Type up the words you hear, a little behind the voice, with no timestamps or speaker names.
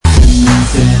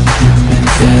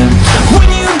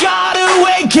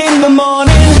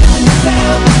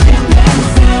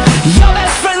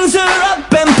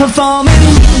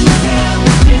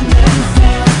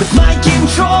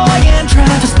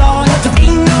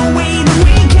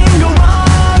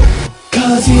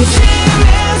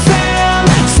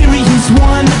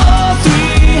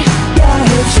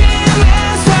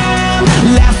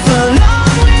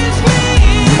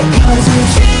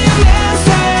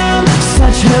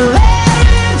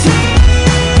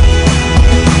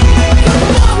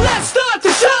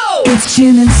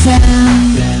Jim and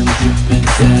Sam. Jim and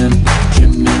Sam.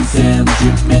 Jim and Sam.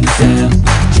 Jim and Sam.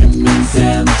 Jim and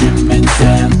Sam. Jim and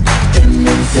Sam. Jim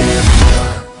and Sam.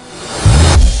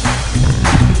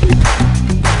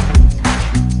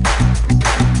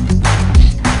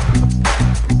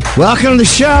 Welcome to the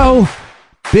show.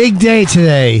 Big day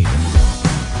today.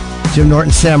 Jim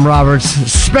Norton, Sam Roberts,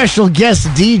 special guest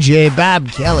DJ Bob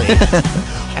Kelly.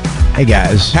 Hey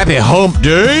guys. Happy Hump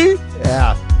Day.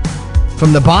 Yeah.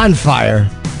 From the bonfire.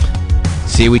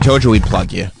 See, we told you we'd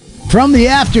plug you. From the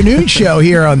afternoon show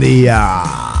here on the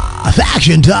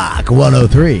Faction Talk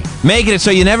 103. Making it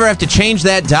so you never have to change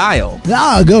that dial.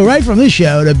 I'll go right from this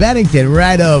show to Bennington,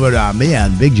 right over to me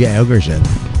on Big J Ogerson.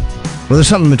 Well, there's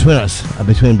something between us,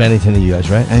 between Bennington and you guys,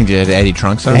 right? I think Eddie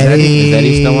Trunk's on. Eddie, Is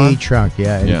Eddie still on? Trunk,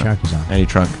 yeah. Eddie Trunk is on. Eddie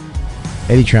Trunk.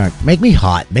 Eddie Trunk. Make me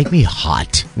hot. Make me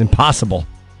hot. Impossible.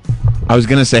 I was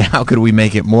going to say, how could we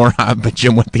make it more hot, but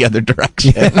Jim went the other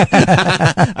direction.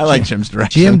 I like Jim's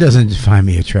direction. Jim doesn't find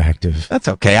me attractive. That's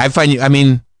okay. I find you, I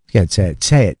mean... Yeah, say it.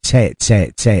 Say it. Say it. Say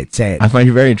it. Say it. Say it. I find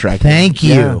you very attractive. Thank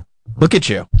you. Yeah. Look at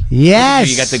you. Yes.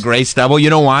 You got the gray stubble. You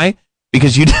know why?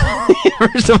 Because you,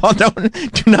 first of all,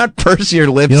 do not purse your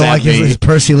lips. You don't at like me. his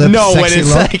pursy lips? No, when it's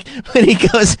look? like when he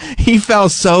goes, he fell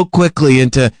so quickly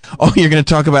into. Oh, you're going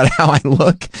to talk about how I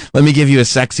look? Let me give you a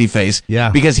sexy face. Yeah.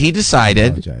 Because he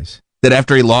decided that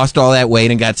after he lost all that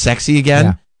weight and got sexy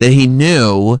again, that he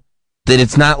knew that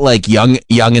it's not like young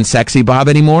and sexy Bob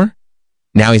anymore.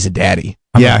 Now he's a daddy.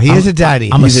 He is a daddy.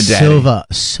 He's a daddy.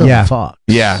 Silver fox.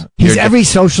 Yeah. He's every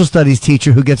social studies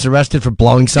teacher who gets arrested for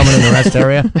blowing someone in the rest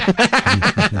area.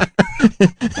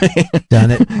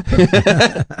 Done it.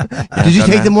 Did you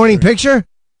take the morning picture?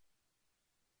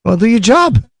 Well, do your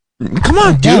job. Come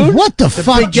on, dude. What the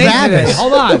fuck, Travis?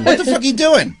 Hold on. What the fuck are you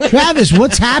doing? Travis,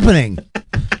 what's happening?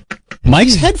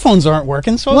 Mike's headphones aren't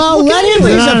working, so well, let him.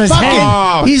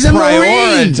 He's a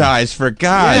Marine. Prioritize, for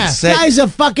God's sake. Guy's a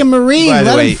fucking Marine.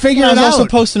 Let him figure it out. I was also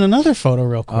posting another photo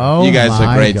real quick. Oh, you guys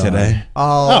look great today.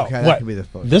 Oh, okay. That could be the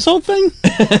photo. This old thing?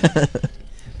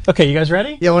 Okay, you guys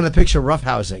ready? Yeah, I want a picture of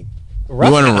roughhousing. You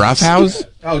want a roughhouse?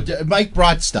 Oh, Mike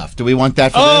brought stuff. Do we want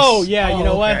that for this? Oh, yeah, you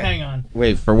know what? Hang on.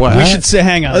 Wait, for what? We should say,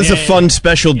 hang on. This is a fun,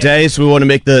 special day, so we want to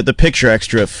make the picture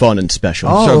extra fun and special.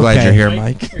 I'm so glad you're here,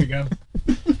 Mike. Here you go.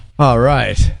 All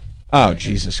right. Oh,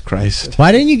 Jesus Christ.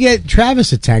 Why didn't you get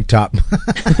Travis a tank top?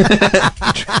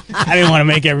 I didn't want to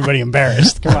make everybody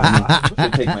embarrassed. Come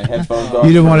on. Take my headphones off.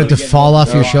 You didn't want it to fall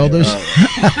off your shoulders?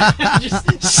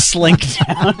 Just slink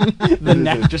down. The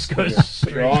neck just goes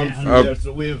straight down.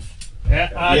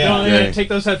 Take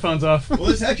those headphones off. Well,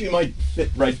 this actually might fit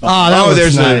right behind. Oh, that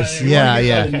looks nice.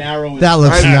 Yeah. That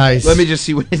looks nice. Let me just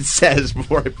see what it says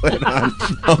before I put it on.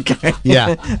 Okay.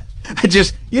 Yeah.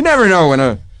 You never know when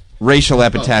a racial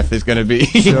epithet is going to be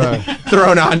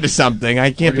thrown onto something.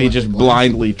 I can't be just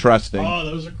blindly trusting. Oh,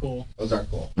 those are cool. Those are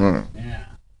cool. Yeah.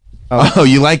 Oh,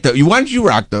 you like those? Why don't you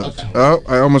rock those? Okay. Oh,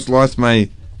 I almost lost my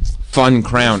fun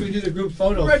crown. We do the group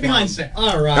photo. Right behind Sam.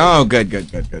 All right. Oh, good.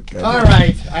 All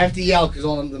right. I have to yell because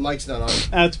the mic's not on.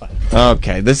 That's fine.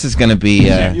 Okay, this is going to be...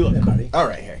 you look buddy. All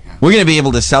right, here. We're going to be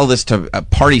able to sell this to a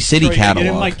Party City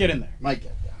catalog. Mike, get in there. Mike,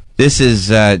 get there. This is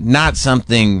not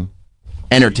something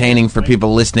entertaining for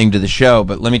people listening to the show,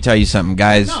 but let me tell you something,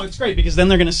 guys. No, it's great because then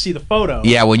they're going to see the photo.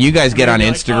 Yeah, when you guys get on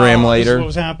Instagram later. This is what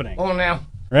was happening. Hold on now.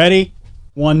 Ready?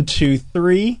 1, 2,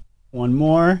 3. One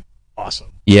more.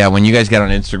 Awesome. Yeah, when you guys get on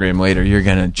Instagram later, you're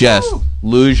going to just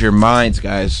lose your minds,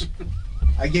 guys.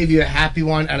 I gave you a happy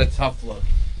one and a tough look.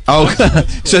 Oh,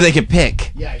 so they can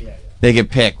pick. Yeah. They can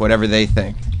pick whatever they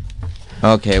think.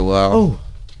 Okay, well. Oh.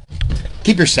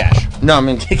 Keep your sash. No, I'm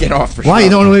going to take it off for sure. Why, you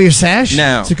don't want to wear your sash?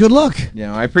 No. It's a good look.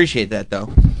 No, I appreciate that,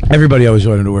 though. Everybody always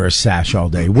wanted to wear a sash all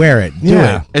day. Wear it. Do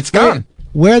it. It's gone.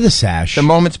 Wear the sash. The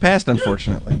moment's passed,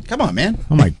 unfortunately. Come on, man.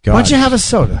 Oh, my God. Why don't you have a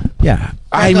soda? Yeah.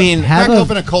 I mean, crack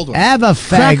open a cold one. Have a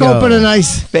Faygo. Crack open a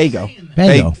nice Faygo.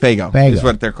 Faygo is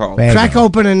what they're called. Faygo. Crack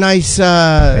open a nice,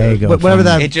 whatever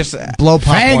that it just blow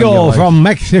pop Faygo one from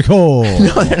Mexico.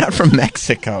 No, they're not from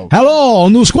Mexico. Hello,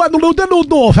 nos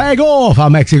cuento Faygo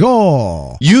from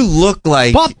Mexico. You look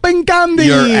like popping candy.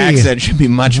 Your accent should be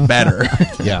much better.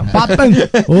 Yeah. Popping.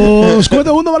 Nos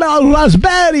cuento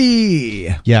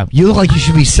raspberry. Yeah, you look like you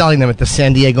should be selling them at the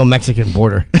San Diego Mexican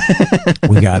border.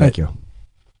 We got it. Thank you.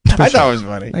 I thought it was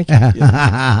funny. Thank you.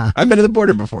 Yeah. I've been to the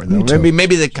border before, though.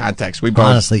 Maybe the context. We both.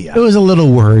 Honestly, yeah. It was a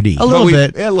little wordy. A little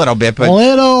bit, but a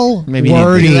little maybe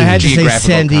wordy. I had to say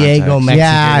San Diego, Mexican.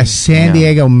 Yeah, San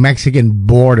Diego Mexican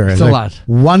border. It's a lot.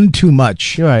 One too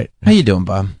much. You're right. How you doing,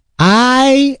 Bob?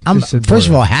 I'm first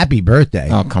of all, happy birthday.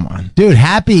 Oh, come on. Dude,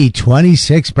 happy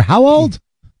 26. How old?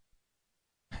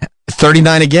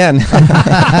 39 again.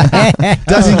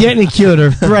 Doesn't get any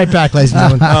cuter. Right back, ladies and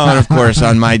gentlemen. Oh, and of course,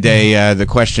 on my day, the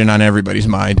question on everybody's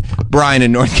mind. Brian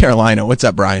in North Carolina. What's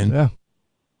up, Brian? Yeah.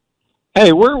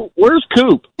 Hey, where's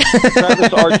Coop?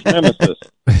 Travis' arch nemesis.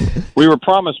 We were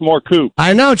promised more Coop.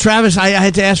 I know, Travis. I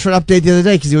had to ask for an update the other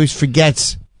day because he always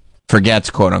forgets,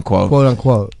 Quote unquote. quote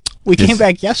unquote. We came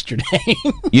back yesterday.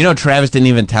 You know, Travis didn't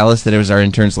even tell us that it was our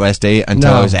intern's last day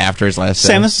until No. it was after his last day.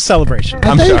 Sam, this is a celebration.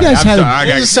 I thought you guys had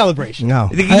This is a celebration. no.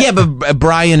 Yeah, but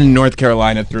Brian in North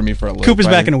Carolina threw me for a loop. Coop is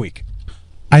back in a week.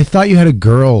 I thought you had a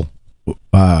girl.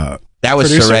 That was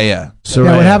Producer? Soraya.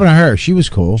 Yeah, what happened to her? She was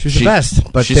cool. She's the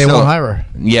best, but she's they still- won't hire her.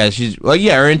 Yeah, her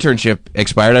internship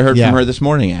expired. I heard Yeah. from her this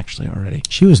morning, actually, already.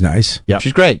 She was nice.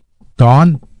 She's great.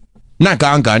 Gone? Not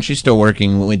gone. She's still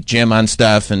working with Jim on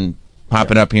stuff and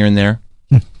popping up here and there.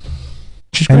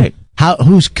 She's great.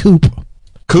 Who's Coop?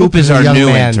 Coop is a our young new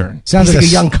man. intern. Sounds He's like like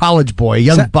a young college boy, a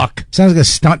young buck. Sounds like a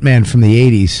stuntman from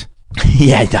the 80s.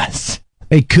 Yeah, it does.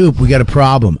 Hey, Coop, we got a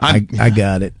problem. I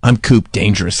got it. I'm Coop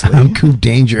dangerously. I'm Coop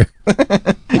Danger.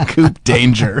 Coop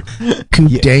Danger.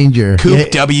 Coop Danger.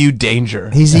 Coop W Danger.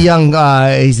 He's a young,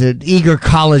 he's an eager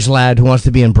college lad who wants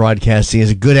to be in broadcasting. He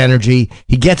has a good energy.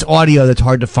 He gets audio that's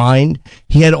hard to find.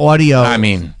 He had audio. I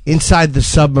mean, inside the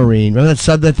submarine. Remember that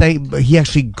sub that thing? He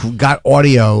actually got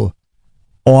audio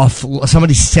off.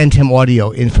 Somebody sent him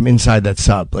audio in from inside that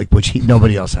sub, like which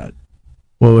nobody else had.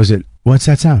 What was it? What's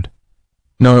that sound?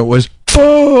 no, it was.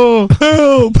 Oh,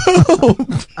 help, help.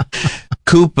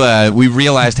 Coop, we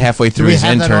realized halfway through we his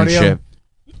have that audio? internship.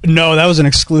 No, that was an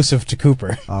exclusive to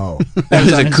Cooper. Oh. That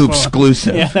was on a his Coop phone.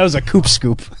 exclusive. Yeah, that was a Coop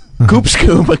scoop. Coop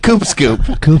scoop, a Coop scoop.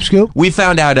 Coop Scoop? We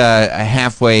found out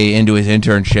halfway into his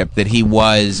internship that he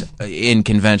was, in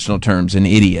conventional terms, an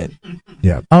idiot.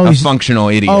 Yeah. Oh, A functional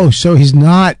idiot. oh, so he's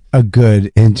not a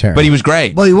good intern. But he was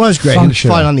great. Well, he was great. He was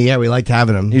Functional. fun on the air. We liked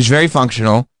having him. He was very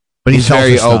functional. But he he's fell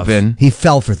very for stuff. open. He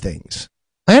fell for things.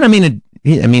 And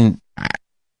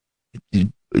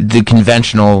the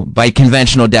conventional, by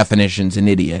conventional definitions, an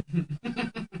idiot.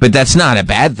 But that's not a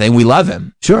bad thing. We love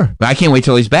him. Sure. I can't wait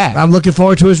till he's back. I'm looking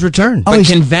forward to his return. But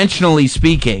conventionally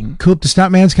speaking, Coop the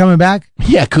stuntman's coming back?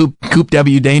 yeah, Coop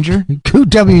W Danger. Coop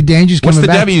W Danger's What's coming the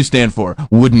back? W stand for?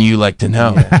 Wouldn't you like to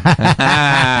know?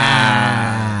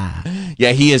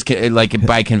 Yeah, he is like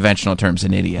by conventional terms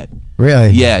an idiot. Really?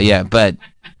 Yeah, but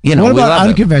you know, What we about love him.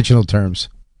 unconventional terms?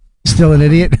 Still an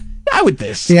idiot? I would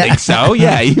Yeah. think so.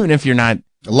 Yeah, even if you're not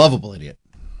A lovable idiot.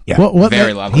 What very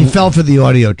He lovable. fell for the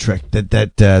audio trick that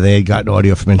they had gotten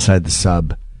audio from inside the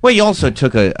sub. Well, he also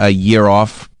took a year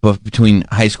off between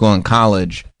high school and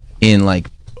college in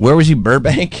where was he?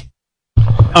 Burbank,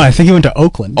 Oh, I think he went to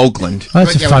Oakland. Oakland. Oh,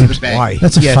 that's Yeah, a fun. with the bag. Why?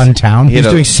 That's a Yes. fun town. He was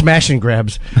know- doing smash and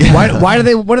grabs. Why do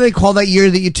they? What do they call that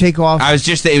year that you take off? I was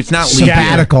just it's not leap year.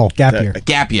 Sabbatical. Gap year.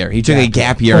 Gap year. He took a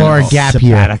gap year. Or a and- gap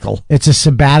year. Sabbatical. It's a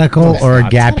sabbatical or a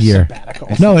gap year.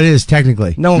 No, it is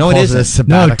technically. No one No, it calls it a isn't.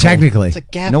 sabbatical. No, technically. It's a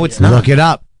gap No, year. it's not. Look it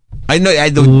up. I know.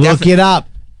 Look it up.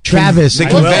 Travis, The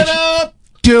convention.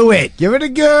 do it. Give it a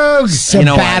go. You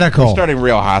know what? Sabbatical. We're starting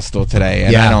real hostile today,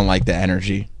 and Yeah. I don't like the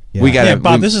energy. Yeah. We got Yeah,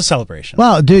 Bob, this is a celebration.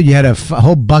 Well, dude, you had a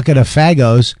whole bucket of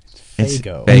fagos,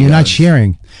 Fago. and you're not Fagos.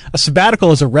 sharing. A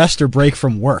sabbatical is a rest or break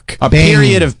from work. a Bing.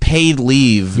 period of paid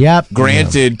leave Yep.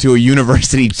 granted to a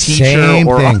university teacher Same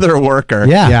or thing. other worker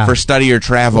Yeah. for study or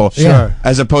travel, Sure.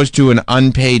 as opposed to an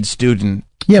unpaid student.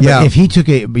 Yeah, but Yeah. if he took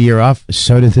a year off,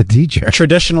 so did the teacher.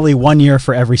 Traditionally, 1 year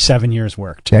for every 7 years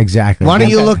worked. Exactly. Why don't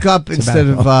you look up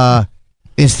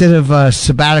instead of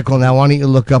sabbatical now? Why don't you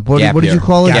look up what Gap did you year.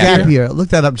 call it? Gap Gap year. year. Look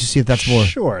that up to see if that's more.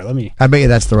 Sure, let me. I bet you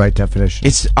that's the right definition.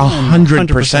 It's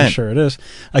 100%. Sure, it is.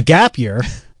 A gap year.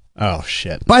 Oh,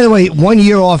 shit. By the way, 1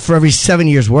 year off for every 7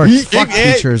 years work. Fuck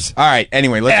teachers. All right.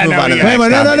 Anyway, let's move no, on to the yeah. next Wait,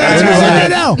 no, topic.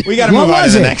 no. We got to What move on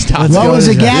was to the it? next topic. What was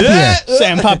a to gap year?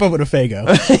 Sam, pop up with a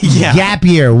Fago. Yeah. Gap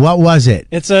year. What was it?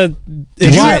 It's a.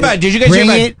 Did you What? hear about? Did you guys hear Bring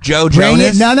about it- Joe Bring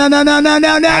Jonas? it. No.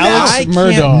 Alex I can't-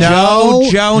 Murdaugh. Joe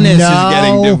Jonas is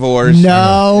getting divorced.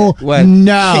 No. What?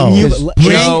 No. Can you- Bring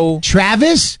Joe-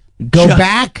 Travis, go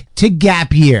back to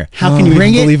gap year. How can you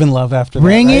bring even it? believe in love after that?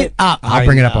 Bring right? it up. I'll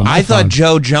bring it up on my I thought phone.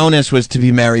 Joe Jonas was to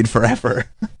be married forever.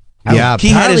 Yeah, He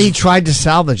had apparently his- he tried to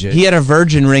salvage it. He had a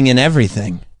virgin ring and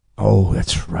everything. Oh,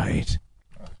 that's right.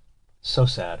 So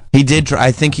sad. He did.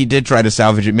 I think he did try to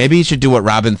salvage it. Maybe he should do what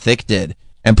Robin Thicke did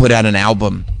and put out an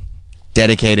album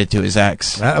dedicated to his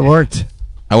ex. That worked.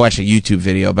 I watched a YouTube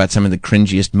video about some of the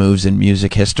cringiest moves in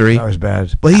music history. That was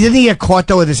bad. Well, didn't he get caught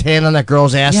though with his hand on that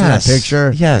girl's ass in that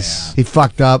picture? Yes. He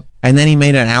fucked up. And then he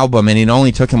made an album, and it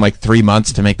only took him 3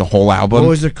 months to make the whole album. What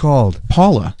was it called?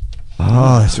 Paula?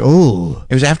 Oh, ooh.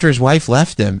 It was after his wife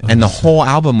left him, and the whole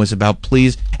album was about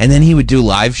please. And then he would do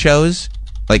live shows,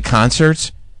 like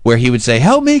concerts where he would say,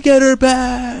 "Help me get her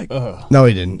back." No,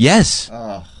 he didn't. Yes.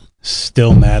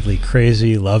 Still madly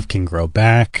crazy. Love can grow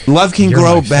back. Love can You're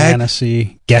grow my back.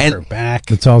 Fantasy. Get And- her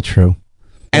back. It's all true.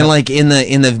 And like in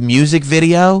the music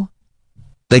video,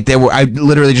 like I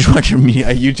literally just watched a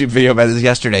YouTube video about this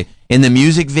yesterday. In the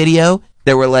music video,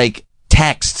 there were like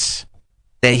texts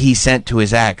that he sent to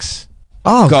his ex.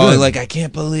 Oh, going good. like, "I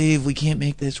can't believe we can't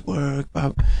make this work."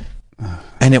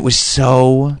 And it was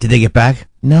so. Did they get back?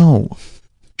 No,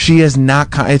 she has not.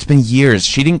 It's been years.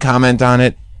 She didn't comment on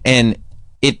it, and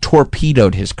it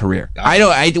torpedoed his career.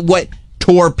 What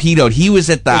torpedoed? He was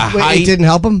at the height. It didn't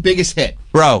help him? Biggest hit.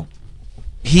 Bro,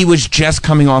 he was just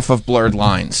coming off of Blurred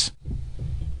Lines.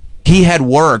 He had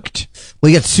worked. Well,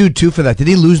 he got sued too for that. Did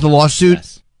he lose the lawsuit?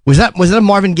 Yes. Was that a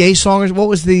Marvin Gaye song, or what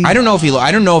was the? I don't know if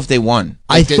they won.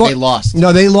 They lost.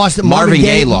 No, they lost it. Marvin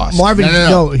Gaye lost.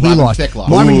 No, he Robin lost. Thicke lost.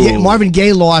 Marvin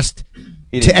Gaye lost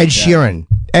to Ed Sheeran.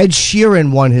 Ed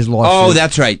Sheeran won his lawsuit. Oh,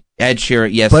 that's right. Ed Sheeran,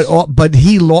 yes. But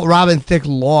Robin Thicke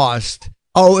lost.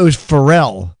 Oh, it was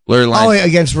Pharrell. Blurred Lines. Oh,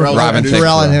 against Robin Thicke.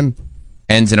 Pharrell and him.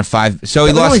 Ends in a 5. So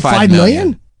he That was lost only $5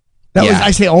 million. That Yeah. was.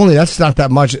 I say only. That's not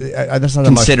that much. That's not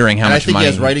that much. Considering how And I much think money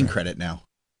he has writing credit now.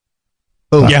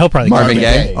 Oh, Yeah, he'll probably Marvin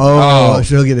get Gaye. it. Oh,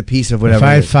 so he'll get a piece of whatever. If I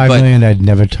had it is. $5 But- million, I'd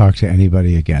never talk to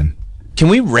anybody again. Can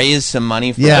we raise some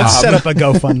money for Yeah. Let's Bob? set up a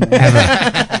GoFundMe.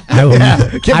 I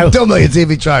will. Give him $2 million. See if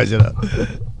he tries it.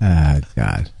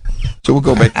 God. So we'll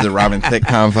go back to the Robin Thicke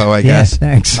convo, I Yes, guess.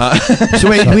 thanks. So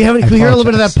wait, can we hear a little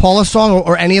bit of that Paula song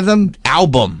or any of them?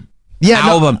 Album. Yeah,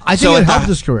 no, Album. I think So it at the- helped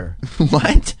his career.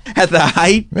 What? At the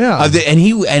height? Yeah. Of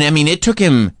and I mean, it took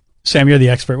him. Sam, you're the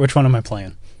expert. Which one am I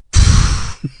playing?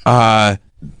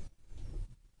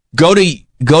 Go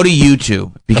to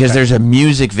YouTube because there's a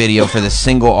music video for the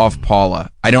single off Paula.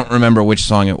 I don't remember which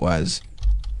song it was.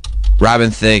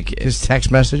 Robin Thicke, His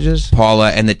text messages.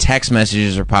 Paula, and the text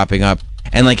messages are popping up,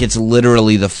 and like it's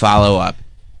literally the follow up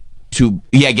to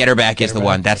Get Her Back is the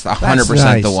one. That's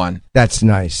 100% the one. That's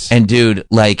nice. And dude,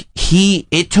 like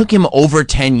it took him over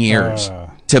 10 years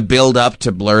to build up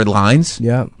to Blurred Lines.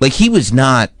 Yeah. Like he was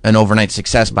not an overnight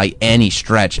success by any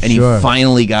stretch, and Sure. he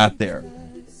finally got there.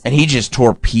 And he just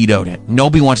torpedoed it.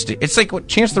 Nobody wants to. It's like what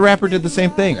Chance the Rapper did the same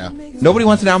thing. Yeah. Nobody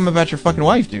wants an album about your fucking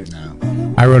wife, dude.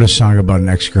 I wrote a song about an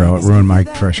ex-girl. It ruined my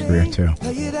first career, too.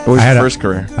 What was I had your a- first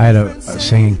career? I had a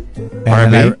singing. And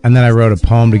R&B? then I wrote a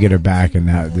poem to get her back, and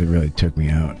that really took me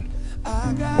out.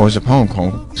 What was the poem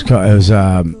called? It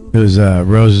was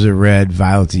roses are red,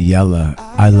 violets are yellow.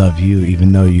 I love you,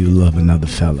 even though you love another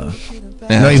fella.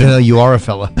 No, even though you are a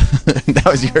fella. That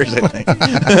was yours, I think.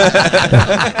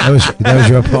 That was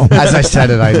your poem. As I said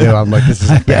it, I knew. I'm like, this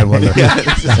is a bad one. This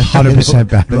is 100%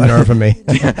 bad. The nerve of me.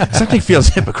 Something feels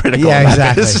hypocritical. Yeah,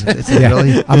 about exactly. this. It's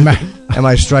really, am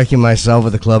I striking myself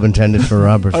with a club intended for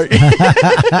Robert?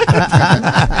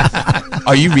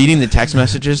 Are you reading the text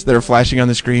messages that are flashing on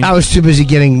the screen? I was too busy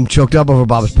getting choked up over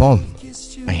Bob's poem.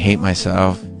 I hate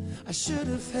myself. I should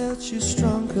have held you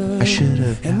stronger. I should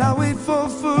have. And I wait for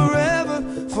forever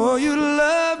for you to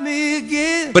love me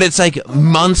again. But it's like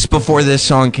months before this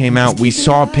song came out, we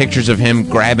saw pictures of him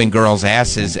grabbing girls'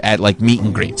 asses at like meet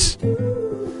and greets.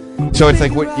 So it's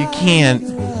like, what you can't.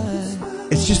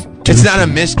 It's just. It's not a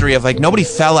mystery of like nobody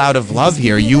fell out of love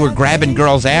here. You were grabbing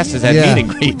girls' asses at Yeah. meet and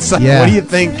greets. Like, Yeah. What do you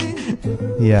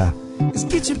think? Yeah. Let's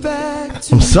get you back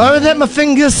to I'm sorry that my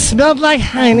fingers smelled like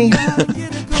Heine.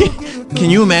 Can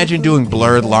you imagine doing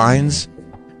Blurred Lines,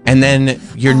 and then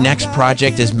your next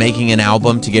project is making an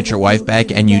album to get your wife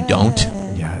back, and you don't?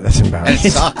 Yeah, that's And embarrassing.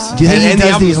 it sucks. Do you think And he the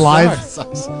does album these live?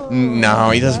 Sucks. No,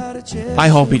 he doesn't. I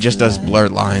hope he just does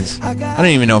Blurred Lines. I don't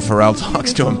even know if Pharrell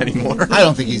talks to him anymore. I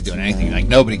don't think he's doing anything. Like,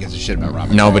 nobody gives a shit about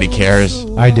Robert. Nobody cares.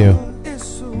 I do.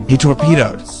 He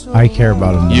torpedoed. I care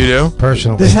about him. You do?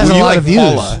 Personally. This has Well, a you lot like of views.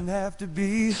 Paula. have to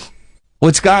be. Well,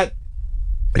 it's got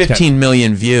 15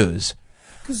 million views,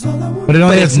 But it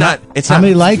only but has it's not. It's how not.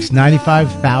 many likes?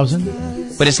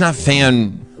 95,000? But it's not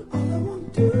fan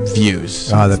views.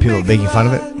 That people are making fun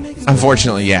of it.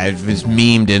 Unfortunately, yeah, it was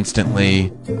memed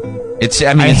instantly. It's.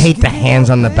 I mean, I it's- hate the hands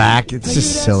on the back. It's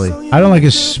just silly. I don't like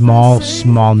his small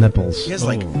nipples. He has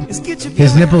like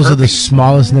His nipples are the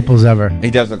smallest nipples ever.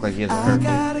 He does look like he has a hurt.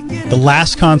 The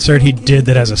last concert he did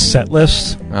that has a set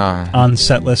list Ah. on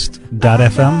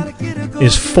setlist.fm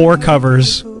is 4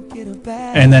 covers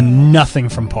and then nothing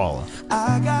from Paula.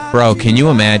 Bro, can you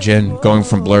imagine going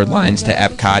from Blurred Lines to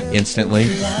Epcot instantly?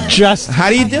 Just How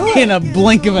do you do it? in a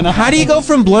blink of an eye. How do you go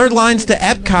from Blurred Lines to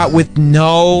Epcot with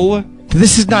no?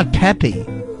 This is not Peppy.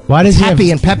 Why does he Happy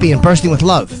have, and Peppy and Bursting with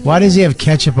Love. Why does he have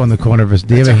ketchup on the corner of his?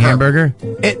 Do you have a hamburger?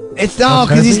 It's no,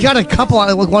 because he's got a couple on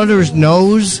like one under his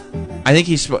nose. I think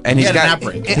he's and he's had an got nap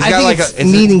break. he's I got think like it's a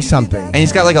meaning something. and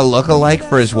he's got like a lookalike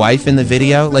for his wife in the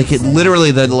video. Like it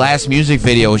literally the last music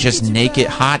video was just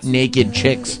hot naked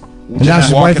chicks. And now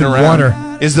his wife in water.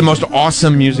 Is the most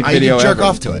awesome music I video did jerk ever.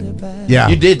 off to it. Yeah.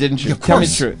 You did, didn't you? Of Tell me the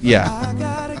course. truth. Yeah.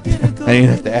 I didn't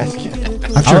have to ask you.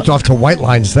 I've jerked off to White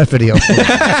Lines, that video.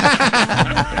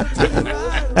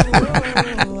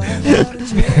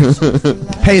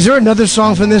 Hey, is there another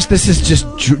song from this? This is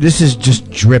just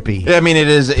drippy. I mean, it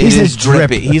is He's a drip.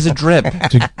 drippy. He's a drip.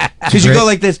 Because you go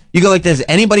like this. You go like this.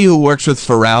 Anybody who works with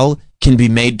Pharrell can be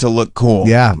made to look cool.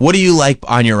 Yeah. What do you like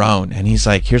on your own? And he's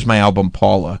like, here's my album,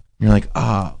 Paula. And you're like,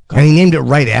 oh, God. And he named it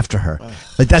right after her.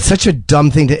 Like, that's such a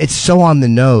dumb thing. It's so on the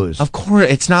nose. Of course,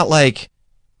 it's not like,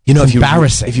 you know, It's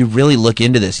embarrassing. if you really look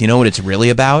into this, you know what it's really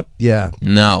about? Yeah.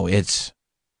 No, it's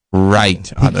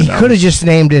right on the He nose. could have just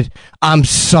named it I'm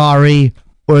Sorry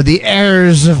or The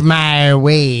Errors of My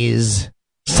Ways.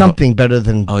 Something better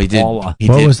than Oh, he did. Paula. He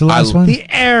What did. was the last one? The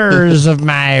Errors of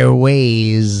My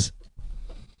Ways.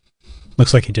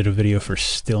 Looks like he did a video for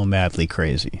Still Madly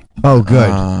Crazy. Oh,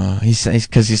 good. He's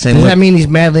because he's saying, Does look, that mean he's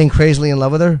madly and crazily in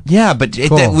love with her? yeah, but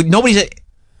Cool. nobody's.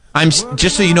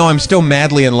 Just so you know, I'm still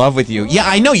madly in love with you. Yeah,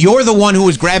 I know you're the one who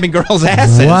was grabbing girls'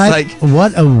 asses. Like,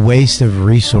 What a waste of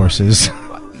resources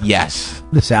yes,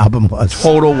 this album was.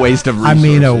 total waste of I resources.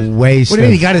 mean, a waste. What do you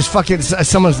mean? of, He got his fucking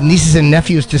someone's nieces and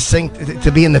nephews to sing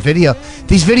to be in the video.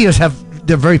 These videos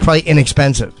they're very probably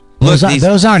inexpensive. Look,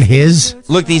 those aren't his.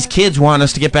 look, these kids want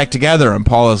us to get back together, and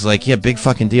Paula's like, yeah, big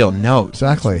fucking deal. No,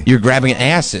 Exactly. you're grabbing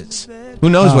asses.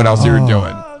 Who knows what else you're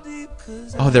doing?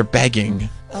 Oh, they're begging.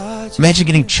 Imagine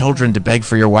getting children to beg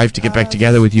for your wife to get back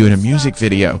together with you in a music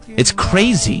video. It's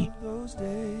crazy.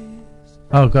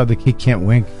 Oh god, the kid can't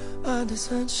wink.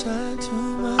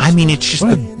 I mean, it's just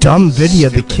What a dumb video.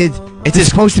 The kid. It's as-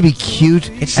 supposed to be cute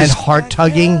It's and as- heart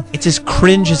tugging. it's as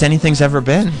cringe as anything's ever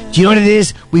been. Do you know what it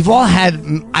is? We've all had,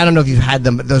 I don't know if you've had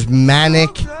them, but those manic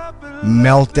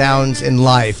meltdowns in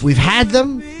life. We've had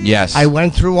them. Yes. I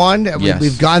went through one. Yes.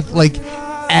 We've gone, like,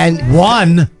 and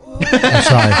One. I'm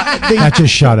sorry. That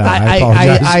just shut out. I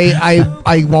apologize.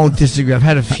 I won't disagree. I've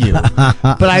had a few.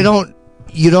 But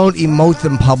you don't emote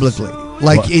them publicly.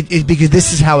 Like, it because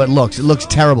this is how it looks. It looks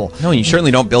terrible. No, you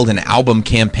certainly don't build an album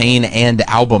campaign and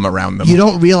album around them. You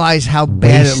don't realize how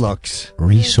bad Waste. it looks.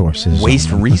 Resources.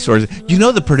 waste resources. You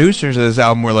know, the producers of this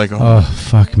album were like, Oh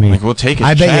fuck me. like, we'll take his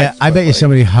I bet you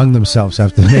somebody hung themselves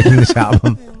after making this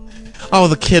album. oh,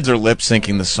 the kids are lip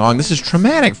syncing the song. This is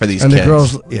traumatic for these And kids. the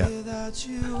girls, yeah.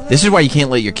 This is why you can't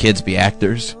let your kids be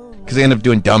actors, because they end up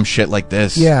doing dumb shit like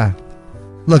this. Yeah.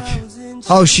 Look.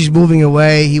 Oh, she's moving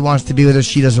away. He wants to be with her.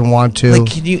 She doesn't want to. Like,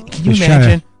 can you He's trying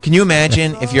imagine? Can you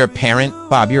imagine if you're a parent,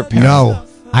 Bob? You're a parent. No.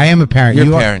 I am a parent. You're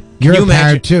You a are- parent. You're Can a you imagine-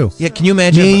 parent too. Yeah. Can you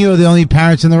imagine? Me if- and you are the only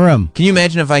parents in the room. Can you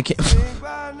imagine if I can?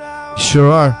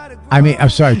 Sure are. I mean, I'm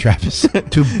sorry, Travis.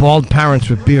 Two bald parents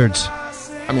with beards.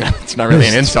 I mean, it's not really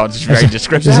an insult. It's very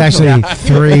descriptive. There's actually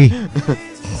three.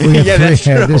 We have Yeah, that's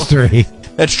three. true. There's three.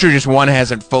 That's true. Just one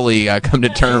hasn't fully come to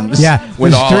terms. Yeah,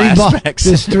 with there's all three aspects.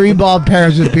 there's three bald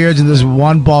parents with beards, and there's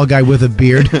one bald guy with a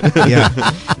beard. Yeah.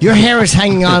 Your hair is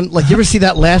hanging on. Like, you ever see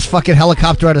that last fucking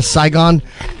helicopter out of Saigon?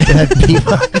 That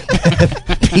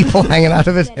had people hanging out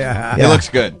of it? It looks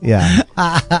good. Yeah,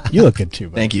 You look good too.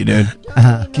 Buddy. Thank you, dude.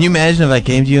 Can you imagine if I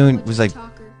came to you and was like,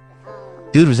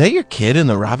 dude, was that your kid in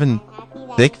the Robin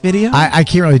Thicke video? I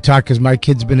can't really talk because my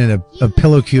kid's been in a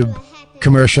Pillow Cube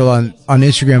commercial on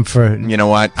Instagram for You know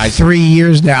what? 3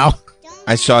 years now.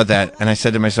 I saw that and I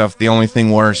said to myself, the only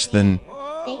thing worse than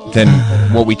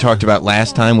what we talked about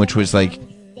last time, which was like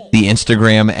the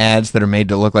Instagram ads that are made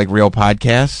to look like real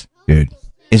podcasts, Dude,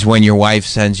 is when your wife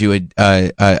sends you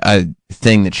a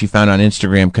thing that she found on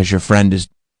Instagram because your friend is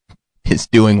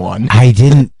doing one. I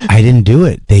didn't do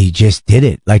it. They just did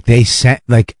it. Like they sent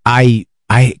like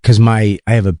because I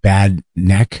have a bad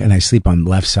neck and I sleep on the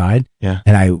left side. Yeah.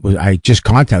 And I just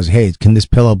contacted, I was, hey, can this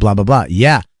pillow blah blah blah?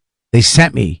 Yeah. They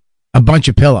sent me a bunch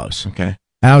of pillows. Okay.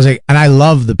 And I was like, and I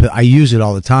love the I use it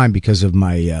all the time because of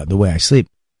my the way I sleep.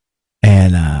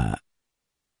 And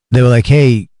they were like,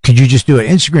 hey, could you just do an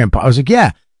Instagram post? I was like,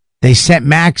 yeah. They sent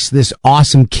Max this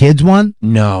awesome kids one.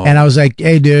 No. And I was like,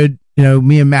 hey, dude, you know,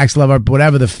 me and Max love our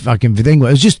whatever the fucking thing was.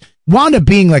 It was just wound up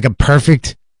being like a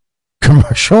perfect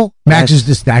commercial. Max is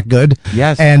just that good.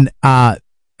 Yes. And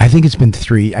I think it's been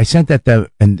 3. I sent that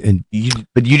and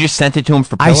But you just sent it to him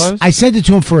for pillows? I sent it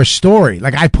to him for a story.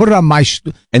 Like I put it on my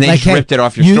And they like, just ripped it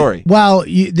off your story. Well,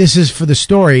 this is for the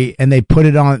story, and they put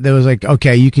it on. They was like,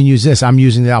 okay, you can use this. I'm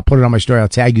using it. I'll put it on my story. I'll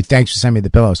tag you. Thanks for sending me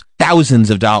the pillows. Thousands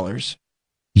of dollars.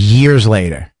 Years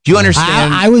later, Do you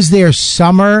understand? I was there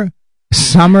summer,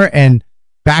 and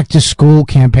back to school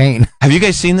campaign. Have you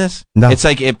guys seen this? No. It's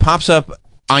like it pops up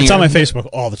on It's your on my Facebook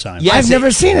all the time. Yes, I've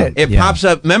never seen it. It Yeah. pops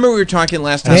up. Remember we were talking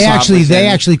last time. They Bob actually was they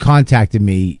in? actually contacted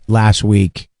me last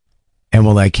week and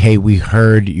were like, "Hey, we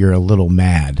heard you're a little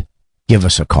mad. Give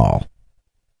us a call."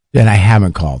 And I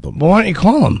haven't called them. Well, why don't you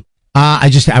call him? I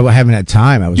haven't had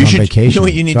time. I was You on should- vacation. you know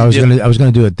what you need so to I was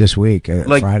gonna do it this week,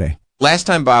 Like- Friday. Last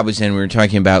time Bob was in, we were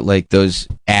talking about like those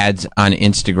ads on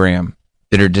Instagram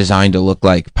that are designed to look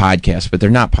like podcasts, but they're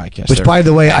not podcasts. Which, They're by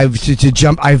the way, I've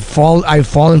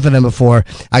fallen for them before.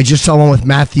 I just saw one with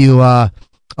Matthew.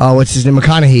 What's his name?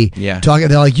 McConaughey. Yeah. Talking.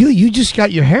 They're like, you just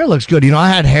got your hair looks good. You know, I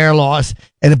had hair loss,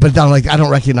 but I'm like, I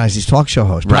don't recognize these talk show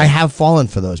hosts. But I Right. have fallen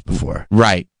for those before.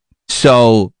 Right.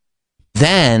 So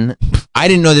then I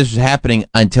didn't know this was happening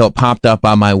until it popped up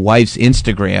on my wife's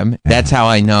Instagram. That's how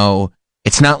I know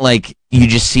it's not like you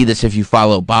just see this if you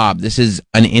follow Bob. This is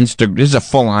this is a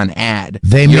full on ad.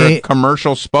 They You're a made-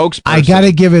 commercial spokesperson. I got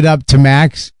to give it up to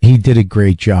Max. He did a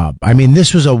great job. I mean,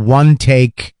 this was a one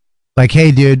take. Like,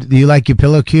 hey, dude, do you like your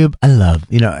pillow cube? I love.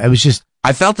 It was just.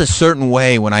 I felt a certain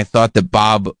way when I thought that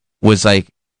Bob was like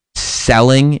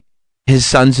selling his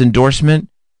son's endorsement.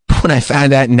 When I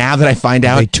found out, now that I find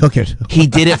out, They took it. he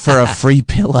did it for a free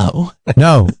pillow.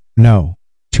 No.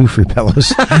 2 free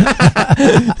pillows.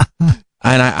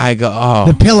 And I go,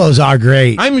 oh. The pillows are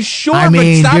great. I'm sure, I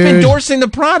mean, but stop dude. endorsing the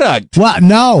product. What?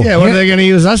 No. Yeah, what are they going to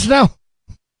use us now?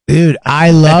 Dude, I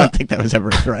I love don't think that was ever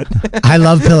a threat. I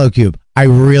love Pillow Cube. I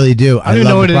really do. I don't even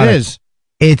love know what the it product. is.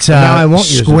 It's Now I a won't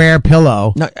use square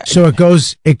pillow. No, so it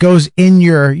goes in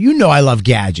your. I love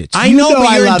gadgets. I know, but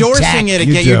I you're love endorsing tech. it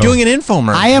You again. You're do. doing an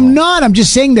infomercial. I am not. I'm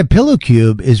just saying that Pillow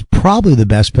Cube is probably the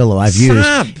best pillow I've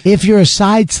Stop. used. If you're a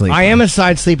side sleeper, I am a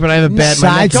side sleeper and I have a bad. my neck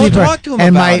side is Don't sleeper. talk to him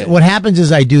and about it. what happens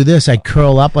is I do this. I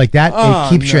curl up like that. Oh, it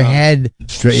keeps your no. head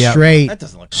Straight, yeah. straight. That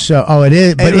doesn't look So, it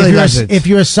is. But really if, doesn't. if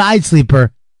you're a side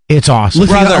sleeper, it's awesome.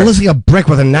 Looks like, Brother. it looks like a brick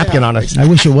with a napkin on it. I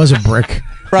wish it was a brick.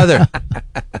 Brother,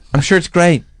 I'm sure it's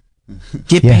great.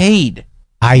 Get Yeah. paid.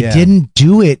 I didn't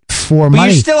do it for But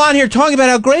money. you're still on here talking about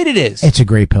how great it is. It's a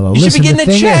great pillow. You should be Listen, getting the a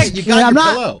thing check. is- You got I'm your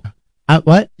not. pillow.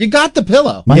 What? You got the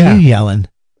pillow. Why Yeah. are you yelling?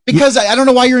 Because I don't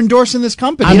know why you're endorsing this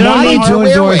company. I'm You not don't know how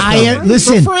endorsing. Airways I does it.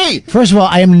 listen. For free. First of all,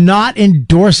 I am not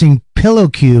endorsing Pillow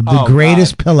Cube, the Oh,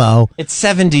 greatest pillow. It's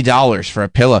 $70 for a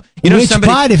pillow. You know, Which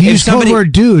somebody. part, if you use code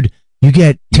word dude, you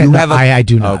get 10. You have a- I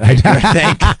do not. Okay, good.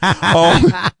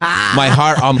 My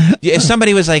heart. If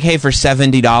somebody was like, "Hey, for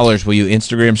 $70, will you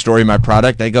Instagram story my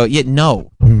product?" I go, "Yeah,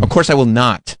 no. Of course I will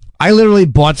not." I literally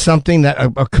bought something that a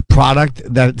product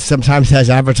that sometimes has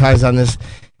advertised on this,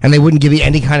 and they wouldn't give you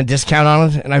any kind of discount on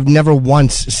it. And I've never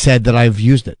once said that I've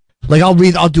used it. Like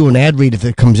I'll do an ad read if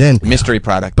it comes in, Mystery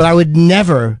product. but I would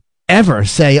never ever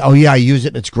say, "Oh yeah, I use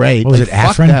it. It's great." What was Like, it,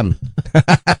 fuck Afrin? them.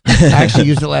 I actually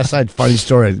used it last night. Funny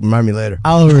story. Remind me later.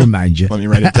 I'll remind you. Let me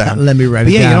write it down. Let me write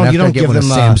But it yeah, down. you after I don't get give one of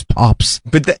them, Sam's pops.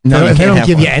 But They no, don't, you they can't don't have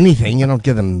give one. you anything. You don't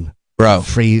give them Bro.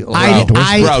 free. I-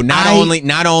 Bro, not only,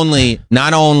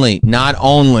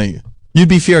 you'd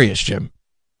be furious, Jim.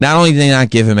 Not only do they not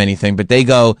give him anything, but they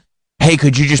go, "Hey,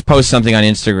 could you just post something on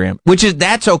Instagram?"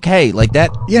 That's okay. Like that,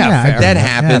 Yeah, fair that enough.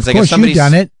 happens. Yeah, of like course, you've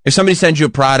done it. If somebody sends you a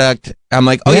product, I'm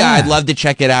like, "Oh yeah, Yeah. I'd love to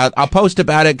check it out. I'll post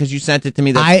about it because you sent it to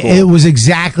me." That's cool. It was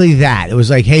exactly that. It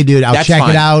was like, hey, dude, I'll That's check fine.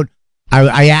 it out.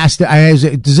 I asked, I was,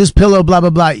 does this pillow, blah,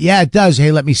 blah, blah? Yeah, it does.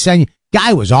 Hey, let me send you.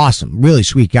 Guy was awesome. Really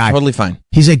sweet guy. Totally fine.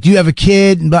 He's like, do you have a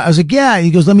kid? And I was like, yeah. He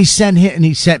goes, let me send him. And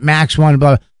he sent Max one,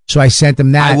 blah, blah. So I sent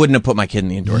him that. I wouldn't have put my kid in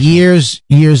the endorsement.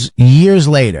 Years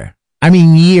later. I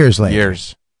mean, years later.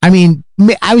 Years. I mean,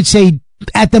 I would say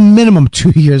at the minimum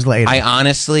 2 years later. I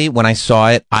honestly, when I saw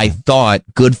it, I thought,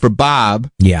 good for Bob.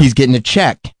 Yeah. He's getting a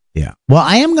check. Yeah. Well,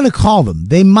 I am going to call them.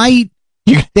 They might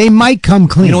come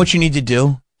clean. You know what you need to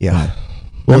do? Yeah.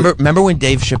 Remember when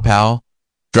Dave Chappelle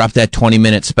dropped that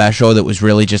 20-minute special that was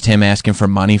really just him asking for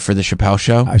money for the Chappelle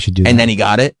show? I should do that. And then he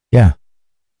got it? Yeah.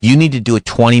 You need to do a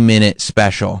 20-minute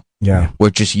special Yeah. where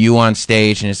it's just you on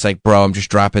stage and it's like, bro, I'm just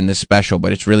dropping this special,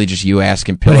 but it's really just you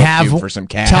asking Pillow have- Cube for some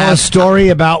cash. Tell a story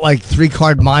about like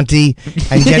 3-card Monty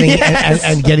and getting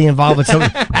and getting involved with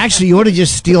something. Actually, you ought to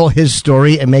just steal his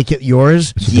story and make it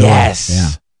yours. Yes. Yeah.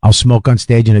 I'll smoke on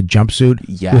stage in a jumpsuit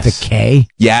Yes. with a K,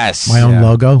 Yes. my own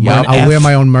logo. Yeah. I'll wear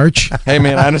my own merch. Hey,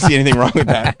 man, I don't see anything wrong with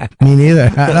that. Me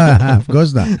neither. Of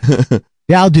course not.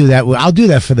 Yeah, I'll do that. I'll do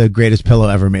that for the greatest pillow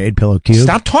ever made, Pillow Cube.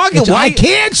 Stop talking. It's- Why? I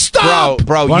can't stop.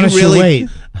 Bro, Why you don't really, you wait?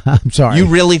 I'm sorry. you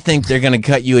really think they're going to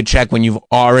cut you a check when you've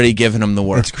already given them the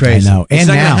work? It's crazy. I know. It's And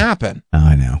not now. going to happen. Oh,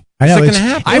 I know. I It's know. not going to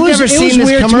happen. I've never seen this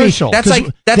weird to me. commercial. That's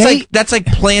 'Cause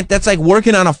that's like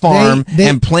working on a farm they-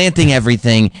 and planting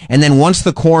everything, and then once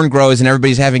the corn grows and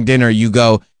everybody's having dinner, you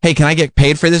go, hey, can I get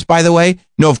paid for this, by the way?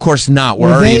 No, of course not. We're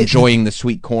Well, already they- enjoying the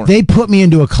sweet corn. They put me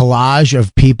into a collage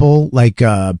of people, like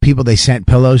people they sent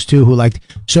pillows to who liked.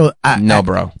 So no,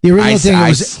 bro. The original I, thing I,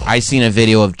 was I seen a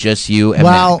video of just you and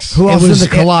Well, Max. Who It else was- was in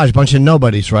the collage? Bunch of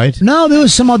nobodies, right? no, there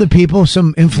was some other people,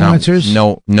 some influencers.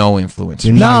 No influencer.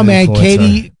 You're No, not an man, influencer.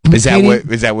 Katie. Is that Katie- what?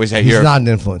 Was that He's your? not an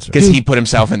influencer. Because he put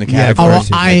himself in the Yeah, of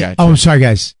category. course. I'm sorry,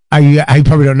 guys. I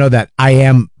probably don't know that. I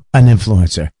am an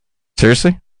influencer.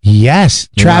 Seriously? Yes,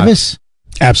 Travis.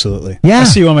 Absolutely. Yeah. I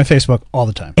see you on my Facebook all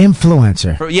the time.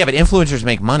 Influencer. Yeah, but influencers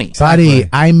make money. Buddy,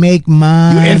 I make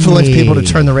money. You influence people to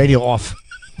turn the radio off.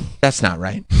 That's not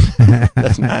right.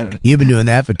 That's not. You've been doing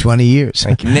that for 20 years.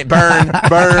 Burn,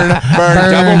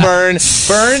 double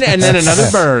burn, and then another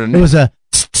burn. It was a.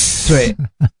 Wait,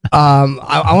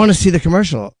 I want to see the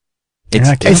commercial. It's,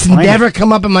 Yeah, I can't It's find never it.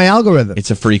 come up in my algorithm.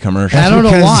 it's a free commercial. I don't know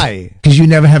because- why. Because you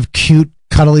never have cute,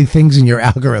 cuddly things in your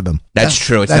algorithm. That's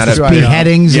true. It's that's not a true, I know.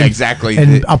 Beheadings. Yeah, and, exactly.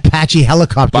 And Apache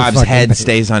helicopter. Bob's fucking head thing.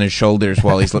 stays on his shoulders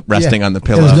while he's resting on the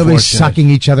There pillow. was nobody Unfortunate. sucking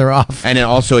each other off. And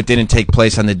it didn't take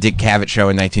place on the Dick Cavett show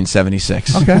in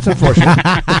 1976. Okay, that's unfortunate.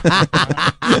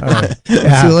 All right.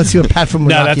 Let's see what Pat from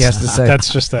No, Munaki has to say.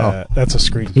 that's just a that's a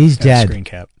screen. He's a dead. Screen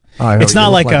cap. Oh, I It's know, not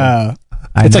you like look a.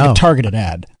 I It's know. like a targeted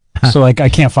ad. So like I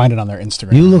can't find it on their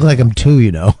Instagram. You look like him too,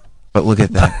 you know. But look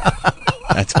at that.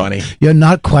 That's funny. You're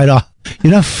not quite off.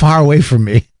 You're not far away from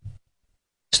me.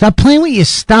 Stop playing with your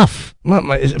stuff.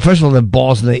 First of all, the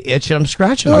balls and they itch, and I'm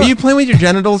scratching. Are them. you playing with your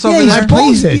genitals over he's there?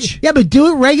 balls playing- itch. Yeah, but do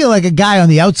it regular like a guy on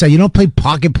the outside. You don't play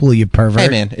pocket pool, you pervert. Hey,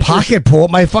 man. it's Pocket pull.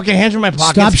 My fucking hands are in my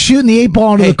pockets. Stop shooting the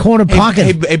 8-ball into your- the corner pocket.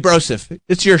 Hey, Broseph,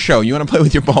 it's your show. You want to play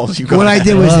with your balls? You go What I ahead.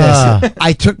 did was Ah. this.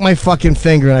 I took my fucking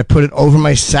finger and I put it over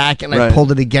my sack and I Right.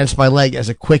 pulled it against my leg as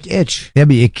a quick itch. Yeah,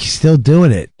 but you're still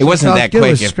doing it. It wasn't That's that how I do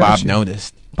quick it, if Bob scratching.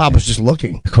 noticed. Bob was just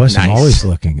looking. Of course, I'm Nice. always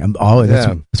looking. I'm always.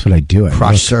 Yeah. That's what I do. I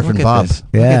Crotch look. surfing Look at Bob. this.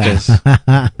 Yeah. Look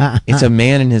at this. It's a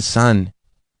man and his son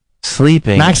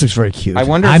sleeping. Max looks very cute. I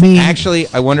wonder. I If, mean-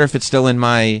 I wonder if it's still in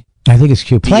my. I think it's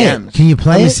cute. Play DMs. it. Can you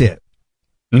play Let me it? see it.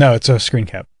 No, it's a screen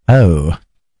cap. Oh.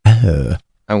 Oh.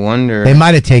 I wonder. They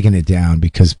might have taken it down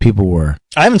because people were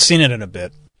I haven't seen it in a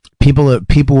bit. people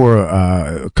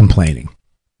were complaining.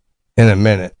 In a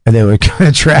minute. And they were kind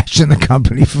of trashing the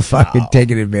company for fucking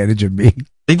taking advantage of me.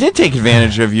 They did take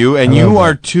advantage of you, and I you love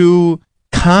are too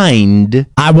kind.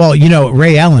 Well, you know,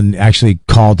 Ray Allen actually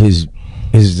called his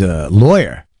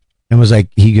lawyer and was like,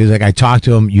 he goes like, I talked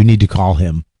to him. You need to call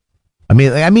him. I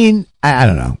mean, I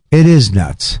don't know. It is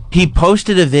nuts. He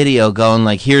posted a video going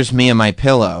like, "Here's me and my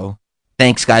pillow.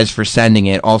 Thanks, guys, for sending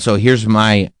it. Also, here's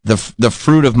the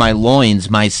fruit of my loins,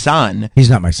 my son." He's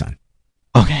not my son.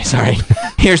 Okay, sorry.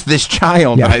 Here's this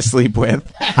child Yeah. I sleep with.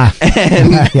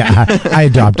 Yeah, I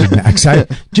adopted Max. I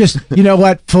just, you know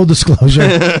what? Full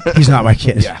disclosure, he's not my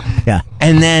kid. Yeah.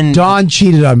 And then Dawn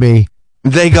cheated on me.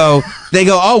 they go,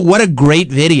 "Oh, what a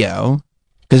great video."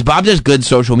 Because Bob does good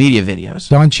social media videos.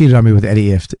 Dawn cheated on me with Eddie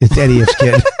Ift. It's Eddie Ift's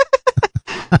kid.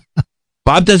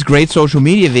 Bob does great social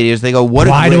media videos. They go, "What?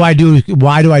 Why do I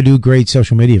do great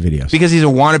social media videos? Because he's a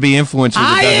wannabe influencer.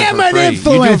 That I does it am for an free.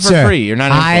 influencer. You do it for free. You're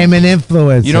not. An I am an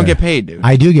influencer. You don't get paid, dude.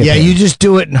 I do get Yeah, paid. you just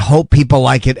do it and hope people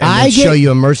like it and I then get- show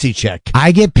you a mercy check.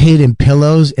 I get paid in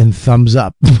pillows and thumbs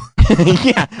up.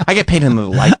 Yeah, I get paid in the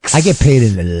likes. I get paid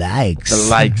in the likes. the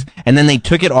likes, and then they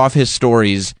took it off his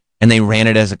stories and they ran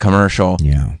it as a commercial.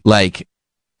 Yeah. Like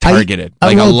targeted, I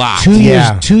like a will- lot. 2 years,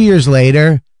 Yeah. 2 years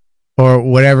later, or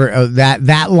whatever.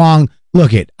 That long.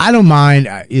 Look, I don't mind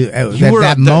were that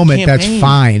up the moment. That's campaign.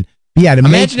 fine. Yeah. To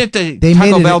Imagine make, if the they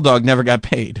Taco made it- Bell dog never got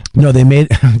paid. No, they made.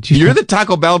 You're the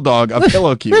Taco Bell dog, a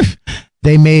pillow cube.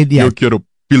 They made. Yeah. Yo quiero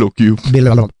pillow cube.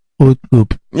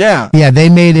 Oop. Yeah. Yeah, they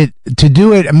made it to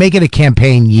do it. Make it a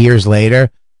campaign years later.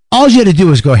 All you had to do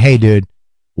was go, "Hey, dude,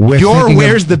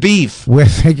 Where's the beef? We're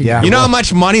thinking. Yeah. You know how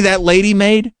much money that lady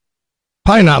made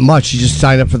Probably not much. You just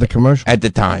signed up for the commercial. at the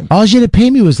time? All you had to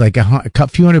pay me was like a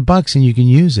few $100 and you can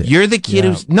use it. You're the kid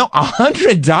who's no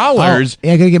 $100. Oh,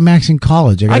 yeah, I gotta get Max in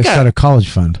college. I gotta got- start a college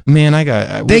fund. Man, I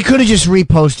got. They could have just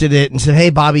reposted it and said,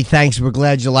 "Hey, Bobby, thanks. We're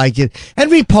glad you liked it,"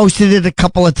 and reposted it a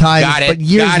couple of times. got it. But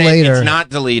years got it. later, It's not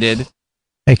deleted.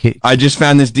 Okay, I just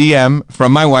found this DM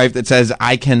from my wife that says,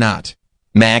 "I cannot."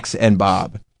 Max and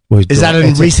Bob. is that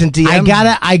a recent DM?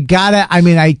 I gotta. I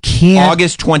mean, I can't.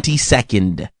 August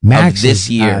 22nd Max of this is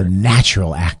year. a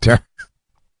natural actor.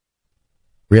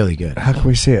 Really good. How can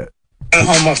we see it? At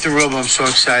home off the road, I'm so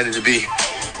excited to be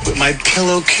with my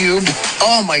pillow cube.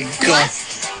 Oh my god.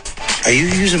 Are you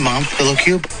using mom's pillow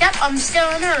cube? Yep, I'm still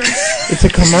on hers. It's a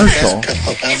commercial. Best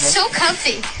pillow ever. It's so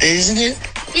comfy. Isn't it?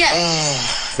 Yeah.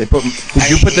 They put. Did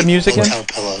you put the music in? Hotel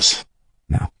pillows.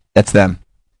 That's them.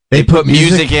 They put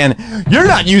music in. You're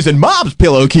not using Mom's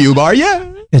Pillow Cube, are you?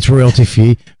 It's royalty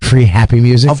free happy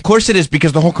music. Of course it is,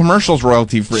 because the whole commercial's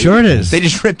royalty free. Sure it is. They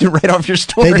just ripped it right off your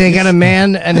story. They got a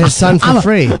man and his son for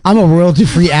free. I'm a royalty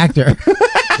free actor.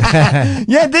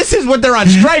 Yeah, this is what they're on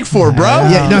strike for, bro.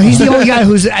 Yeah, no, he's the only guy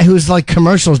who's like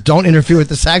commercials don't interfere with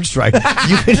the SAG strike.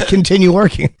 You can continue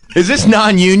working. Is this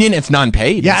non-union? It's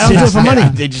non-paid. Yeah, I don't do it for money.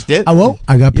 They just did. I won't.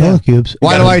 I got pillow cubes.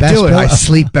 Why do I do it? I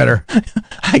sleep better.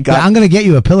 I'm going to get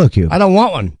you a pillow cube. I don't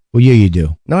want one. Well, you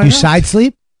do. No, I you don't. side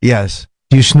sleep? Yes.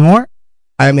 Do you snore?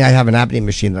 I mean, I have an apnea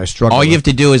machine that I struggle All you with. have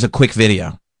to do is a quick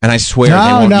video, and I swear they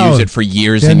No, won't no. use it for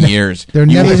years They're and n- years. They're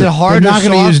never. Is it hard They're or not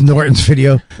going to soft? use Norton's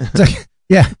video. It's like,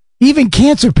 yeah, even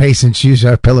cancer patients use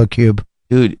our pillow cube.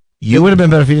 Dude, It would have been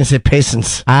better if you didn't say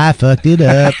patience. I fucked it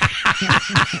up.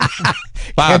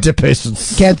 Bob,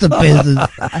 patience. Cancer patients.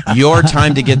 your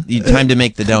time to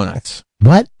make the donuts.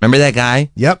 What? Remember that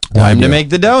guy? Yep. Time to make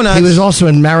the donuts. He was also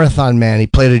in Marathon Man. He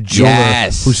played a jeweler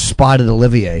Yes. who spotted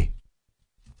Olivier.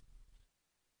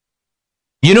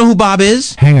 You know who Bob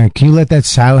is? Hang on. Can you let that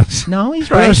silence? No, he's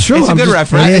Well, right. it's true. It's a I'm good just-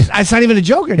 reference. It's not even a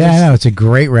joke. Yeah, I know. It's a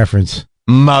great reference.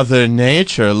 Mother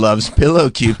Nature loves Pillow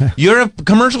Cube. You're a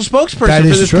commercial spokesperson That for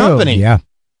is this true. company. Yeah.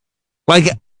 Like,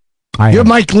 You're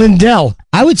Mike Lindell.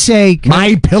 I would say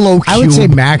My Pillow Cube. I would say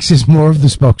Max is more of the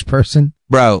spokesperson.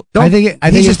 bro, I think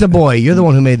He's just a boy. You're the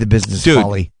one who made the business Dude.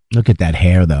 folly. Look at that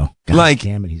hair, though. God Like-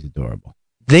 damn it, he's adorable.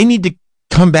 they need to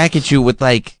come back at you with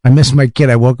like, I miss my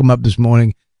kid. I woke him up this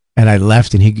morning, and I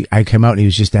left, and I came out, and he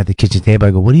was just at the kitchen table.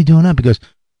 I go, "What are you doing up?" He goes,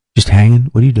 "Just hanging."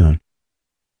 What are you doing?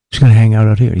 Just gonna hang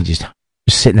out here. He just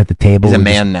sitting at the table. he's a with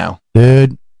man now. his-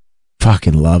 dude.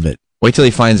 Fucking love it. Wait till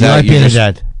he finds You out. like you're being a just-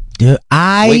 dad. Dude,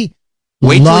 I Wait till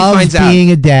he love finds out.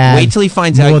 being a dad. Wait till he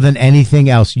finds more out. than anything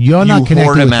else. You're you not connected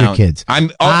hoard with him your out. kids.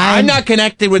 I'm not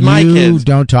connected with my you kids.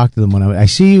 don't talk to them when I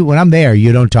see you when I'm there.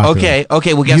 You don't talk. to them.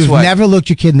 Okay. Well, guess You've what? never looked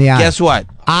your kid in the eye. Guess what?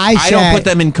 I don't said- put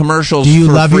them in commercials Do you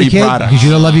for love free your kid? products. Because you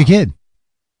don't love your kid.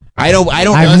 I don't.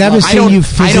 I've never I seen don't- you I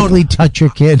physically touch your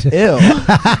kid. Ew.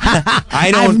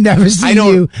 I've never seen I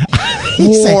don't you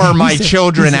whore my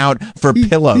children out for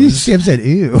pillows. Tim said,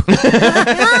 "Ew."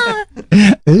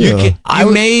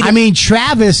 I mean,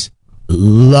 Travis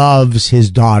loves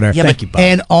his daughter. Yeah, Thank you, Bob.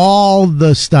 And all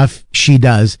the stuff she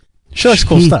does. She likes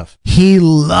cool stuff. He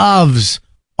loves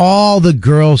all the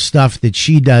girl stuff that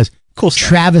she does. Cool stuff.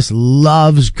 Travis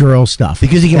loves girl stuff.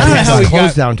 Because he can I don't know pass how the he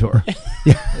clothes got- down to her.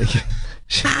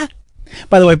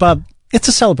 By the way, Bob, it's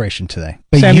a celebration today.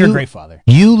 But Sam, you're a you- great father.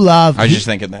 You love. I was just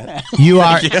thinking that. You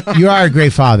are a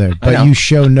great father, but know. you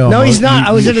show no. No, he's not. you-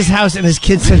 I was at his house and his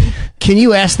kid said, "Can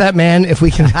you ask that man if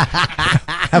we can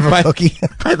have a cookie?"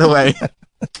 By the way,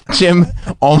 Jim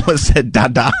almost said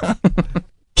 "dada"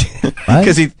 What?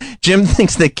 because Jim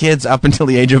thinks that kids up until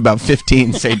the age of about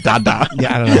 15 say "dada."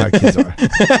 Yeah, I don't know how kids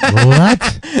are.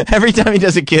 What? Every time he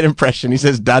does a kid impression, he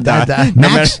says "dada." Dada. No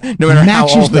Max, matter, no matter how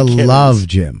Max old used the to kid love is.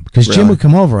 Jim because Jim Really? would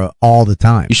come over all the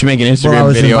time. You should make an Well, I Instagram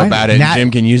was video invited. about it. Now- and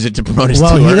Jim can use it to promote his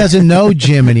Well, tour. he doesn't know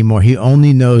Jim anymore. He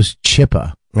only knows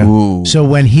Chippa. Ooh. So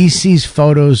when he sees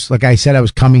photos, like I said, I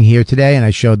was coming here today and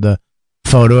I showed the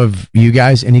photo of you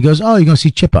guys, and he goes, "Oh, you're gonna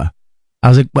see Chippa." I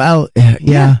was like, "Well,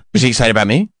 yeah." Was he excited about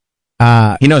me?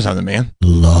 He knows I'm the man.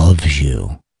 Loves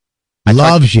you. I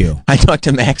Loves you. I talked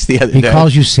to Max the other He day.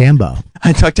 calls you Sambo.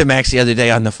 I talked to Max the other day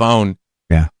on the phone.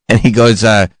 Yeah. And he goes,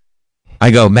 I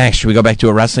go, "Max, should we go back to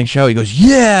a wrestling show?" He goes,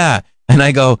 "Yeah." And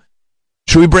I go,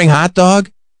 "Should we bring hot dog?"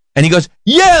 And he goes,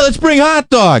 "Yeah, let's bring hot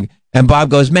dog." And Bob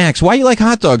goes, "Max, why you like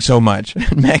hot dog so much?"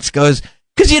 And Max goes,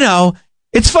 "'Cause,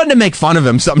 it's fun to make fun of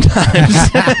him sometimes."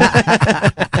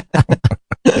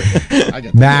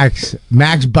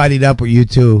 Max buddied up with you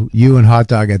two, you and Hot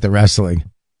Dog at the wrestling.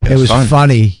 It was fun.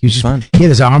 funny. He was just Fun. he had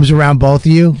his arms around both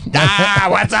of you.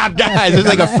 What's up, guys? It's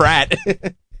like a frat.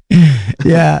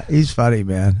 Yeah, he's funny,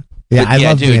 man. Yeah, But I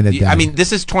love dude, being a dad. I mean,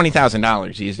 this is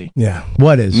 $20,000 easy. Yeah.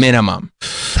 what is? Minimum.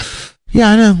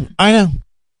 Yeah, I know.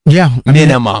 Yeah, I mean,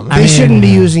 Minimum. They shouldn't be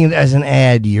using it as an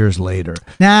ad years later.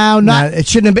 No, not. Nah, it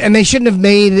shouldn't have, and they shouldn't have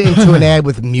made it into an ad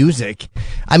with music.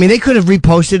 I mean, they could have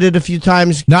reposted it a few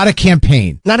times. Not a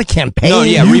campaign. Not a campaign. No,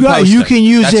 yeah, you, repost you it. can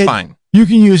use That's it. fine. You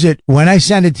can use it when I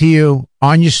send it to you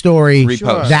on your story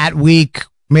Repost. that week,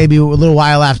 maybe a little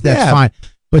while after. That's Yeah. fine.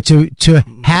 But to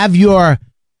have your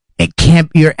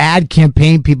ad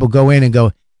campaign people go in and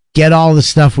go get all the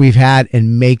stuff we've had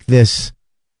and make this.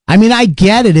 I mean, I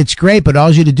get it. It's great, but all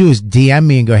you to do is DM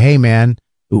me and go, "Hey, man,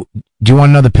 do you want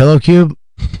another pillow cube?"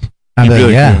 I'm You'd like, be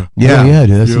like, yeah, yeah.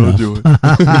 dude, that's Yeah, I'll enough. do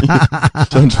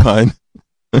it. Sounds fine.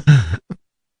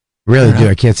 Really, dude,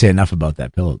 I can't say enough about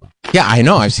that pillow. Though. Yeah, I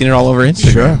know. I've seen it all over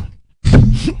Instagram.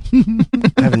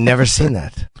 I've never seen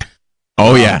that.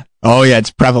 Oh yeah,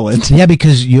 it's prevalent. Yeah,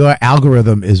 because your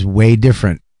algorithm is way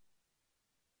different.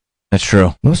 That's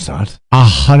true. No, it's not.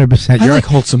 100%. I like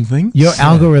wholesome things. Your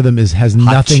algorithm has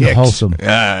nothing chicks. wholesome.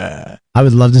 Uh, I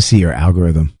would love to see your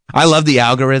algorithm. I love the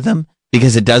algorithm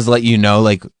because it does let you know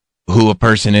like who a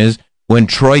person is. When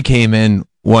Troy came in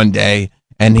one day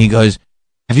and he goes,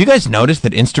 "Have you guys noticed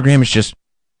that Instagram is just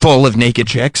full of naked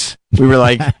chicks?" We were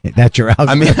like, "That's your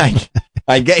algorithm." I mean,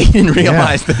 I get he didn't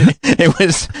realize that it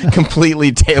was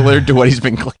completely tailored to what he's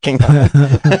been clicking on.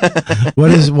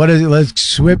 What is? Let's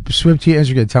swip to your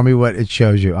Instagram. Tell me what it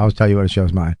shows you. I'll tell you what it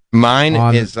shows mine. Mine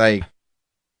is like,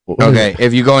 okay,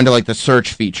 if you go into like the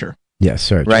search feature. Yeah,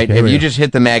 search. Right? Okay, if you just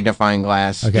hit the magnifying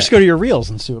glass. Okay. Just go to your reels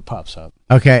and see what pops up.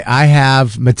 Okay, I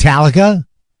have Metallica.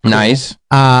 Nice.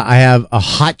 I have a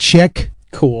hot chick.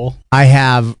 Cool. I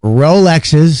have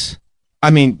Rolexes.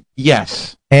 I mean,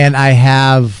 yes. And I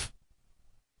have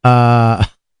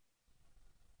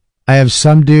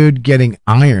some dude getting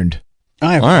ironed.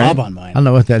 I have All right. Bob on mine. I don't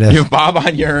know what that is. You have Bob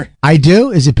on your... I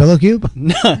do? Is it Pillow Cube?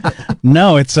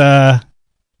 No, it's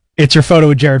your photo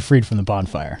with Jared Freed from the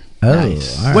bonfire. Oh,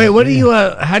 Nice. all right. Wait, what do you?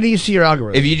 How do you see your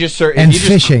algorithm? If you just search And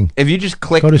fishing. If you just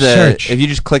click Go to the search. if you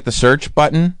just click the search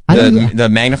button, How do you- the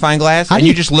magnifying glass, How and do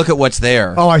you you- just look at what's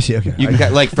there. Oh, I see. Okay. You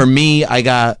got like for me,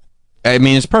 I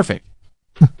mean, it's perfect.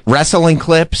 Wrestling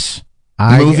clips,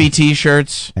 movie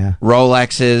T-shirts, Yeah.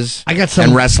 Rolexes, I got some-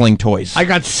 and wrestling toys. I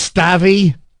got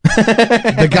Stavy,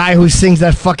 the guy who sings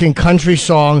that fucking country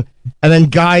song, and then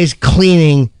guys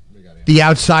cleaning the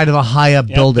outside of a high-up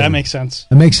Yep, building. that makes sense.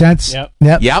 That makes sense? Yep.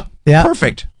 Yep. Yep. Yep.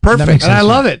 Perfect. That makes Perfect. And I sense.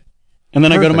 love it. And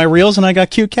then I go to Perfect. my reels and I got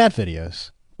cute cat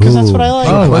videos because that's what I like.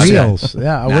 Oh, Okay. Reels.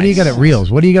 Yeah. What do you Nice. got at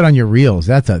Reels? What do you got on your Reels?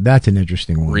 That's an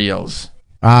interesting one. Reels.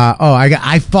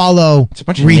 I follow It's a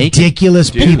bunch of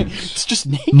ridiculous naked people. dudes. It's just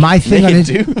naked. My thing on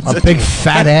Naked it, dudes. A big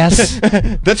fat ass.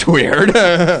 That's weird.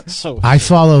 So I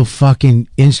follow fucking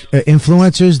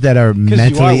influencers that are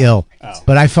mentally you are- ill. Oh.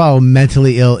 But I follow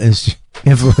mentally ill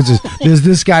influencers. There's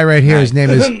this guy right here. His name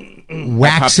is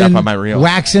popped up on my reel.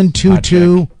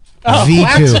 Waxon22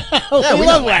 V2. we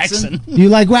love waxing. You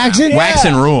like Waxon?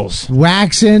 Waxing rules.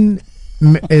 Waxon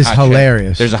is Hot chick.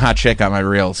 hilarious. There's a hot chick on my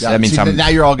reels. Yeah, that means see, I'm. now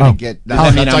you're all gonna Oh. get. Does that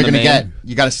That's mean all I'm you're the gonna get. man?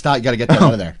 You gotta stop. You gotta get that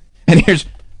out of there. And here's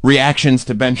reactions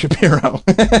to Ben Shapiro.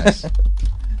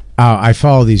 I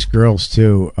follow these girls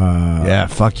too. Yeah,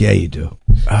 fuck yeah, you do.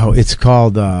 Oh, it's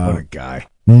called What a guy.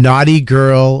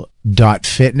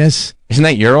 naughtygirl.fitness. Isn't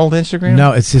that your old Instagram?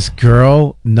 No, it's this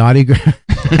girl, naughty girl.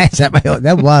 Is that my own?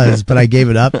 That was, but I gave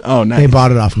it up. Oh, nice. They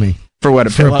bought it off me For what? A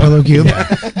for pillow? a pillow cube.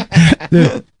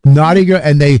 The naughty girl,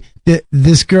 and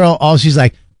this girl, all she's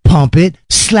like, pump it,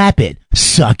 slap it,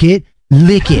 suck it,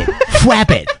 lick it, flap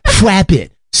it,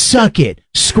 suck it,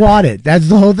 squat it. That's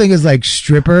the whole thing is like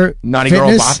stripper. Naughty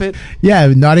fitness. girl, bop it. Yeah,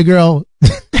 naughty girl.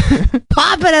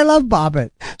 Pop it. I love pop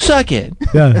it. Suck it.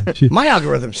 Yeah, My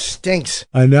algorithm stinks.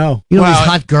 I know. You know Well, these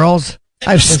hot girls?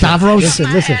 I have Stavros.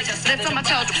 Listen.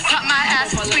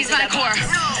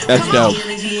 That's dope.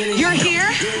 You're here?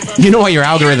 You know why your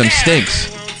algorithm stinks?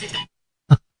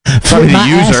 Probably Flip the my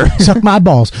user. ass, suck my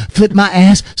balls. Flip my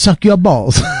ass, suck your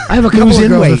balls. I have a couple Lose of in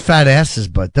girls weight. with fat asses,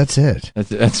 but that's it.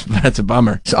 That's a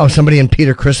bummer. So, somebody in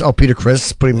Peter Chris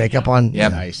putting makeup on.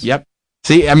 Yep. Nice. Yep.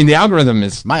 See, I mean, the algorithm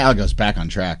is My algo's back on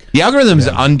track,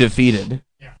 undefeated.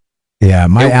 Yeah,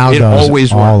 my It algo always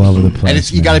is all works. over the place. and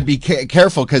it's you man. got to be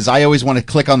careful because I always want to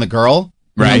click on the girl.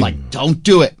 And Right. I'm like, don't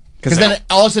do it, because then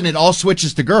all of a sudden it all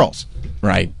switches to girls.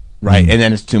 Right. Right. And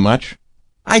then it's too much.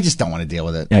 I just don't want to deal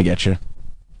with it. Yeah, I get you.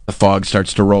 The fog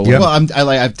starts to roll. Well,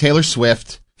 I have Taylor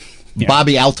Swift,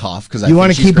 Bobby Altoff, because You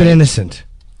want to keep it innocent.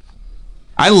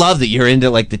 I love that you're into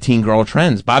like the teen girl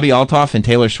trends. Bobby Altoff and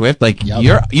Taylor Swift, like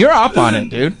you're up on it,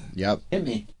 dude. Yep. Hit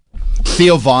me.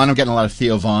 Theo Vaughn. I'm getting a lot of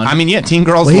Theo Vaughn. I mean, yeah, teen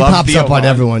girls Well, he love pops Theo up on Vaughn.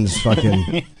 everyone's fucking.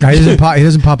 He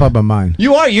doesn't pop up on mine.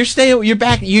 You are. You're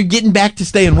back. You're getting back to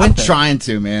staying I'm with them. trying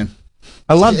to, man.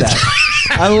 I love that.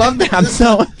 I love that. I'm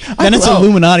so. Then it's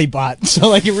Illuminati bot. So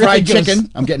like it really Fried goes-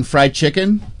 chicken. I'm getting fried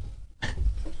chicken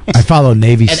I follow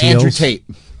Navy and SEALs. Andrew Tate.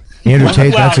 Andrew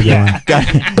Tate, that's a good yeah.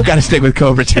 one. Got to stick with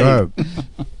Cobra Tate.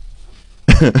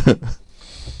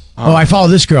 Oh, I follow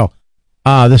this girl.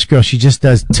 This girl, she just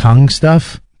does tongue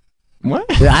stuff. What?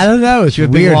 I don't know. It's She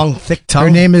would weird. be long, thick tongue. Her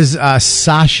name is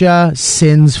Sasha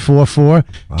Sins44.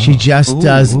 She just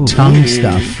does tongue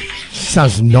stuff.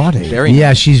 Sounds naughty. Very.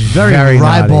 Yeah, she's Very, very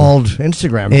naughty. ribald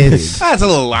Instagram. It's That's a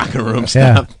little locker room yeah.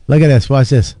 stuff. Look at this. Watch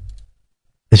this.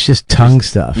 It's just tongue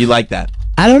stuff. You like that?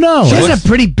 I don't know. She has a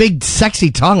pretty big,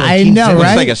 sexy tongue. Like I Team know, Zimmer. Looks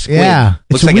right? like a squid. Yeah.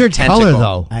 It's Looks a like weird a tentacle. color,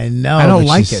 though. I know. I don't but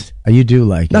like she's- it. You do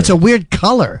like No, it. it's a weird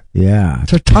color. Yeah.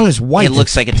 Her tongue is white. It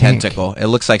looks It's like a pink. tentacle. It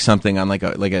looks like something on like a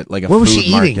What food was she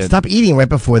eating? market. Stop eating right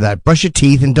before that. Brush your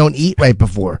teeth and don't eat right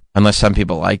before. Unless some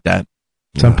people like that.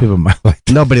 Some people might like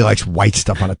that. Nobody likes white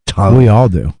stuff on a tongue. We all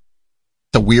do.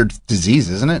 It's a weird disease,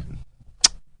 isn't it?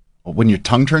 When your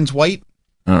tongue turns white?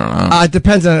 I don't know. It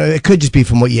depends on. It could just be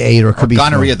from what you ate, or it could Or be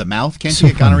gonorrhea from, of the mouth? Can't So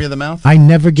you get funny. gonorrhea of the mouth? I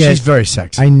never get. She's very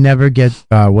sexy. I never get.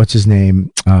 What's his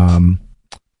name?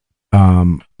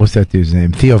 What's that dude's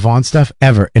name? Theo Vaughn stuff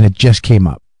ever, and it just came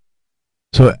up.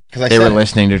 So They were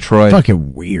listening to Troy.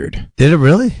 fucking weird. Did it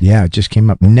really? Yeah, it just came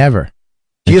up. Never.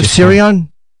 Do you It have just Siri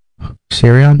on?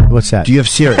 Sirion? What's that? Do you have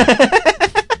Siri?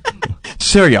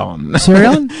 Sirion.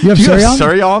 Sirion? You have Do you Sirion? have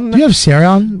Sirion? Do you have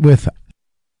Sirion with?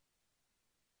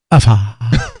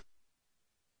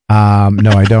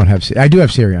 No, I don't have. I do have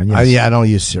Sirion. Yes. Yeah, I don't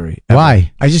use Siri. ever.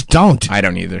 Why? I just don't. I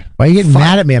don't either. Why are you getting Fuck.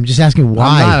 mad at me? I'm just asking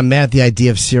why. I'm not. I'm mad at the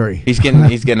idea of Siri. He's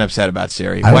getting upset about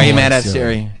Siri. I Why are don't you mad like at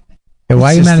Siri? Hey,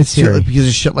 why are you It's mad at just- it's too- Siri? Because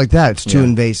of shit like that. It's too Yeah.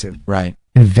 invasive. Right.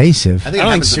 Invasive. I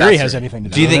don't think Siri has anything to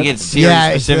do Do you with think it. it's Siri Yeah,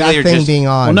 it's specifically that or thing just being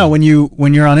on. Well, no.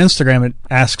 When you're on Instagram, it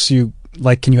asks you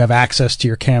like, can you have access to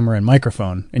your camera and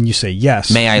microphone? And you say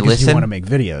yes. May I because listen? You want to make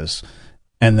videos,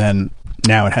 and then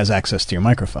now it has access to your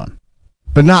microphone.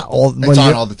 But not all. It's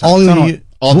on all the time. Only It's on when all- you-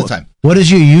 all the time. What is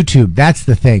your YouTube? That's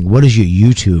the thing. What is your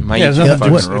YouTube? My Yeah, there's YouTube nothing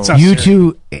fucking to it. rules. It's not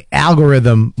YouTube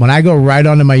algorithm. When I go right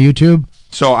onto my YouTube,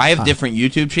 So I have different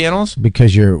YouTube channels,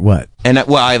 because you're what? and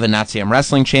I have a Not Sam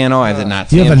Wrestling channel. I have the Not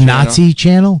Sam. You have a channel. Nazi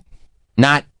channel?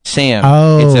 Not Sam.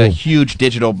 Oh. It's a huge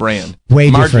digital brand.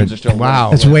 Way Margins different. Are still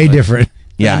Wow. That's way different.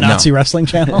 Yeah, The Nazi wrestling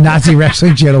channel. Nazi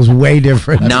wrestling channel's way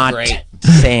different. Not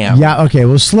Sam. Yeah. Okay.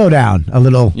 Well, slow down a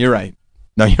little. You're right.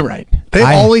 No, you're right. They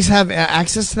I- always have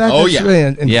access to that. Oh, That's yeah.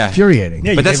 really Yeah. infuriating.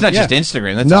 Yeah, But that's not yeah. just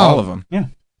Instagram. That's No. all of them. Yeah.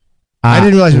 I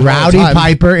didn't realize it was all Rowdy the time.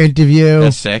 Piper interview.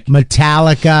 That's sick.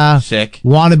 Metallica. Sick.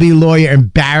 Wannabe lawyer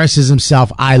embarrasses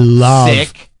himself. I love,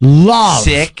 Sick.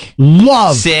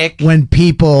 love Sick. when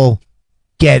people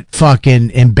get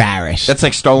fucking embarrassed. That's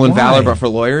like stolen Why? valor, but for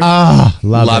lawyers. Oh,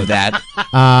 love it. that.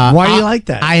 Why do you like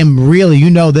that? I am really, you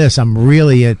know this, I'm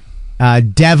really a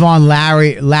Devon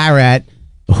Larratt,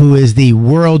 who is the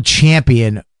world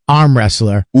champion arm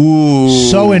wrestler. Ooh.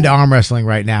 So into arm wrestling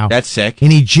right now. That's sick.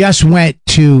 And he just went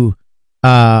to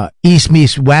East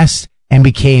Meets West and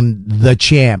became the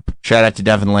champ. Shout out to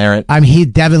Devin Larratt. I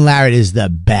mean, Devin Larratt is the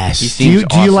best. He do you seems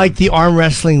do you awesome. like the arm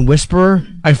wrestling whisperer?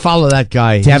 I follow that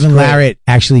guy. He's Devin great. Larratt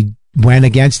actually went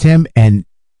against him and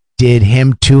did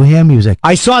him to him. He was like,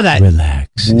 I saw that.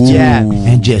 relax. Yeah.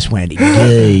 And just went,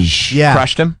 gosh. Yeah.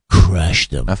 Crushed him.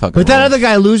 Crushed him. I fucking But that rules. other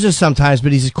guy loses sometimes,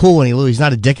 but he's cool when he loses. He's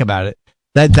not a dick about it.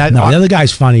 That No, the other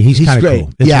guy's funny. He's He's kind of great.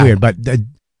 cool. It's Yeah. weird, but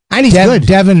and he's good.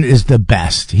 Devin is the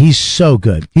best. He's so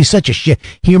good. He's such a shit.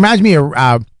 He reminds me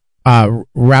of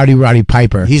Rowdy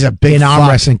Piper. He's a big in arm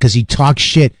fuck. wrestling because he talks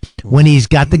shit. When he's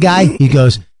got the guy, he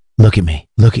goes, "Look at me,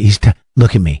 look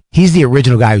at me." He's the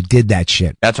original guy who did that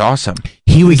shit. That's awesome.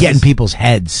 He would get in people's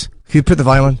heads. Can you put the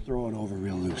volume on? Throw it over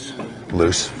real loose.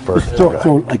 Loose first.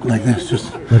 Throw it like this.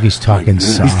 Just Look, he's talking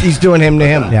soft. He's doing him to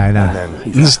him. Yeah, I know.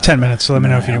 This is 10 minutes, so let me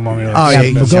know if you want me to. Oh, yeah,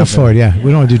 you Well, can go jump for it. Yeah, we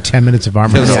don't want to do 10 minutes of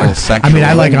arm Feels wrestling. like sexual. I mean,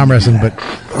 I like arm wrestling, but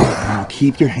now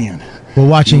keep your hand. we're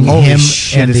watching Holy him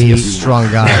shit, and is he a the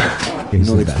strong guy. You He's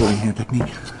know the the best. exploding hand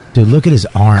technique. Dude, look at his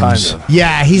arms.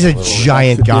 Yeah, he's a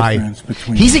giant That's the guy. difference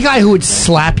between- He's a guy who would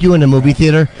slap you in a movie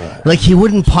theater. Like he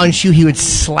wouldn't punch you; he would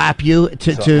slap you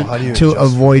to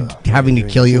avoid having to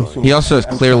kill you. He also is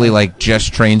clearly like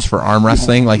just trains for arm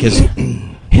wrestling. Like his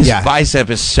Yeah. bicep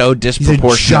is so He's a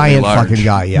disproportionately giant large. fucking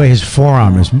guy. Yeah, But his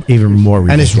forearm is even more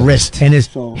ridiculous. and his wrist. And his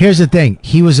here's the thing: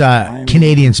 he was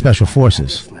Canadian Special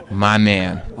Forces. My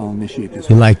man. I'll initiate this.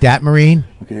 You like that, Marine?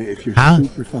 Okay, if you're Huh?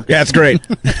 super fucking Yeah, it's great.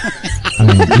 I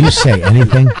mean, do you say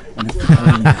anything?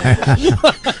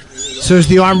 So is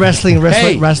the arm wrestling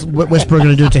Hey. whisperer going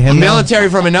to do it to him? now? Military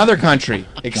from another country.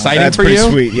 Exciting That's for pretty you?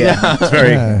 sweet. Yeah, it's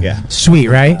very. Yeah, Sweet,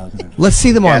 right? Let's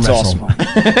see them yeah, arm it's wrestle.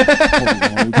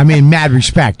 awesome. I mean, mad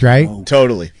respect, right?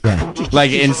 Totally.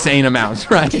 Like insane amounts,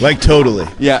 right? Like totally.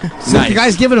 Yeah. So the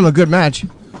guy's giving him a good match.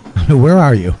 Where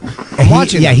are you? I'm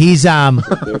watching. Yeah, he's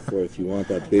Therefore, if you want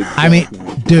that big I mean,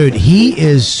 dude, he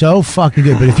is so fucking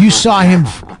good. But if you saw him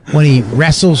when he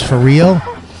wrestles for real,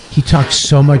 he talks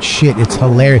so much shit. It's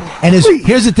hilarious. And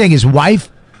here's the thing: his wife,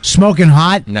 smoking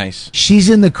hot. Nice. She's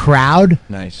in the crowd,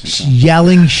 Nice.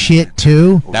 yelling shit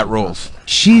too. That rules.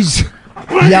 She's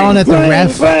yelling at the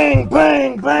ref. Bang,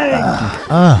 bang, bang.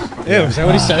 Ew, is that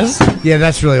what he says? Yeah,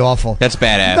 that's really awful. That's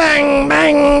badass. Bang,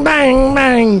 bang, bang,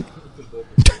 bang.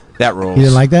 That rules. You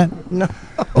didn't like that? No.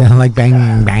 You didn't like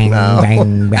bang, bang,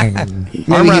 bang, bang.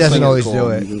 Maybe he doesn't always do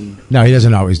it. No, he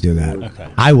doesn't always do that. Okay.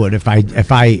 I would if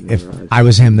I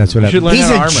was him. That's what I would. He's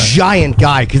a giant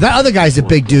guy because that other guy's a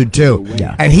big dude too.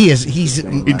 Yeah. And he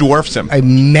dwarfs him. A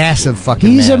massive fucking.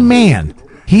 He's a man.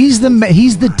 He's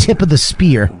the tip of the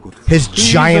spear. His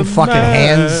giant fucking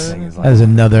hands. That is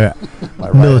another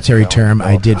military term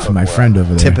I did for my friend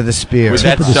over there. Tip of the spear. Was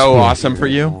that so awesome for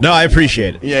you? No, I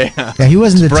appreciate it. Yeah. Yeah, he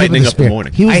wasn't the tip of brightening the up the spear.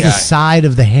 morning. He was the side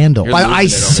of the handle. I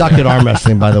suck at arm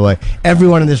wrestling, by the way.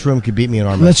 Everyone in this room could beat me in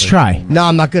arm wrestling. Let's try. No,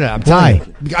 I'm not good at it. I'm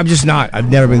telling you. I'm just not. I've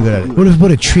never been good at it. What if I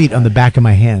put a treat on the back of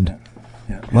my hand?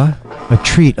 What? A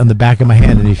treat on the back of my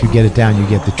hand, and if you get it down, you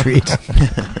get the treat.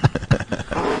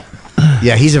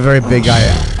 Yeah, he's a very big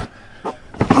guy.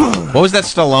 What was that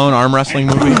Stallone arm wrestling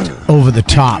movie? Over the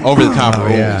top. Over the top.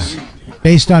 Yeah.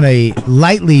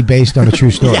 Lightly based on a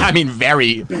true story. Yeah, I mean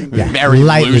very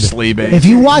lightly. loosely based. If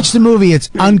you watch the movie, it's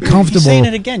uncomfortable. He's saying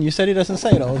it again. You said he doesn't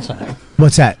say it all the time.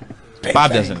 What's that?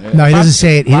 Bob doesn't. No, he doesn't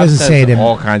say it. He Bob doesn't says say it in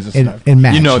all kinds of stuff. in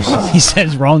matches. You know, He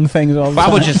says wrong things all the time.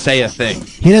 Bob would just say a thing.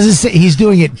 He doesn't say. He's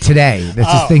doing it today.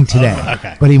 That's his thing today.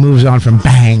 okay. But he moves on from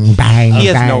bang, bang, He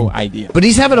has bang. no idea. But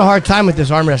he's having a hard time with this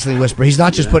arm wrestling whisper. He's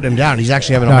not just putting him down. He's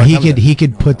actually having a No, hard he time. he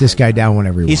could put this guy down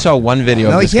whenever he He wants. saw one video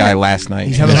No, of he this guy can't. last night.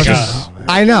 He's having a hard time.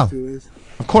 I know.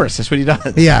 Of course, that's what he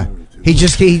does. Yeah. He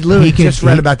literally just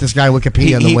read about this guy on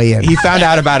Wikipedia on the way in. He found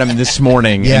out about him this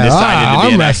morning and decided to be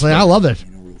arm an wrestling. expert. I love it.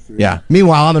 Yeah.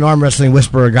 Meanwhile, I'm an arm wrestling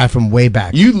whisperer guy from way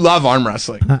back. You love arm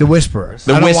wrestling. The Whisperer.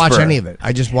 The I don't watch Whisperer. any of it.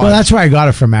 I just watch. Well, that's where I got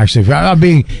it from. Actually, I'm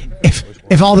being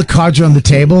if all the cards are on the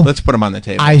table, Let's put him on the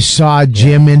table. I saw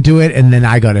Jim into it, and then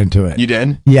I got into it. You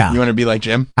did? Yeah. You want to be like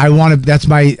Jim? I want to. That's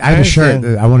my. I have a shirt.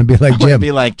 I want to be like I want to Jim.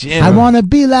 be like Jim. I want to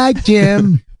be like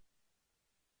Jim.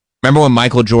 Remember when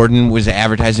Michael Jordan was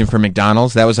advertising for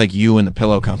McDonald's? That was like you and the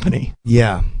Pillow Company.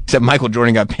 Yeah. Except Michael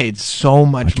Jordan got paid so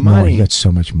much More. money. He got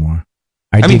so much more.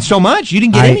 I mean, so much. You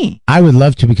didn't get any. I would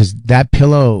love to because that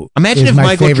pillow. Imagine is if my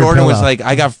Michael favorite Jordan was pillow. like,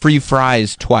 I got free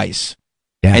fries twice.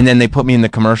 Yeah. And then they put me in the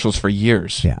commercials for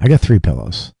years. Yeah, I got 3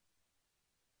 pillows.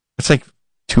 It's like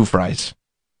 2 fries.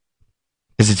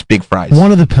 Because it's big fries.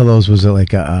 One of the pillows was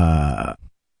like a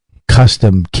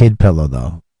custom kid pillow,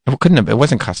 though. It couldn't have. It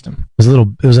wasn't custom. It was a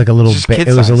little. It was like a little. It's just It kid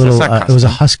was a size. little. That's not It was a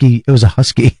custom. husky. It was a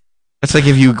husky. It's like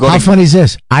if you go How to... funny is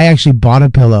this? I actually bought a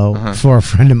pillow Uh-huh. for a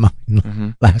friend of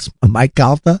mine last. Mike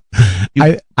Calta.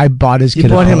 I bought his. You kid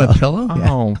bought him a pillow.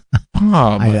 pillow? Oh,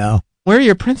 Bob. I know. Where are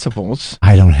your principles?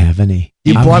 I don't have any.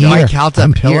 You I'm bought here. Mike Calta a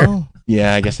I'm pillow? here.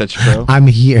 Yeah, I guess that's true. I'm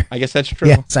here. I guess that's true.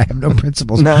 Yes, I have no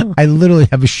principles. No. I literally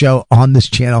have a show on this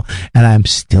channel, and I'm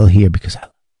still here because I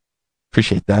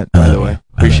Appreciate that, by the way.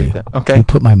 Appreciate that. Okay. You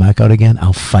put my mic out again,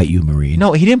 I'll fight you, Marine.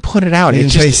 No, he didn't put it out. He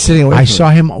It's didn't say just, he's sitting away I from saw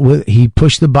him with. He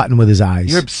pushed the button with his eyes.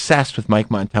 you're obsessed with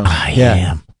Mike Montana. I Yeah.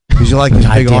 am. Because you like his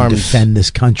I big did arms. defend this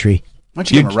country. Why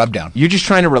don't you give him a rub down? You're just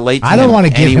trying to relate to I don't him wanna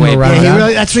give him anyway, a rub but- Yeah, down. he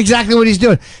really, that's exactly what he's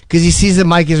doing. Because he sees that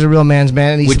Mike is a real man's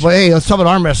man. And he's Which- well, hey, let's talk about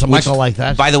arm wrestling. Which- Mike will like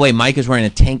that. By the way, Mike is wearing a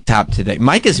tank top today.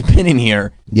 Mike has been in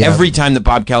here Yeah. every time that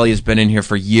Bob Kelly has been in here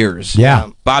for years. Yeah.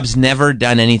 Bob's never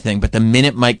done anything, but the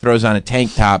minute Mike throws on a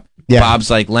tank top, Yeah. Bob's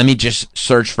like, let me just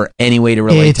search for any way to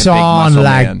relate It's to Big on Muscle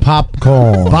like Man.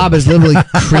 popcorn. Bob is literally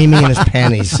creaming in his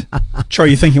panties. Troy,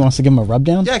 you think he wants to give him a rub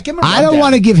down? Yeah, give him a I rub don't down.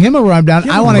 want to give him a rundown.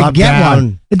 I want to rub get down.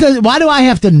 one. It does, why do I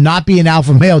have to not be an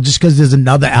alpha male just because there's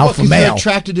another alpha 'cause you're male?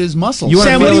 attracted to his muscles. You wanna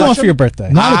Sam, what do feel you like- want for your birthday?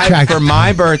 Not attracted. For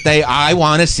my birthday, I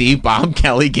want to see Bob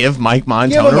Kelly give Mike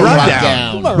Montana Give a him a rub rub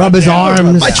down. down. Rub his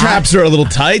arms. My traps are a little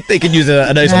tight. They could use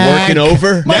a nice working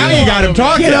over. Now you got him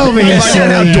talking. Get over here, Am I an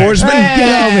silly. outdoorsman?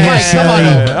 Get over here,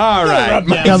 silly. All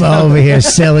right. Come over here,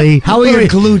 silly. How are your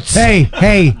glutes?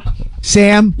 Hey,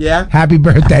 Sam. Yeah? Happy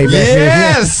birthday, baby.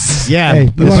 Yes. Yeah.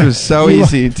 Hey, This was so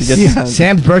easy to get done.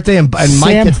 Sam's birthday and Mike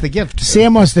Sam- gets the gift.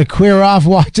 Sam wants to queer off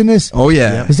watching this. Oh,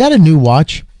 yeah. Is that a new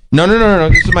watch? No.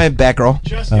 This is my back girl.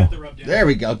 There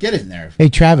we go. Get in there. Hey,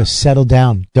 Travis, settle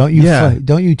down. Don't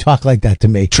you talk like that to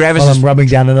me. Travis while is- I'm rubbing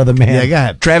down another man. Yeah, go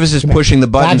ahead. Travis is pushing the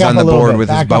buttons Back up on the a little board bit. with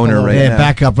his Back up a boner little right bit. Yeah, now.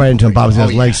 back up right into him. Bob's got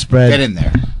his legs spread. Get in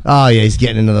there. Oh, yeah, he's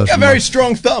getting into those. Got very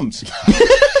strong thumbs.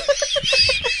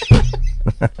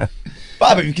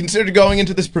 Bob, have you considered going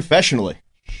into this professionally?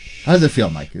 How does it feel,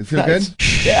 Mike? Does it feel good?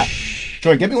 Yeah.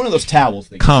 Troy, get me one of those towels.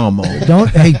 Things. Come on.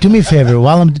 Hey, do me a favor.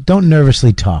 Don't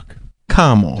nervously talk.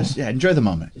 Come on. Yeah, enjoy the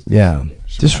moment. Yeah.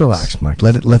 Just relax, Mike.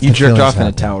 Let You the jerked feelings off in a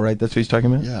happen. towel, right? That's what he's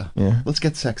talking about? Yeah. Let's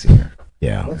get sexy here.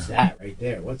 Yeah. What's that right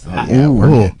there? What's that?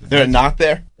 Ooh. Is there a knot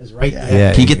there? It's right there.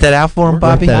 Yeah. Can you get that out for him, Work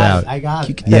Bobby? that out. I got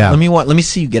it. Yeah. Let me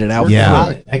see you get it out. Yeah.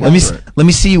 for him. Let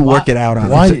me see you work it out on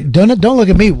Why, it. don't look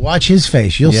at me. Watch his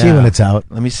face. You'll see Yeah. when it's out.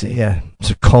 Let me see. Yeah. It's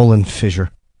a colon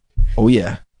fissure. Oh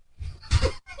yeah.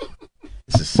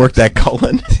 Work that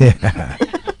colon.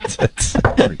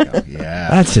 There we go. Yeah.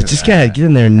 That's it. Just get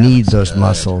in there and knead those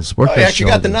muscles. Work Oh, that I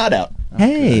actually got the shoulder. knot out.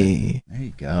 Hey. There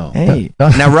you go. Hey.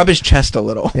 Now rub his chest a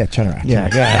little. Yeah, turn around. Yeah,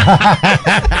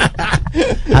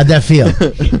 How'd that feel?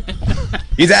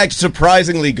 He's actually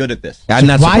surprisingly good at this. I'm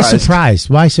not Why surprised. surprised?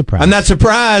 Why surprised? I'm not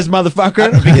surprised,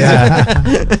 motherfucker. Yeah.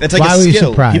 That's like Why a were you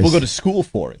skill. surprised? People go to school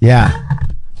for it. Yeah.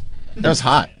 That was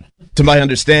hot. To my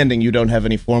understanding, you don't have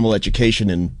any formal education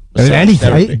in massage anything.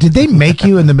 therapy. Did they make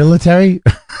you in the military?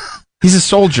 He's a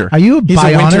soldier. Are you a He's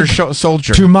bionic? a winter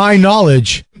soldier. To my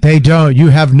knowledge, they don't. You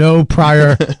have no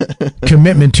prior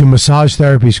commitment to massage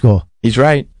therapy school. He's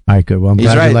right. All right, good. Well, I'm He's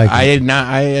glad right. you like I it.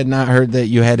 had not heard that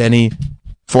you had any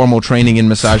formal training in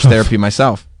massage therapy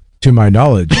myself. To my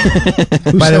knowledge.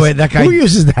 By the way, that guy who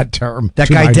uses that term? That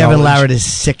To guy my Devin knowledge? Larratt is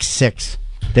 6'6".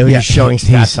 They were just showing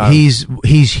stats on him.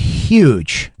 He's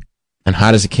huge. And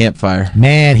hot as a campfire.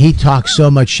 Man, he talks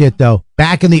so much shit though.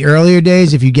 Back in the earlier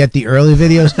days, if you get the early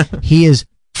videos, he is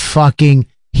fucking.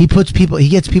 He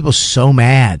gets people so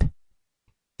mad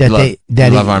that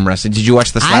love arm wrestling. Did you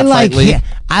watch the slap fight league?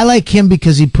 I like him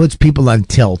because he puts people on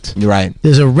tilt. Right.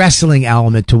 There's a wrestling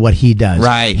element to what he does.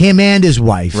 Right. Him and his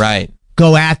wife. Right.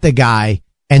 Go at the guy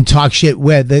and talk shit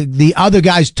where the other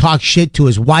guys talk shit to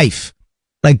his wife.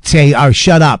 Like say, "Oh,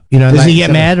 shut up." You know, Does like, he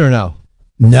get mad or no?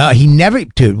 No, he never.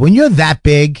 Dude, when you're that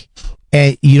big,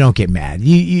 you don't get mad.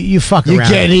 You fuck You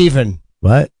around. get even.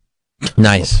 What?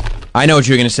 Nice. I know what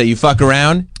you're going to say. You fuck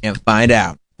around and find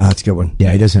out. Oh, that's a good one.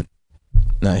 Yeah, he doesn't.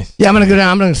 Nice. Yeah, I'm gonna go down.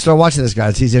 I'm gonna start watching this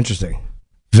guy. He's interesting.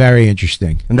 Very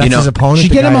interesting. And that's his opponent.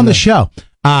 Should get him guy on in the show.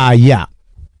 Yeah.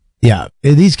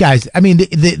 These guys. I mean,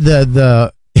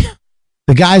 the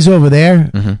guys over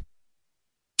there.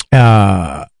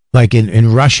 Like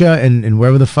in Russia and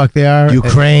wherever the fuck they are,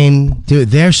 Ukraine, dude,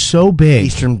 they're so big.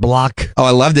 Eastern Bloc. Oh, I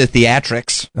love the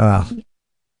theatrics. Yeah,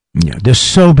 they're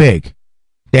so big.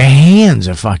 Their hands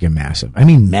are fucking massive. I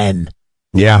mean, men.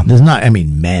 Yeah.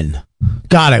 Men.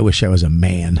 God, I wish I was a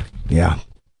man. Yeah.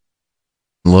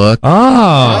 Look.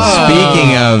 Oh.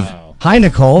 Speaking of. Hi,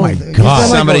 Nicole. Oh my God.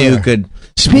 Somebody who could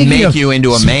make you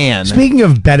into a man. Speaking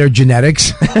of better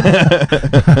genetics.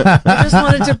 I just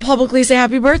wanted to publicly say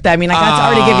happy birthday. I mean, I got to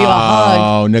already give you a hug.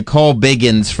 Oh, Nicole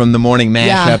Biggins from the Morning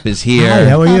Mashup is here. Hi,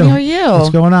 how are you? How are you? What's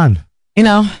going on? You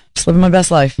know, just living my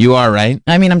best life. You are, right?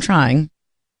 I mean, I'm trying.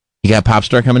 You got Pop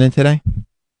Star coming in today?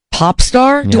 Pop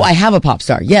star? Do Yeah. I have a pop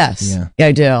star? Yes. Yeah,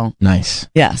 I do. Nice.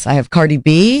 Yes, I have Cardi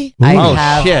B. Ooh. I Oh,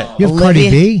 have shit. You have Cardi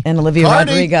B? and Olivia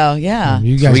Cardi? Rodrigo. Yeah.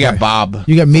 You So guys we got Bob.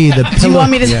 You got me, the pillow. Do you want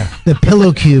me to? The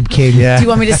pillow cube king. Do you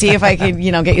want me to see if I could,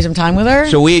 get you some time with her?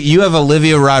 So you have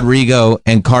Olivia Rodrigo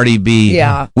and Cardi B.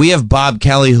 Yeah. We have Bob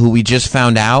Kelly, who we just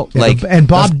found out. And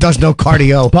Bob does no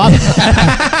cardio. Bob.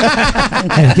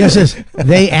 And guess this?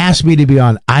 They asked me to be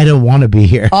on. I don't want to be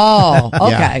here. Oh,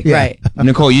 okay, Yeah. right.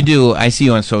 Nicole, I see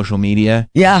you on social media.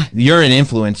 Yeah. You're an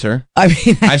influencer. I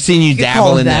mean, I've seen you could dabble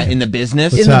call in that. the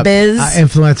business. What's In the up? biz?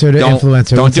 Influencer to influencer.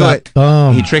 Don't What's do up? it.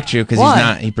 Boom. He tricked you because he's What?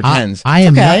 not. He pretends. I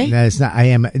am Okay. not. No, it's not. I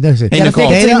am. Listen, Hey, Nicole.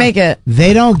 fake it till you don't- make it.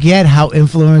 They don't get how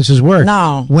influencers work.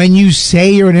 No. When you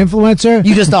say you're an influencer,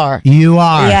 You just are. you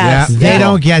are. Yes. They Yeah.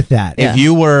 don't get that. Yeah.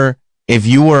 If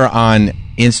you were on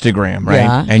Instagram, right,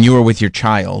 Yeah. and you were with your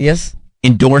child, Yes.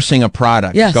 endorsing a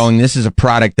product, Yes. going, "This is a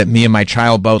product that me and my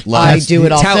child both love." I do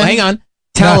it often. Hang on.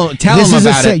 Tell No, him this is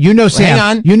about it. You know Sam.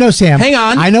 Hang on. You know Sam. Hang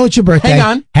on. I know it's your birthday. Hang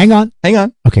on. Hang on. Hang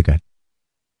on. Okay, good.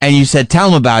 And you said, "Tell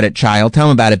him about it, child. Tell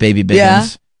him about it, Baby Biggins." Yeah.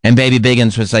 And Baby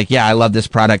Biggins was like, "Yeah, I love this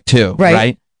product too."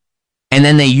 Right. And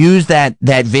then they used that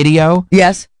video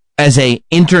Yes. as a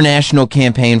international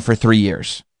campaign for 3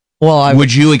 years. Well,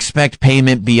 Would you expect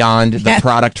payment beyond the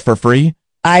product for free?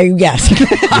 yes.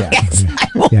 Yes.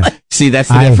 Yeah. See, that's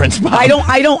the difference, Bob.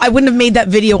 I wouldn't have made that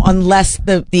video unless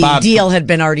the Bob- deal had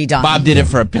been already done. Bob did it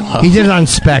for a pillow. He did it on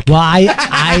spec. Well,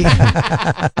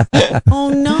 Oh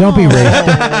no. don't be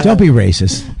racist. Don't be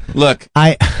racist. Look,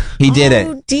 I he did it.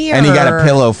 Oh, dear. And he got a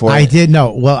pillow for I it. did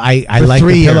know. Well, I For like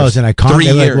 3 the years. pillows, and I 3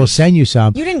 they're like, years. we'll send you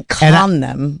some. You didn't And con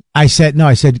them. I said no.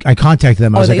 I said I contacted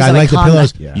them. I Oh, was they like, I said I like the conned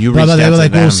pillows. them. You Blah, blah. reached They out were to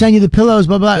like, them. we'll send you the pillows.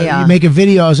 Blah blah. Yeah. You make a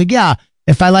video. I was like, yeah.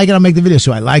 If I like it, I'll make the video.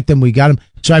 So I liked them. We got them.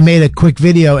 So I made a quick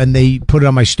video, and they put it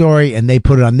on my story, and they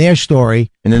put it on their story.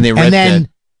 And then they ripped And then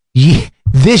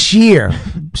this year,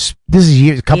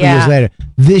 a couple Yeah. years later,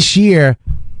 this year,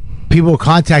 people were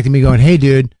contacting me going, "Hey,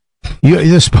 dude, you're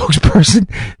the spokesperson."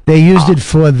 They used it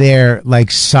for their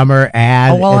summer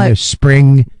ad Oh, well, and their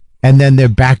spring, and then their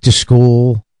back to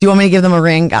school. Do you want me to give them a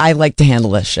ring? I like to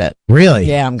handle this shit. Really?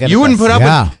 Yeah, I'm good. You at wouldn't this. put up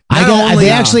Yeah, with.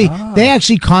 not they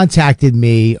actually contacted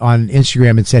me on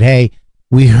Instagram and said, "Hey,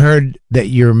 we heard that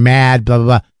you're mad, blah blah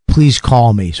blah. please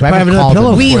call me. So I I have haven't another called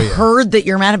pillow him. We for you. heard that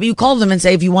you're mad, but you called them and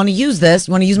say, if you want to use this,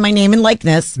 you want to use my name and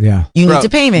likeness, Yeah. you Bro, need to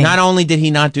pay me Not only did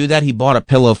he not do that, he bought a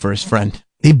pillow for his friend.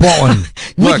 He bought one.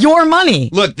 with Look, your money.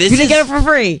 Look, this you didn't is get it for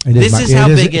free. This is how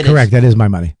big it is. Correct. That is my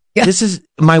money. Yeah. This is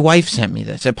my wife sent me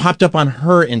this. It popped up on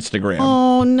her Instagram.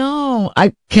 Oh no!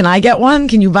 Can I get one?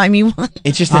 Can you buy me one?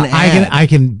 It's just an I ad.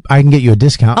 can get you a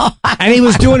discount. And he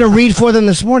was doing a read for them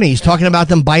this morning. He's talking about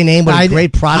them by name, what a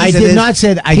great product I it did is. not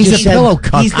say. I He's just a said pillow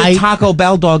cuck. He's the Taco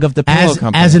Bell dog of the pillow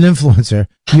company. as an influencer,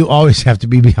 you always have to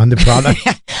be behind the product.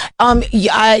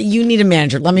 You need a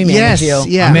manager. Let me manage you.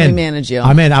 yeah. I'm Let in. me manage you.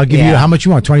 I'm in. I'll give you Yeah. how much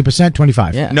you want. 20%,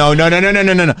 25. Yeah. No.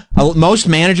 Most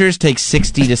managers take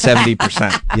 60 to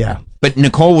 70%. Yeah. But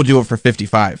Nicole will do it for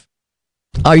 55.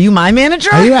 Are you my manager?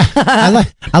 Are you?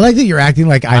 I like that you're acting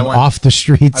like I'm off the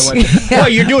streets. Well,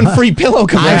 you're doing free pillow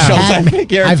commercials.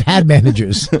 I've had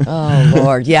managers. Oh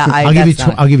Lord, yeah. I'll give you.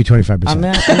 I'll give you 25%. I'm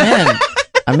in.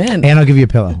 I'm in. And I'll give you a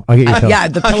pillow. I'll get you a pillow. Yeah,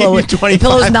 the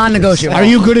pillow's non-negotiable. Are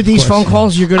you good at these phone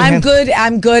calls? You're good at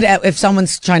I'm good at if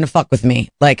someone's trying to fuck with me.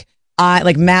 Like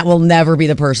Matt will never be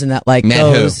the person that Matt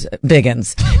goes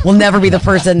Biggins will never be the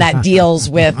person that deals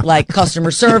with like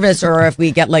customer service, or if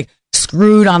we get like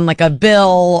screwed on like a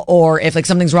bill, or if like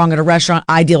something's wrong at a restaurant.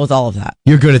 I deal with all of that.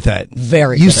 You're good at that.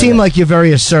 Very. You good seem at it. like you're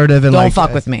very assertive and Don't like,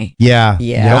 fuck with me. Yeah.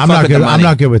 Yeah. I'm not good. I'm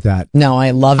not good with that. No,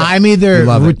 I love it. I'm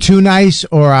either too nice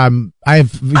or I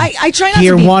try not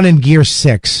gear to be 1 and gear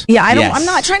 6. Yeah, I don't. I'm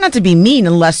not trying not to be mean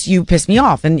unless you piss me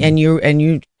off and you're.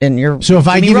 So if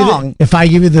I give wrong.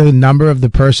 you the number of the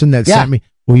person that sent me,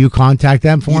 will you contact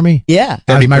them for me? Yeah.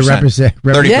 As my 30%.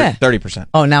 30%.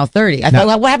 Oh, now 30. I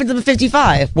thought, what happened to the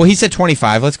 55? Well, he said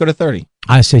 25. Let's go to 30.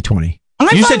 I say 20.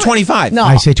 You said 25. No.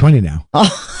 I say 20 now. But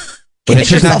it's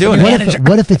just not doing it.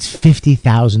 What if it's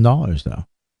 $50,000 though?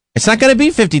 It's not going to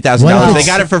be $50,000. What if They it's-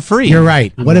 got it for free. You're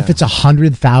right. What if it's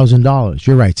 $100,000?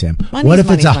 You're right, Sam. What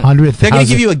if it's $100,000? They're going to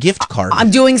give you a gift card.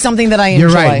 I'm doing something that I enjoy.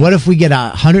 You're right. What if we get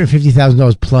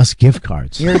 $150,000 plus gift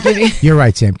cards? You're giving. You're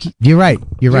right, Sam. You're right.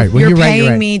 You're right. When You're you're right, paying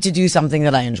you're right. me to do something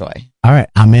that I enjoy. All right,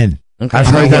 I'm in. Okay. I've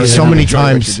heard that so many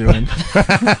times.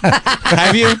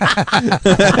 Have you?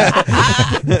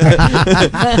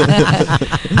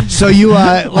 So you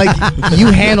you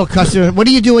handle customer. What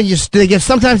do you do when they get?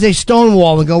 Sometimes they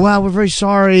stonewall and go, "Well, we're very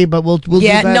sorry, but we'll do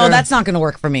Yeah, better." no, that's not going to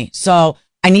work for me. So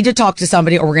I need to talk to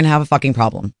somebody, or we're going to have a fucking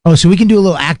problem. Oh, so we can do a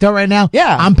little act out right now?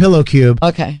 Yeah. I'm Pillow Cube.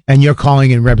 Okay. And you're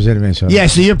calling in Representative Minnesota. Yeah,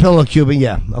 so you're Pillow Cube,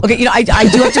 yeah. Okay, you know, I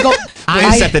do have to go.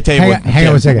 Set the table. Hang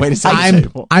on one second. Way to set the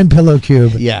table. I'm Pillow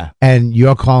Cube. Yeah. And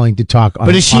you're calling to talk on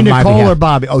But is she on my Nicole behalf. or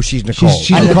Bobby? Oh, she's Nicole.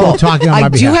 She's Nicole talking on my I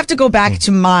behalf. do have to go back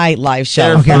to my live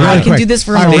show. Okay, I really can quick. do this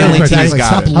for a All right, moment. really quick. Stanley's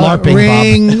got Stop it.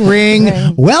 LARPing, Bob.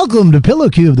 Ring. Welcome to Pillow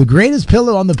Cube, the greatest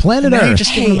pillow on the planet Earth.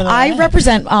 Hey, I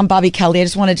represent Bobby Kelly. I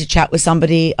just wanted to chat with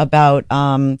somebody about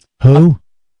Who?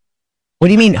 What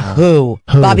do you mean, who?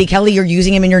 Bobby Kelly, you're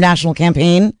using him in your national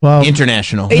campaign? Well,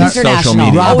 International. International. Social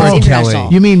media. Oh, it's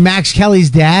international. You mean Max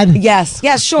Kelly's dad? Yes,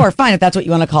 sure, fine, if that's what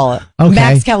you want to call it. Okay.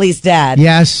 Max Kelly's dad.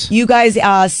 Yes. You guys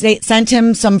sent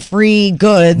him some free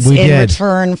goods We in did.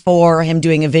 return for him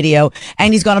doing a video,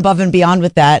 and he's gone above and beyond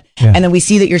with that. Yeah. And then we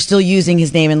see that you're still using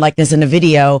his name and likeness in a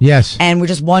video. Yes. And we're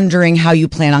just wondering how you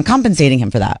plan on compensating him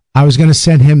for that. I was going to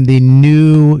send him the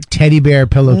new teddy bear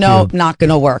pillow No, cube. not going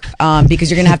to work. Because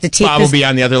you're going to have to take Bob this. will be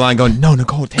on the other line going, no,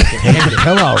 Nicole, take it. Take the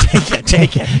pillow.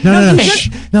 Take it. No. Shh.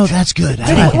 No, that's good.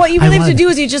 I like it. What you I really have want to do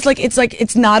is you just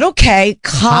it's not okay.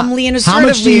 Calmly and How assertively.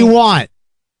 much do you want?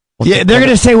 Yeah, they're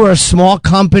gonna say we're a small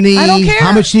company. I don't care.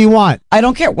 How much do you want? I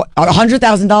don't care.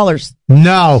 $100,000.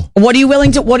 No. What are you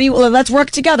willing to? Let's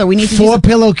work together. We need to do 4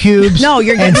 pillow cubes. No,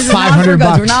 you're and this is not for $500.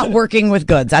 goods. We're not working with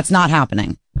goods. That's not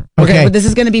happening. Okay. But this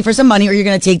is going to be for some money, or you're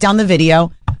going to take down the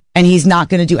video, and he's not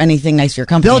going to do anything nice for your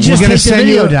company. They'll just We're gonna take the send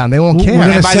video you- down. They won't we're care.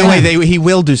 gonna And by the send- way, he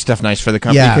will do stuff nice for the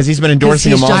company Yeah. because he's been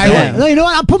endorsing He's them all just- day. No, you know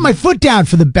what? I'll put my foot down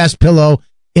for the best pillow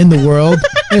in the world.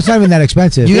 And it's not even that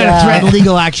expensive. You got to Yeah. threaten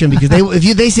legal action because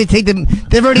they say take them.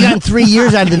 They've already gotten 3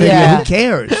 years out of the video. Yeah. Who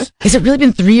cares? Has it really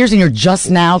been 3 years, and you're just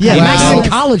now? Yeah, coming Max out? is in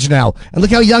college now, and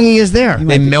look how young he is there.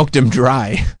 They milked him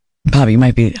dry. Bobby, you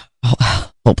might be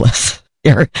hopeless.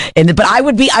 But I'd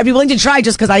be willing to try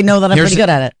just because I know that I'm Here's- pretty good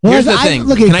at it. Here's the thing.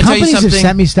 Look, Can I tell you companies have something?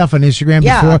 sent me stuff on Instagram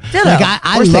Yeah, before. ditto. Like Of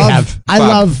I course they love,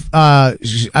 have.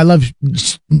 I love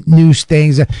news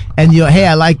things, and you know, hey,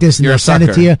 I like this, and You're they'll a send it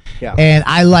to sucker. you, Yeah. and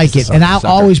I like it, and I'll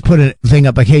sucker. always put a thing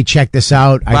up like, hey, check this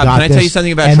out. I Bob, got can I this. tell you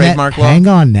something about And then- trademark law? Hang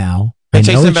on now. Can I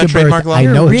tell you know something it's about your trademark birthday.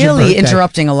 law? I know You're it's your really birthday.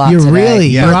 interrupting a lot You're today.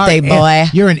 really Birthday boy.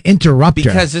 You're an interrupter.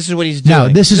 Because this is what he's doing. No,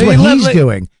 this is what he's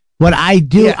doing. What I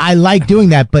do, Yeah. I like doing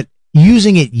that, but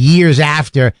using it years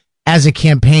after as a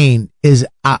campaign is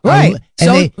Right. and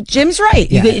So they- Jim's right.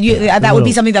 Yeah. That would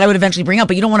be something that I would eventually bring up,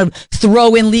 but you don't want to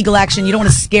throw in legal action. You don't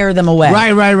want to scare them away.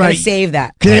 Right. Gotta save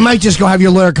that. Because they might just go have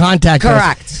your lawyer contact us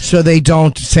Correct. so they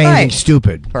don't say anything Right.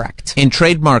 stupid. Correct. In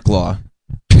trademark law,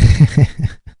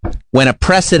 when a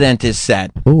precedent is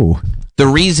set, the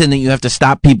reason that you have to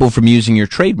stop people from using your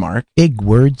trademark big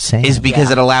word Sam. is because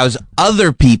it allows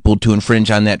other people to infringe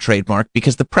on that trademark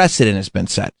because the precedent has been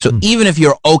set. So even if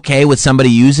you're okay with somebody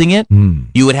using it,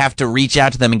 you would have to reach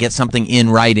out to them and get something in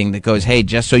writing that goes, hey,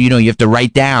 just so you know, you have to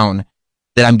write down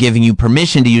that I'm giving you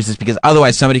permission to use this, because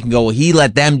otherwise somebody can go, well, he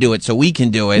let them do it, so we can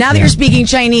do it. Now that you're speaking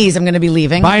Chinese, I'm going to be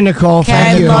leaving. Bye, Nicole. Okay,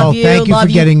 Thank you. love you. Thank you love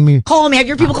for getting me. Call me. Have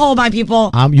your people call my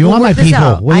people. You We'll are my work this people.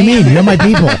 out. What do you I mean? am. You're my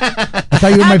people. I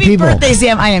thought you were my Happy people. birthday,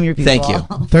 Sam. I am your people. Thank you.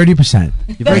 30%.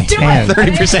 Let's do it.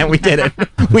 30%, we did it.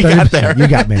 We 30%. got there. You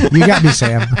got me. You got me,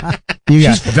 Sam.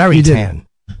 She's very you did. tan.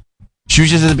 She was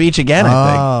just at the beach again,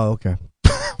 I think. Oh, okay.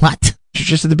 What? She's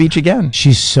just at the beach again.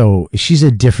 She's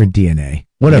a different DNA.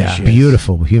 What Yeah. a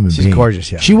beautiful human She's being.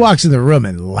 gorgeous, yeah. She walks in the room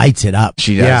and lights it up.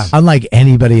 She does. Yeah. Unlike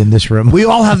anybody in this room. We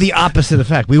all have the opposite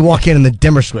effect. We walk in and the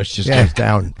dimmer switch just goes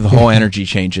down. The whole energy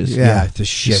changes. Yeah, it's a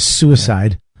shit.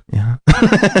 Suicide. Yeah.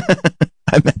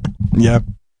 Yeah.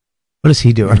 What is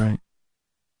he doing? Right.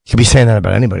 You could be saying that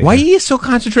about anybody. Why are you so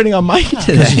concentrating on Mike Because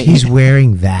today? he's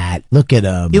wearing that. Look at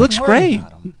him. He looks great.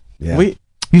 Yeah.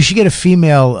 You should get a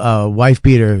female wife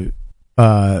beater,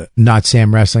 not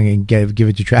Sam Wrestling, and give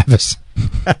it to Travis.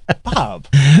 Bob.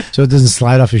 So it doesn't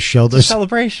slide off his shoulders.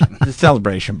 Celebration. It's a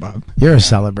celebration, Bob. You're a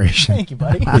celebration. Thank you,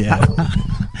 buddy. Yeah.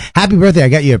 Happy birthday. I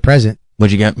got you a present.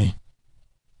 What'd you get me?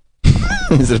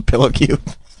 Is it a pillow cube?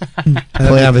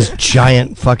 Pulling out his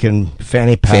giant fucking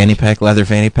fanny pack. Fanny pack, leather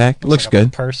fanny pack. Looks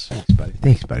good. Purse.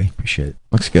 Thanks, buddy. Appreciate it.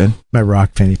 Looks good. My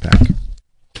rock fanny pack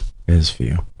is for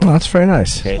you. Oh, that's very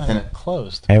nice.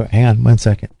 Closed. Hey, hang on 1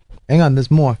 second. Hang on, there's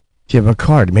more. Do you have a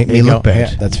card? Make Here me you look go.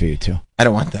 bad. Yeah, that's for you too. I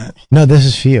don't want that. No, this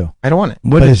is for you. I don't want it.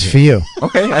 But it's for you.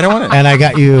 Okay, I don't want it. And I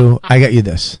got you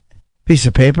this. Piece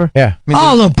of paper? Yeah.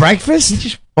 Oh, no, breakfast? You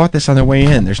just bought this on the way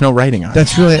in. There's no writing on it.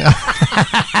 That's really.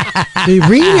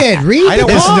 Read it. Read I don't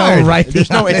the want card. no writing. There's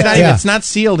no. It's on not it. even. Yeah. It's not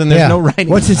sealed, and there's Yeah. no writing.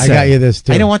 What's on it I say? got you this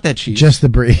too. I don't want that cheese. Just the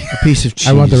brie. A piece of cheese.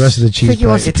 I want the rest of the cheese. think you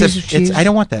want plate. some It's piece of a. It's. cheese? I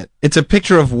don't want that. It's a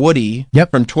picture of Woody.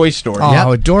 Yep. From Toy Story. Oh,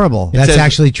 Yep. adorable. That's says-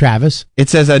 actually Travis. It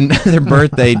says another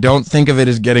birthday. Don't think of it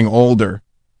as getting older.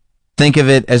 Think of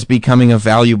it as becoming a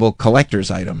valuable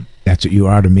collector's item. That's what you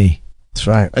are to me. That's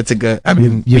right. That's a good. I mean,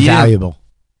 You're but you didn't- valuable.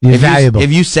 You're if valuable. You,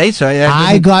 if you say so,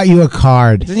 I got you a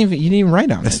card. It doesn't even. You didn't even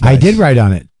write on it. I did write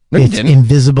on it. No, you It's didn't.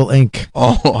 invisible ink.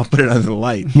 Oh, I'll put it under the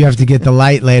light. You have to get the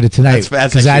light later tonight That's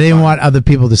because I actually didn't fun. want other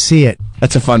people to see it.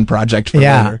 That's a fun project for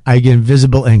Yeah, later. I get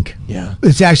invisible ink. Yeah.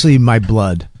 It's actually my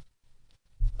blood.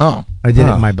 Oh, I did it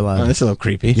Oh. in my oh, blood. that's a little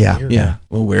creepy. Yeah. Yeah.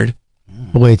 A little weird.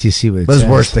 Wait till you see what it There's says.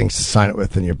 worse things to sign it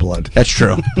with than your blood. That's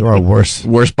true. There are worse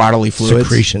Worse bodily fluids.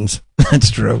 secretions.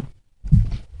 That's true.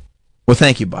 Well,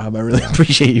 thank you, Bob. I really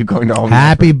appreciate you going to all.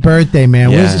 Happy birthday, man.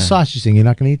 Where's Yeah. the sausage thing? You're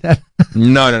not going to eat that?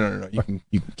 No. You can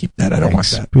keep that. I don't want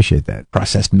Thanks. that Appreciate that.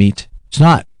 processed meat. It's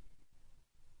not.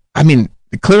 I mean,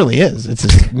 it clearly is. It's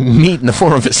a meat in the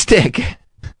form of a stick.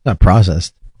 It's not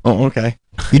processed. Oh, okay.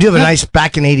 You do have a nice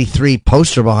back in '83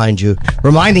 poster behind you,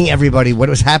 reminding everybody what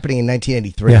was happening in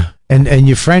 1983. Yeah.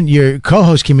 And your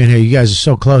co-host came in here. You guys are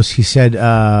so close. He said,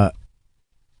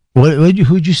 who'd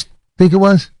you think it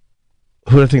was?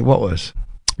 Who do I think what was?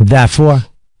 That for?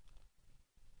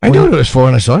 I knew what it was for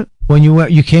when I saw it. When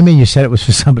you came in, you said it was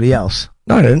for somebody else.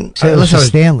 No, I didn't. Said it was Unless for I was-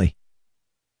 Stanley.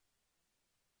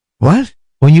 What?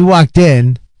 When you walked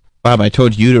in, Bob, I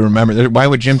told you to remember. Why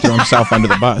would Jim throw himself under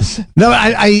the bus? No,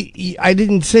 I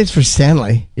didn't say it's for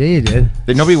Stanley. yeah, you did.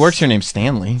 Nobody works here named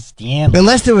Stanley. Stanley.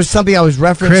 Unless there was something I was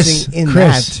referencing in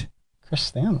Chris. that. Chris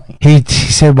Stanley. He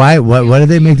said, "Why? What did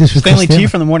they make this for?" Stanley Chris T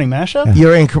from the Morning Mashup?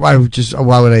 You're incorrect.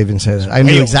 Why would I even say that? I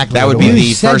knew exactly That what would it be was. the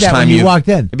You said first that when time you walked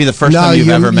in. It'd be the first No, time you've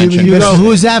you- ever you- mentioned. You you go, missed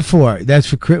who is that for? That's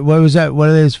for Chris. What was that? What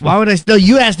are they? Why would I? No,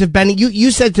 you asked if Benny.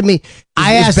 You said to me.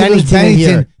 I is asked if it was Bennington here?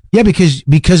 Bennington. Yeah,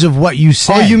 because of what you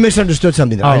said. Oh, you misunderstood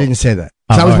something. Though. I Oh. didn't say that.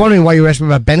 Oh, So I was all right. wondering why you were asking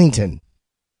about Bennington.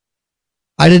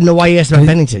 I didn't know why you asked about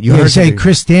Bennington. You You heard say something.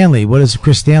 Chris Stanley. What is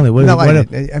Chris Stanley? What, No, what,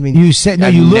 I mean, you said no.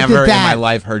 I've You looked never at in my that.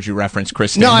 life heard you reference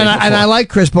Chris no, Stanley and I before. like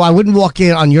Chris, but I wouldn't walk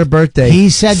in on your birthday. He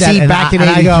said that, see and back in I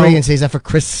 '83 go- and say, "Is that for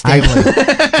Chris Stanley?"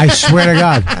 I swear to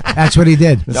God, that's what he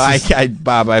did. No,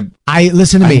 Bob, I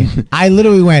listen to me. I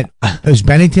literally went. Is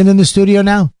Bennington in the studio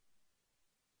now?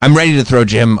 I'm ready to throw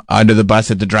Jim under the bus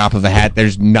at the drop of a hat.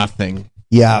 There's nothing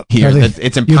Yeah. here.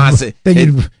 It's impossible.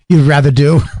 Then you'd rather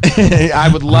do. I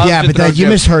would love Yeah, to but throw you Jim-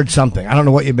 misheard something. I don't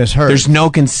know what you misheard. There's no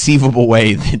conceivable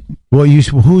way that Well,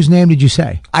 whose name did you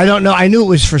say? I don't know. I knew it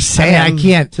was for Sam. I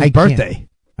can't. It's his birthday.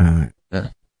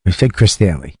 I said Chris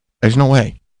Stanley. there's no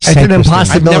way. It's Say an Chris Stanley.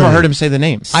 impossibility. I've never heard him say the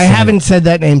name. I haven't said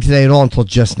that name today at all until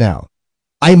just now.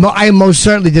 I most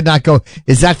certainly did not go,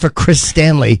 is that for Chris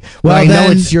Stanley? Well, I know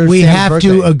then it's your we Sam's have birthday.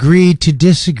 to agree to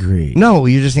disagree. No,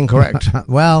 you're just incorrect.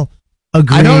 Well,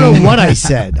 agree. I don't know what I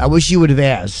said. I wish you would have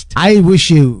asked. I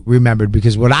wish you remembered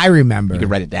because what I remember. You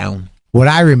could write it down. What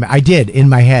I remember, I did in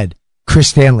my head. Chris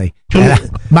Stanley.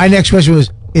 And my next question was,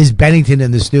 is Bennington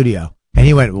in the studio? And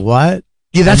he went, what?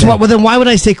 Yeah, that's what. Well, then why would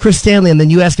I say Chris Stanley and then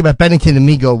you ask about Bennington and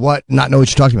me go, what? Not know what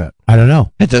you're talking about. I don't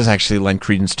know. It does actually lend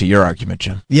credence to your argument,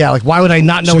 Jim. Yeah, like why would I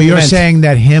not know So what you you're meant? saying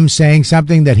that him saying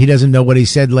something that he doesn't know what he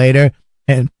said later,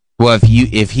 and Well, if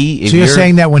so you're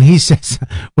saying that when he says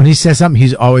something,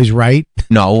 he's always right.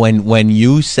 no, when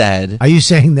you said Are you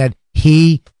saying that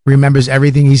he remembers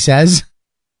everything he says?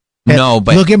 no,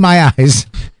 but Look at my eyes.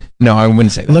 no, I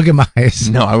wouldn't say that. Look at my eyes.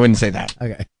 No, I wouldn't say that.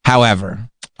 Okay. However,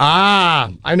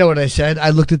 I know what I said. I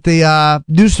looked at the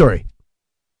news story.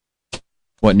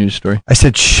 what news story? I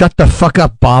said, shut the fuck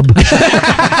up, Bob.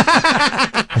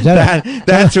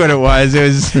 That's what it was. It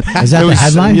was. Is that it the was,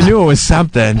 headline? You knew it was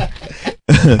something.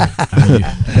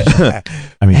 I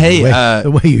mean, Hey,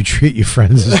 the way you treat your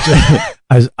friends is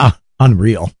just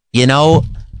unreal. You know,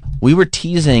 we were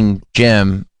teasing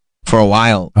Jim for a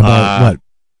while About what?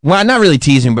 Well, not really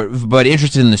teasing, but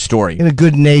interested in the story. In a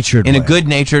good-natured In a way.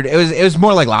 good-natured. It was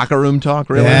more like locker room talk,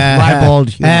 really. Ribald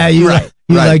humor. You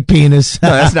Right. like penis. No,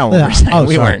 that's not what we're saying. Oh,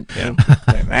 we sorry. weren't saying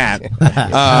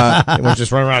that. We're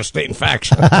just running around stating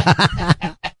facts.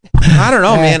 I don't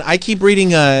know, man. I keep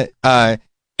reading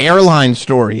airline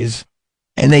stories,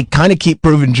 and they kind of keep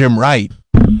proving Jim right.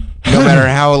 No matter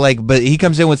how, but he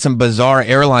comes in with some bizarre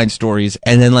airline stories,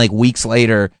 and then weeks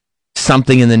later,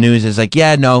 something in the news is like,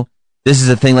 yeah, no, this is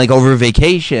a thing. Like over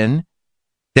vacation,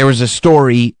 there was a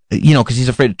story, because he's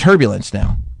afraid of turbulence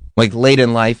now. Like late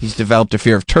in life, he's developed a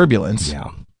fear of turbulence. Yeah.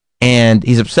 And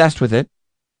he's obsessed with it.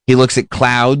 He looks at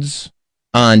clouds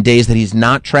on days that he's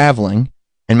not traveling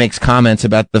and makes comments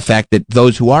about the fact that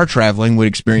those who are traveling would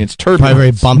experience turbulence.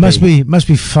 Probably very bumpy. Must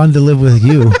be fun to live with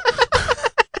you.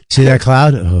 See that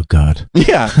cloud? Oh God.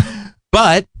 Yeah.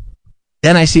 But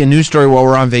then I see a news story while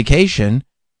we're on vacation,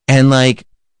 and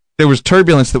there was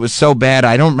turbulence that was so bad,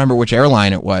 I don't remember which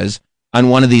airline it was, on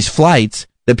one of these flights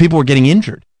that people were getting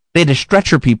injured. They had to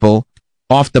stretcher people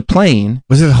off the plane.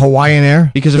 Was it Hawaiian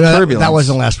Air? Because of turbulence. That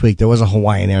wasn't last week. There was a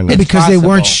Hawaiian Air. Yeah, because they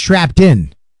weren't strapped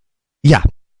in. Yeah.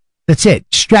 That's it.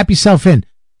 Strap yourself in.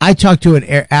 I talked to an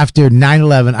air after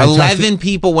 9/11. 11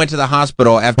 people went to the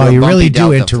hospital after Well, a you bumpy really do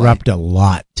Delta interrupt a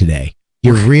lot today.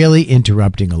 You're really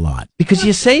interrupting a lot. Because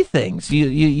you say things.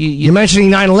 You're mentioning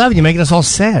 9/11. You're making us all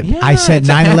sad. Yeah, I said it's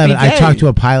a 9/11. happy I day. talked to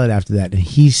a pilot after that, and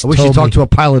he's I wish you talked to a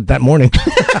pilot that morning.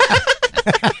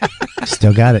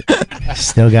 Still got it.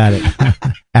 Still got it.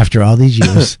 After all these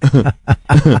years.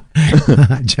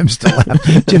 Jim's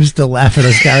still laughing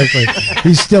hysterically.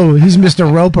 He's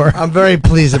Mr. Roper. I'm very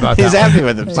pleased about that. He's happy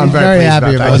with himself. I'm very pleased happy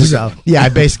about about that. himself. Yeah, I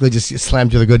basically just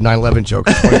slammed you the good 9/11 joke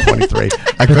in 2023.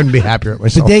 I couldn't be happier with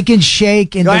myself. But they can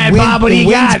shake and Go the, ahead, wind, Bob, what the do you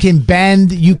winds got? can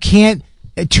bend. You can't.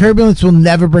 Turbulence will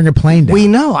never bring a plane down. We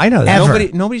know. I know that.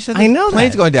 Ever. Nobody said I the know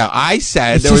plane's that. going down. I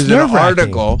said It's there was just an nerve-wracking.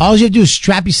 article. All you have to do is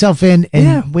strap yourself in and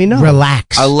Yeah, we know.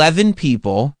 relax. 11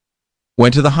 people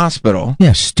went to the hospital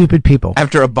Yeah, stupid people.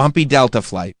 after a bumpy Delta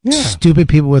flight. Stupid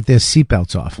people with their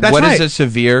seatbelts off. That's What is right. a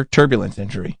severe turbulence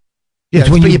injury? Yeah, It's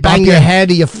when you bang bump your your-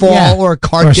 head or you fall Yeah. or a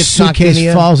cart or a gets knocked into suitcase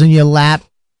you. falls in your lap.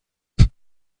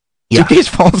 Yeah. Suitcase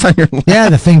falls on your lap. Yeah,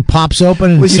 the thing pops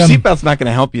open and Well, your some. seatbelt's not going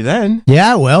to help you then.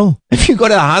 Yeah, well, If you go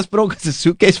to the hospital because the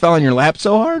suitcase fell on your lap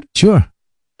so hard, sure.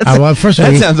 Well, first of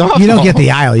all, that sounds you don't awful. get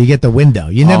the aisle. You get the window.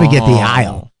 You never get the Oh.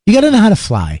 aisle. You got to know how to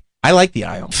fly. I like the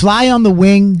aisle. Fly on the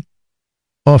wing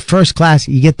or first class.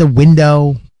 You get the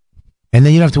window, and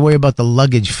then you don't have to worry about the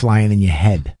luggage flying in your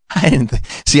head. I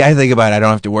think about it. I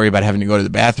don't have to worry about having to go to the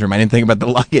bathroom. I didn't think about the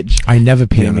luggage. I never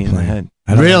pee Hitting on me the in the plane. head.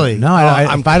 I don't Really? No,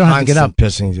 Oh, if I don't have to get up,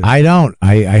 constant pissing you. I don't.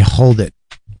 I hold it.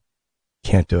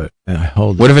 Can't do it. I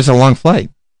hold it. What if it's a long flight?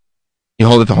 You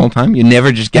hold it the whole time? You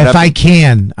never just get If up? I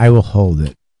can, I will hold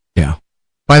it. Yeah.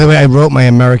 By the way, I wrote my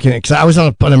American because I was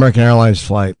on an American Airlines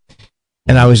flight,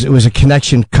 and it was a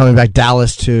connection coming back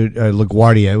Dallas to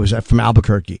LaGuardia. It was from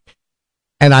Albuquerque,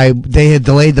 and they had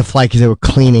delayed the flight because they were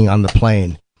cleaning on the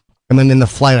plane, and then in the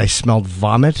flight I smelled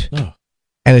vomit,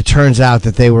 and it turns out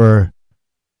that they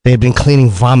had been cleaning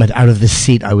vomit out of the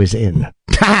seat I was in,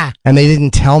 and they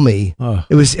didn't tell me. Oh.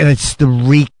 It was, and it's the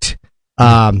reeked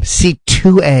seat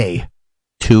 2A.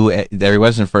 There he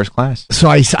was in first class. So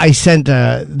I sent,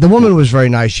 the woman was very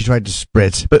nice. She tried to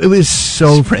spritz, but it was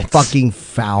so fucking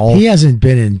foul. He hasn't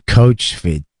been in coach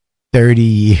for 30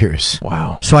 years.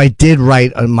 Wow. So I did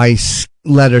write my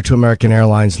letter to American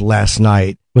Airlines last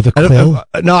night. With a quill?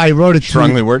 No, I wrote it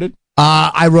strongly worded?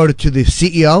 I wrote it to the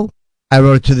CEO. I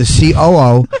wrote it to the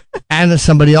COO and to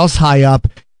somebody else high up.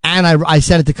 And I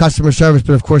sent it to customer service,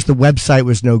 but of course the website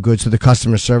was no good, so the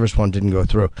customer service one didn't go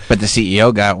through. But the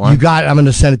CEO got one. You got it. I'm going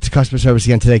to send it to customer service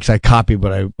again today because I copied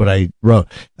what I wrote.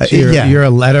 So you're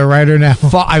a letter writer now?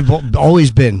 I've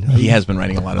always been. He has been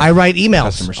writing a lot of I write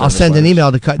emails. I'll send an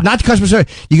email to not to customer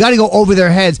service. You got to go over their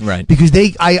heads, right? Because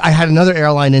I had another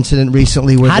airline incident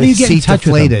recently where the seat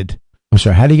deflated. I'm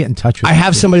sorry. How do you get in touch with them? I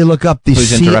have somebody look up the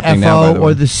CFO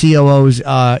or the COO's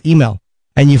email,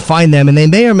 and you find them, and they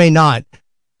may or may not.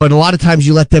 But a lot of times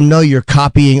you let them know you're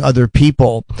copying other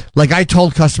people. Like I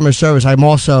told customer service, I'm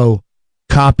also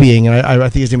copying, and I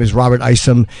think his name is Robert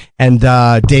Isom and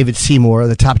David Seymour,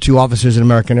 the top 2 officers in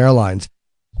American Airlines.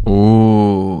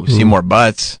 Ooh, Seymour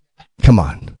Butts. Come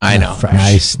on. I know.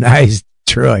 Nice.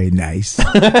 Troy, nice.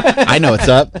 I know what's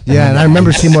up. Yeah, and I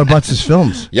remember Seymour Butts'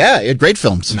 films. Yeah, he had great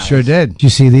films. Sure did. Did you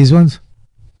see these ones?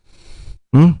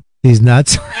 These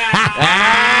nuts?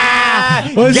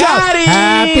 What's up?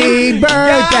 Happy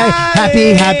birthday.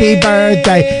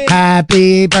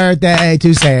 Happy birthday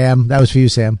to Sam. That was for you,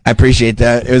 Sam. I appreciate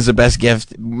that. It was the best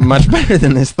gift. Much better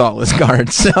than this thoughtless card.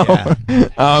 So, You're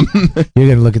going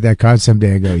to look at that card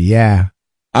someday and go, yeah.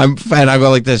 I go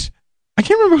like this. I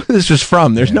can't remember who this was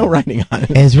from. There's no writing on it.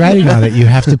 There's writing on it. You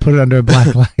have to put it under a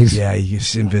black light. Yeah,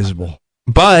 it's invisible.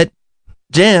 But,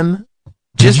 Jim,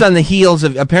 just on the heels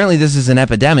of, apparently this is an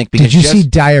epidemic. Because Did you see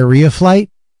Diarrhea Flight?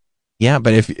 Yeah,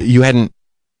 but if you hadn't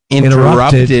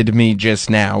interrupted me just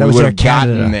now, we would have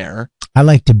gotten there. I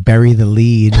like to bury the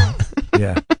lead.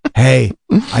 Yeah. Hey,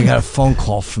 I got a phone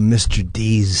call from Mr.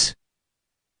 D's.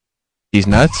 These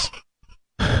nuts?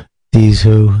 D's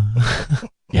who?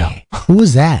 Yeah. Who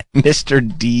was that? Mr.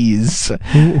 D's.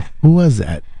 Who was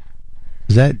that?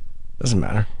 Was that? Doesn't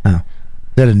matter. Oh.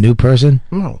 Is that a new person?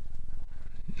 No.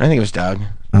 I think it was Doug.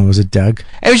 Oh, was it Doug?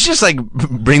 It was just like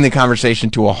bring the conversation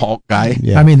to a halt guy.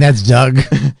 Yeah. I mean, that's Doug.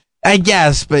 I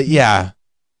guess, but yeah.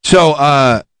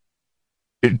 So,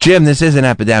 Jim, this is an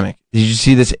epidemic. Did you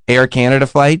see this Air Canada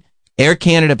flight? Air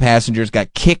Canada passengers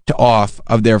got kicked off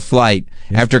of their flight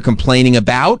after complaining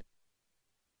about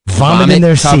vomit in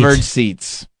their covered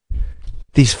seats.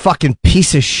 These fucking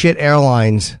piece of shit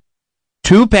airlines.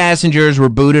 2 passengers were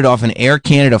booted off an Air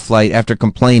Canada flight after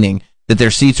complaining that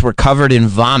their seats were covered in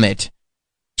vomit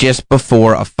just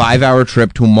before a 5-hour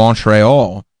trip to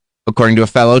Montreal, according to a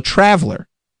fellow traveler.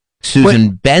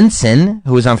 Susan Benson,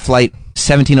 who was on flight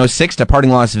 1706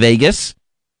 departing Las Vegas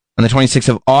on the 26th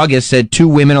of August, said 2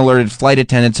 women alerted flight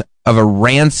attendants of a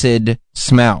rancid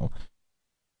smell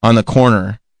on the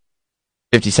corner,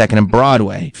 52nd and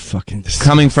Broadway,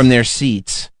 coming from their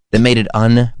seats that made it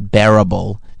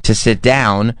unbearable to sit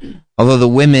down. Although the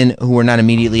women, who were not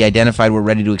immediately identified, were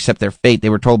ready to accept their fate, they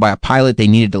were told by a pilot they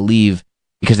needed to leave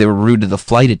because they were rude to the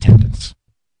flight attendants.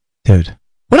 Dude.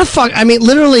 What the fuck? I mean,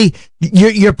 literally,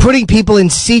 you're putting people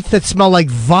in seats that smell like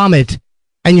vomit,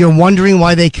 and you're wondering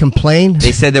why they complain?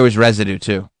 They said there was residue,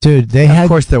 too. Dude, of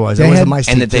course there was. It wasn't my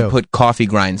seat, and that they too. put coffee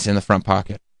grinds in the front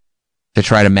pocket to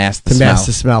try to mask the To smell. mask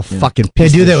the smell. Yeah. Fucking They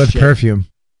piece do of that with shit. perfume.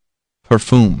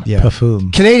 Perfume. Yeah.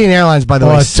 Perfume. Canadian Airlines, by the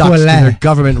way, sucks. toilet. They're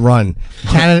government run.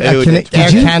 Air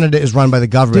Canada is run by the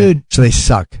government, Dude. so they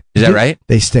suck. Is that right?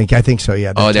 They stink. I think so,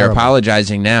 yeah. They're terrible.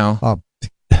 apologizing now. Oh.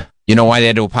 You know why they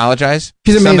had to apologize?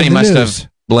 'Cause it made Somebody the must news. have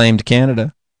blamed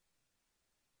Canada.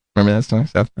 Remember that song,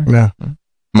 South Park? No.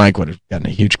 Mike would have gotten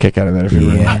a huge kick out of that if he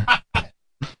were in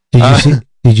there.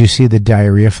 Did you see the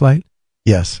diarrhea flight?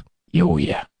 Yes. Oh,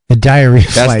 yeah. The diarrhea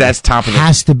flight. That's top of the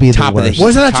has to be top the of the worst. heap.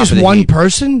 Wasn't that Top just of the one heap.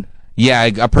 person? Yeah, a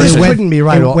It person. wouldn't be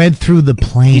right. It went through the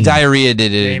plane. He diarrhea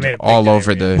did it all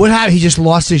over the. What happened? He just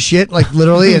lost his shit, like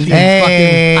literally. And Hey,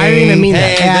 fucking, I didn't even mean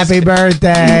that. Happy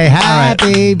birthday.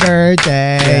 Happy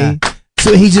birthday. Yeah.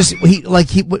 So he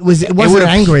was. It wasn't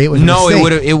angry. It was no. a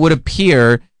mistake. It would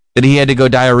appear that he had to go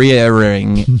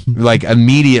diarrhea-ing like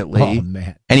immediately. Oh,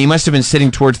 man. And he must have been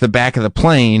sitting towards the back of the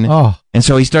plane. Oh. And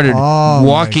so he started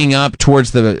walking up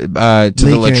towards the to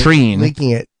the latrine,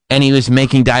 leaking it. and he was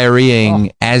making diarrhea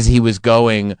as he was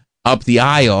going up the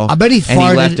aisle. I bet he and he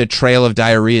farted. left a trail of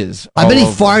diarrheas. I bet he all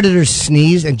over. farted or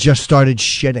sneezed and just started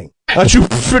shitting. I'm sorry.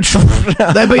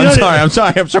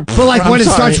 But like when it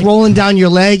starts rolling down your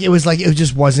leg, it was like it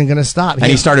just wasn't going to stop. And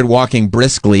he started walking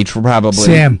briskly, probably.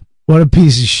 Sam, what a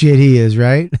piece of shit he is,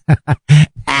 right?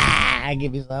 I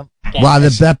give you some. Wow,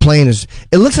 that plane is.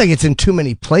 It looks like it's in too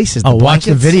many places. Oh, watch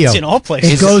the blankets. video. It's in all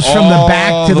places. It goes from the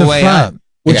back to the way front. up.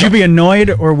 Would you be annoyed,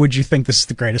 or would you think this is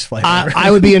the greatest flight ever? I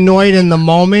would be annoyed in the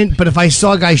moment, but if I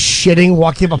saw a guy shitting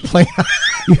walking up a plane,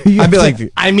 I'd be like,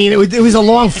 I mean, it was a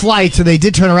long flight, so they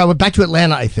did turn around. Went back to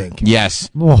Atlanta, I think. yes.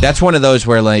 That's one of those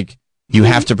where like you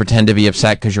have to pretend to be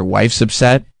upset because your wife's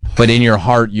upset, but in your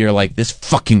heart you're like, this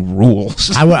fucking rules.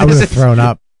 I would have thrown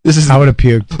up. I would have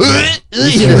puked.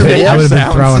 I would have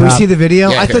been throwing Can we up. see the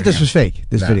video? Yeah, I thought this was fake.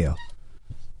 This video.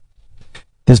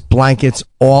 There's blankets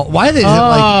all. Why are they?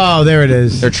 Oh, there it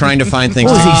is. They're trying to find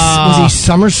things. Was he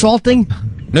somersaulting?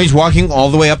 No, he's walking all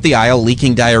the way up the aisle,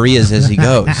 leaking diarrheas as he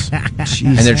goes,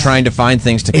 and they're trying to find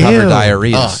things to cover Ew.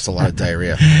 diarrheas. Oh, it's a lot of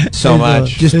diarrhea. So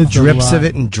much. Just It's a drips lot. of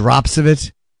it and drops of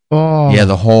it. Oh. Yeah,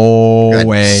 the whole Good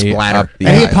way splatter. up the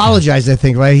And he aisle. apologized, I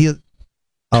think, right?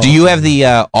 Do you have the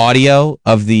audio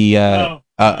of the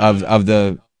of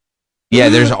the? Yeah,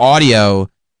 there's audio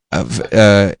of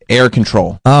air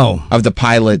control. Oh, of the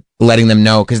pilot letting them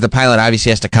know, because the pilot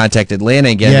obviously has to contact Atlanta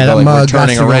again. Yeah, and go, that like, we're mug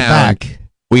turning got to go around. back.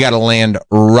 We got to land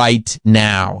right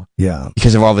now. Yeah,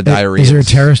 because of all the diarrhea. Is there a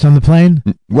terrorist on the plane?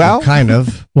 Well, kind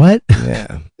of. What?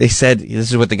 Yeah, they said this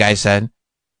is what the guy said.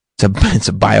 It's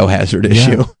a biohazard Yeah.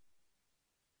 issue.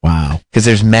 Wow. Because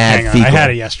there's mad Hang on, fecal. I had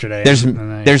it yesterday.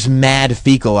 There's mad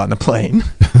fecal on the plane.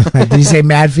 Did he say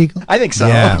mad fecal? I think so.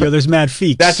 Yeah. Yo, there's mad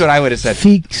feeks. That's what I would have said.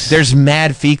 Feeks. There's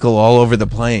mad fecal all over the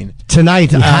plane.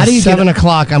 Tonight, How do you 7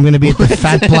 o'clock, I'm going to be at the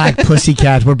Fat Black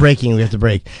Pussycat. We're breaking. We have to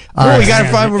break. We got to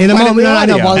find. in a moment. No, I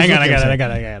know. while he's Hang on, I looking,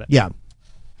 got it. Yeah.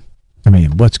 I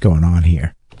mean, what's going on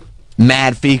here?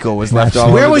 Mad fecal was left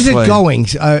all Where over was the it plane. going?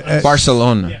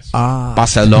 Barcelona. Ah.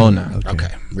 Barcelona. Okay,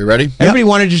 we ready? Everybody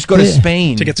wanted to just go to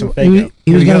Spain. To get some He, fake.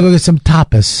 he was going to go get some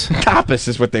tapas. Tapas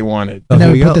is what they wanted. And then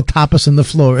here we we put go. the tapas on the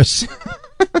floors.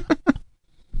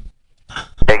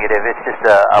 Negative. It's just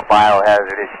a biohazard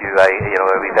issue.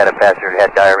 We've had a passenger who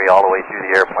had diarrhea all the way through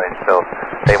the airplane, so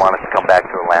they want us to come back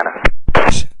to Atlanta.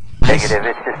 Negative.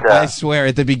 It's just I swear,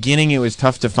 at the beginning, it was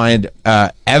tough to find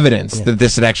evidence that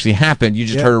this had actually happened. You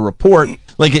just heard a report.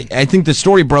 Like, I think the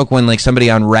story broke when, like, somebody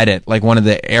on Reddit, like one of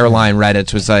the airline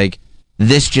Reddits, was like,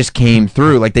 "This just came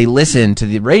through." Like, they listen to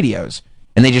the radios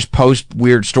and they just post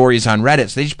weird stories on Reddit.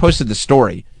 So they just posted the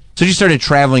story. So I just started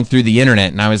traveling through the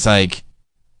internet, and I was like,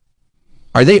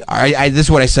 "Are they?" This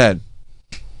is what I said.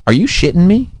 Are you shitting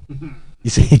me? You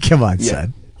see, come on,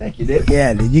 son. Thank you, dude.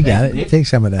 Yeah, dude, you got it. Take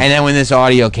some of that. And then when this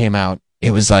audio came out,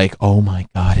 it was like, "Oh my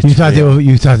god!" It's You thought real.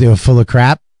 they were full of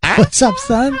crap. What's up,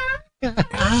 son?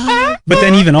 But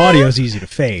then even audio is easy to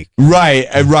fake. Right.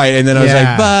 And then I was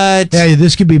like, but yeah,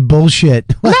 this could be bullshit.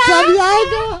 What's up,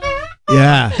 Yago?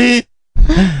 Yeah.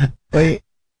 Wait.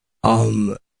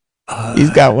 He's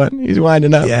got one. He's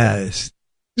winding up. Yes.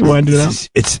 He's winding up.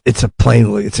 It's a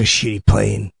plane. It's a shitty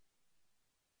plane.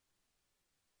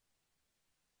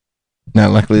 Now,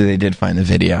 luckily, they did find the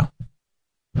video.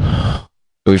 But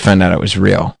we found out it was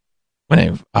real when they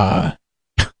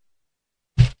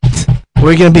Where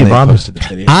are you going to be, Bob? posted the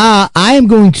video. I am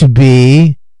going to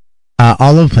be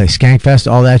all over the place.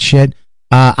 Skankfest, all that shit.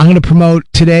 I'm going to promote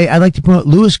today. I'd like to promote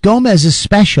Luis Gomez's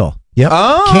special. Yep.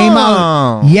 Oh. Came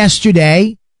out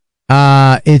yesterday.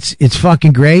 It's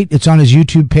fucking great. It's on his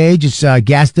YouTube page. It's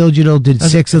Gas Digital did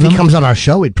 6 of If them. he comes on our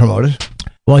show, we'd promote it.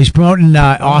 Well, he's promoting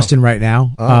Austin right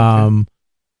now. Oh,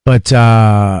 But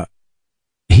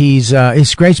he's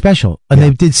it's a great special. And they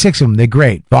did 6 of them. They're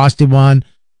great. Voss did one.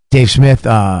 Dave Smith,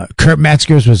 Kurt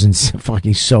Metzger's was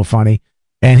fucking so funny.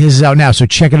 And his is out now, so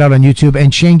check it out on YouTube.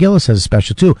 And Shane Gillis has a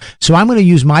special too. So I'm going to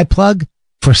use my plug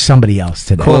for somebody else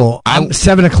today. Cool.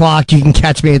 7 o'clock. You can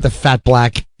catch me at the Fat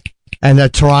Black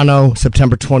and Toronto,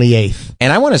 September 28th.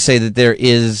 And I want to say that there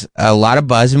is a lot of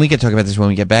buzz, and we can talk about this when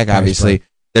we get back, obviously.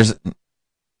 There's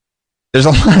a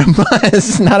lot of buzz.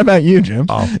 It's not about you, Jim.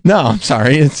 Oh. No, I'm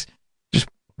sorry. It's just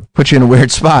put you in a weird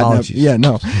spot. Apologies.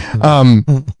 No.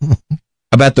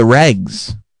 About the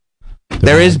regs.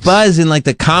 There is buzz in like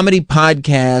the comedy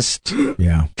podcast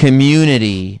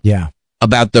community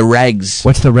about the regs.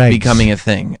 What's the regs? Becoming a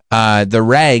thing. The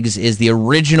regs is the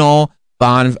original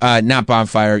not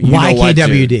Bonfire. You know what, dude.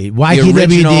 YKWd. The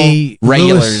original YKWd.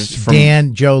 regulars Lewis, from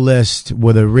Dan, Joe List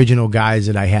were the original guys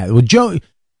that I had. Well, Joe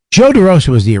DeRosa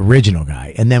was the original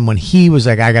guy. And then when he was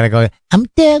like, I got to go, I'm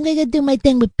going to do my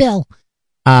thing with Bill.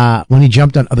 When he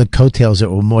jumped on other coattails that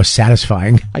were more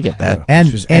satisfying. I get that.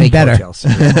 And better. coattails.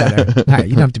 Better. All right,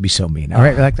 you don't have to be so mean. All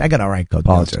right, like, I got all right coattails.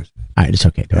 Apologize. All right, it's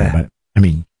okay. Don't worry about it. I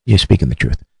mean, you're speaking the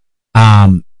truth.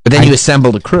 But then you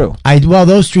assembled a crew. Well,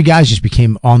 those 3 guys just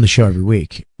became on the show every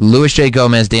week. Louis J.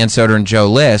 Gomez, Dan Soder, and Joe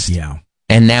List. Yeah.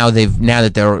 And now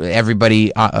that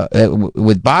everybody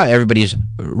with Bob, everybody's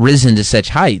risen to such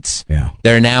heights. Yeah.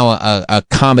 They're now a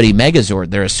comedy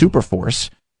megazord. They're a super force.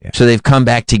 Yeah. So they've come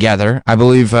back together. I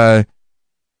believe Dan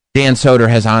Soder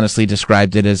has honestly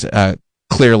described it as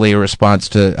clearly a response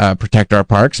to Protect Our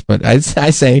Parks. But I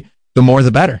say the more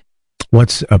the better.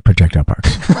 What's Protect Our Parks?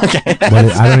 Okay. What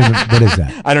is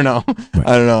that? I don't know. What?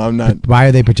 I don't know. I'm not. Why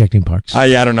are they protecting parks?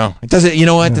 Yeah, I don't know. It doesn't. You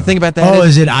know what? The thing about that. Oh,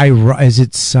 is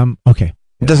it some? Okay.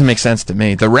 It doesn't make sense to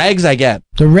me. The regs I get.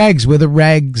 The regs. We're the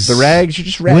regs. The regs. You're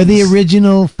just regs. We're the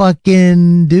original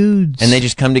fucking dudes. And they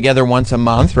just come together once a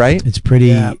month, right? It's pretty.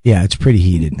 Yeah, it's pretty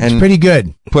heated. And it's pretty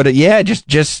good. Put it. Yeah. Just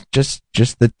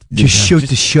shoot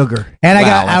the sugar. And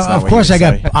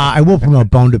I will promote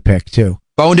Bone to Pick too.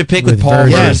 Bone to Pick with Paul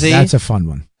Verzi. That's a fun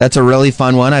one. That's a really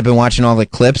fun one. I've been watching all the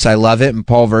clips. I love it. And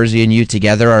Paul Verzi and you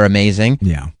together are amazing.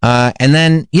 Yeah. And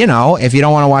then, if you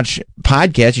don't want to watch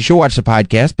podcasts, you should watch the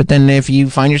podcast. But then if you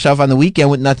find yourself on the weekend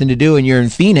with nothing to do and you're in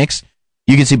Phoenix,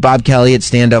 you can see Bob Kelly at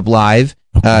Stand Up Live,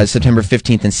 September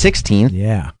 15th and 16th.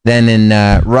 Yeah. Then in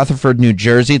Rutherford, New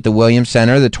Jersey at the Williams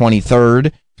Center, the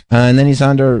 23rd. And then he's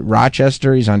on to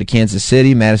Rochester. He's on to Kansas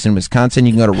City, Madison, Wisconsin.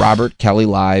 You can go to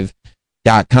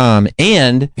robertkellylive.com.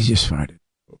 And he's just fired.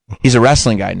 He's a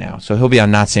wrestling guy now, so he'll be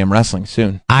on Not Sam Wrestling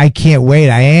soon. I can't wait.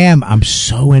 I am. I'm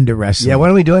so into wrestling. Yeah, when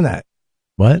are we doing that?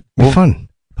 What? Well, fun.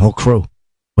 Whole crew.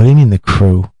 What do you mean the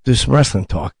crew? Do some wrestling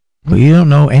talk. Well, you don't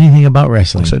know anything about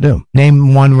wrestling. Yes, I do.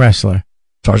 Name one wrestler.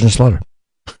 Sergeant Slaughter.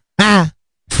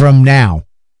 From now.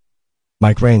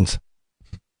 Mike Raines.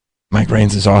 Mike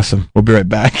Raines is awesome. We'll be right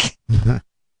back.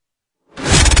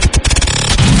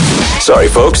 Sorry,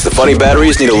 folks. The funny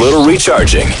batteries need a little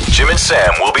recharging. Jim and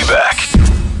Sam will be back.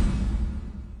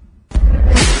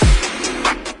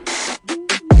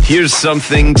 Here's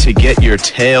something to get your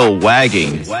tail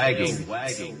wagging.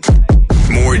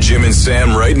 More Jim and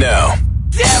Sam right now.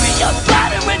 Stereo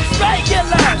bottom and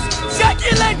regulars.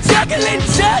 Juggling, juggling,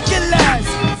 jugglers.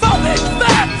 Falling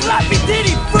fat, floppy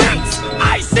ditty freaks.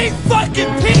 Icy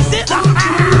fucking pieces.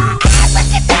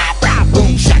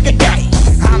 Boom, shaka day.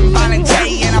 I'm Bonnie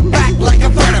J and I'm back like a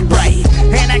vertebrae.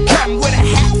 And I come with a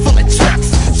hat full of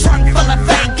trucks. Trunk full of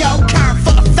Fago, car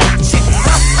full of faction.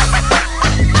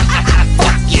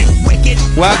 Fuck you, wicked.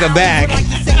 Welcome back.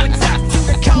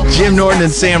 Jim Norton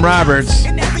and Sam Roberts.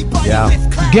 Yeah.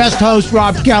 Guest host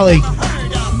Rob Kelly.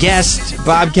 Guest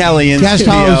Bob Kelly in Guest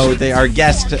studio. host. They are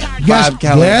Bob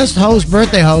Kelly. Guest host,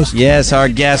 birthday host. Yes, our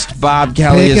guest Bob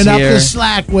Kelly Picking is up here. the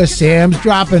slack with Sam's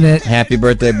dropping it. Happy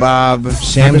birthday, Bob.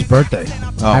 Sam's birthday.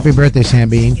 Oh. Happy birthday, Sam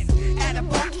Bean.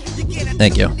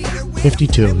 Thank you.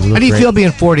 52. How do you feel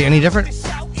being 40? Any different?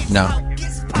 No,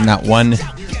 not one.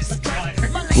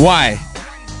 Why?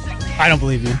 I don't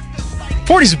believe you.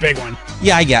 40's a big one.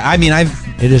 Yeah, I mean,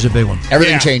 It is a big one.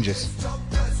 Everything changes.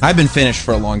 I've been finished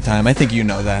for a long time. I think you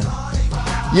know that.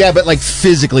 Yeah, but like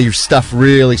physically, your stuff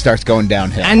really starts going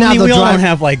downhill. And now I mean, the we all drive- don't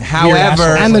have like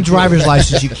However- and the driver's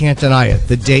license, you can't deny it.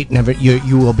 The date never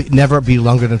you will never be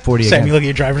longer than 40 Sam, again. you look at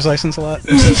your driver's license a lot.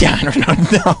 Yeah, I don't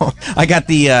know. No. I got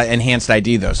the enhanced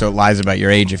ID though, so it lies about your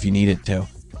age if you need it to.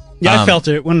 Yeah, I felt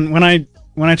it when I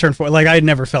turned 40. Like I had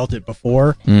never felt it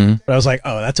before, Mhm. but I was like,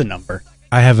 oh, that's a number.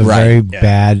 I have a Right. very Yeah.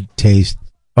 bad taste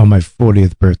on my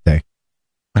 40th birthday.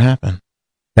 What happened?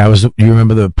 That was, you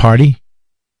remember the party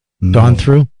Dawn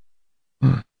threw?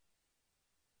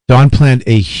 Dawn planned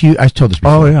a huge, I told this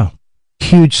before. Oh, yeah.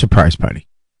 Huge surprise party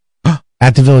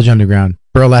at the Village Underground.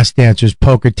 Burlesque dancers,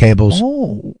 poker tables,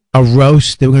 Oh. a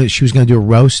roast. She was going to do a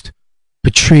roast.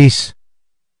 Patrice,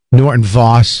 Norton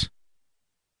Voss,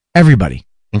 everybody.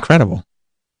 Incredible.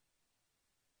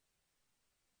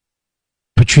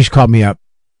 Patrice called me up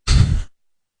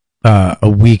a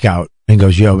week out and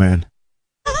goes, "Yo, man,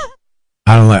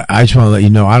 I just want to let you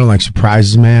know I don't like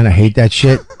surprises, man. I hate that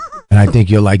shit, and I think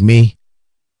you're like me.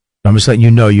 I'm just letting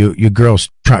you know your girl's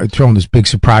throwing this big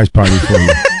surprise party for you."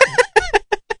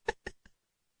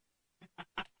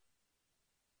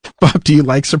 Bob, do you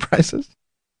like surprises?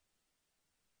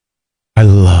 I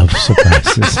love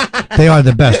surprises. They are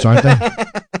the best, aren't they?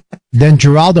 Then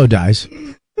Geraldo dies.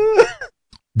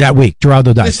 That week, Geraldo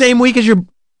The dies. same week as your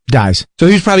Dies. So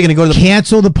he's probably going to go to the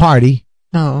Cancel the party.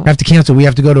 No. Have to cancel. We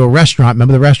have to go to a restaurant.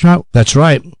 Remember the restaurant? That's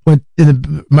right. Went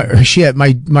in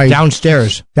my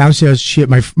Downstairs. Downstairs.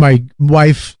 My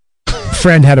wife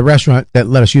friend had a restaurant that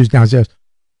let us use downstairs,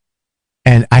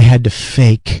 and I had to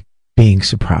fake being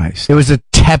surprised. It was a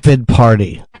tepid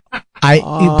party.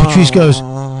 Patrice goes,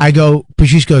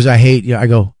 I hate you. I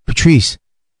go, Patrice,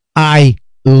 I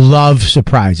love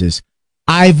surprises.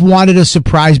 I've wanted a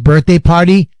surprise birthday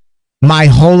party my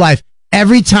whole life.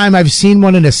 Every time I've seen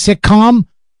one in a sitcom,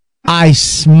 I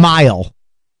smile.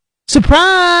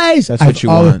 Surprise! That's what you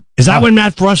want. Is that when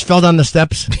Matt Frost fell down the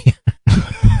steps?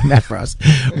 Matt Frost.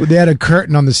 They had a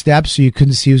curtain on the steps so you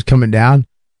couldn't see who was coming down.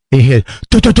 He hit,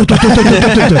 and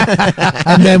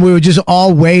then we were just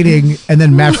all waiting, and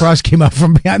then Matt Frost came up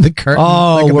from behind the curtain.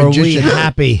 Oh, like a were we magician.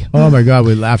 happy? Oh my God,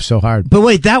 we laughed so hard. But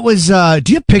wait, that was. Do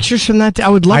you have pictures from that day? I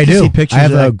would love I to do. see pictures. I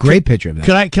have of that. a great picture of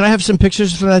that. Can I have some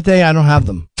pictures from that day? I don't have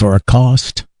them. For a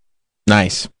cost.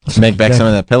 Nice. Let's make back some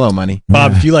of that pillow money.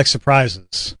 Bob, if you like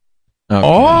surprises. Okay.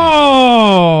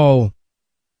 Oh.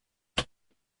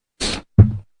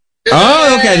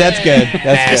 Oh, okay. That's good.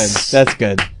 That's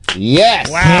good. Yes.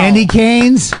 Wow. Candy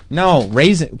canes. No,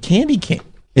 candy cane.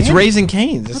 It's Raisin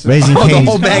Canes. This is- Raisin The Canes.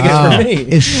 whole bag is for me.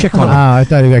 It's chick on Oh, it. I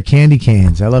thought you got candy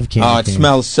canes. I love candy Oh, it canes.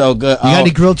 smells so good. You got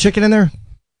any grilled chicken in there?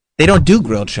 They don't do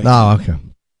grilled chicken. Oh, okay.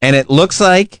 And it looks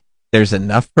like there's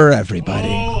enough for everybody.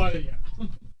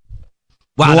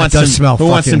 Wow, Who that wants does some, smell Who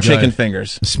wants some fucking good. chicken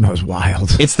fingers? It smells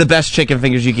wild. It's the best chicken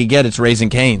fingers you could get. It's Raisin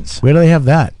Canes. Where do they have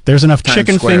that? There's enough Times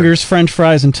chicken Square. fingers, French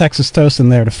fries, and Texas toast in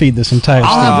there to feed this entire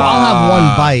I'll studio. have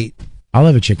one bite. I'll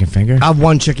have a chicken finger. I'll have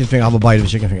one chicken finger. I'll have a bite of a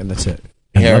chicken finger. And that's it.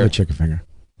 I Here. love a chicken finger.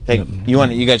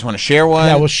 You guys want to share one?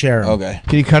 Yeah, we'll share 'em. Okay.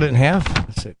 Can you cut it in half?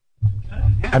 That's it.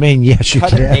 I mean, yes, you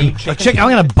Cut can. a A chicken. I'm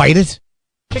gonna bite it.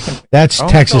 That's Oh.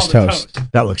 Texas toast.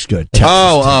 That looks good.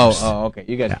 Oh, okay.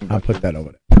 You guys. I'll put that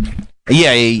over there.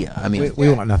 Yeah. I mean, We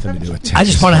want nothing to do with Texas. I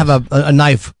just want to have a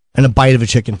knife and a bite of a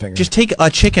chicken finger. just take a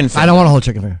chicken finger. I don't want a whole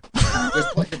chicken finger.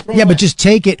 Yeah, but just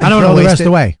take it and I don't throw want to the waste rest it.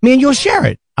 away. Me and you'll share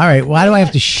it. All right, why do I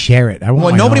have to share it? I want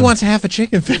Well, my nobody own. wants half a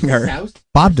chicken finger.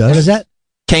 Bob does. What is that?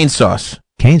 Cane sauce.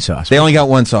 Cane sauce. They only got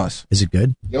one sauce. Is it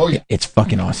good? Oh, yeah. It's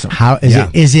fucking awesome. How is Yeah.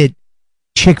 it? Is it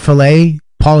Chick-fil-A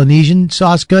Polynesian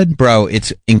sauce good? Bro,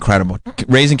 it's incredible.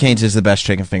 Raisin Canes is the best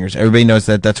chicken fingers. Everybody knows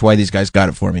that. That's why these guys got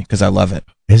it for me, because I love it.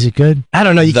 Is it good? I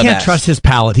don't know. You The can't best. trust his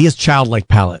palate. He has childlike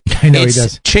palate. I know It's he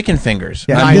does. chicken fingers.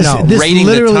 Yeah, I'm this, know. this rating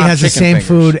the literally top has the chicken same fingers.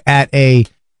 food at a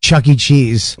Chuck E.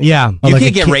 Cheese. Yeah. Or You like can't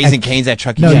a get ki- Raisin a- Canes at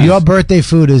Chuck E. No, Cheese. your birthday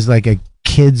food is like a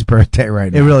kid's birthday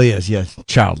right now. It really is. Yes.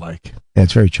 Childlike. Yeah,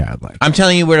 it's very childlike. I'm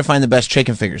telling you where to find the best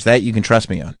chicken fingers. That you can trust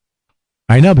me on.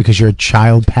 I know because you're a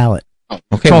child palate.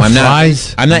 Okay, all well, I'm fries.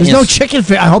 not. I'm not. There's no ins- chicken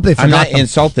finger. I hope they I'm forgot not them.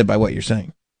 insulted by what you're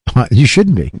saying. You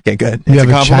shouldn't be. Okay, good. You It's have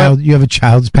a a compliment? child. You have a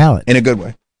child's palate. In a good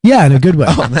way. Yeah, in a good way.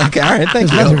 Oh, okay, all right. Thank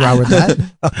There's nothing you. wrong with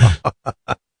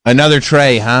that. Another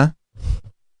tray, huh?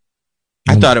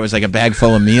 I thought it was like a bag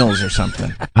full of meals or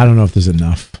something. I don't know if there's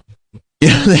enough. You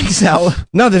don't think so?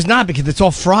 No, there's not because it's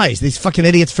all fries. These fucking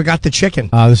idiots forgot the chicken.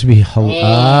 This would be hilarious.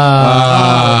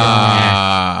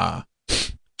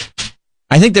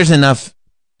 I think there's enough.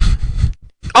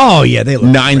 Oh yeah, they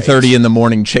look 9:30 in the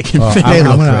morning chicken I'm fingers.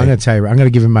 gonna tell you. I'm gonna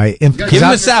give him my. Give him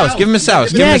a sauce. Give him a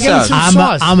sauce. Give him a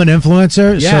sauce. I'm an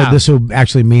influencer, Yeah. so this will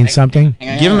actually mean something.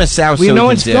 Give him a sauce. Well, so no he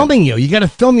one's can dip. filming you. You got to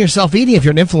film yourself eating if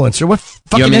you're an influencer. What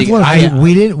fucking want me to-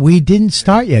 influencer? We didn't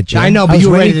start yet, Jim. I know, but was you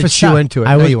were waiting ready to for chew stuff. into it.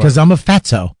 I No, was you weren't. because I'm a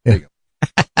fatso. There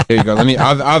you go.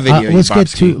 I'll video you. Let's get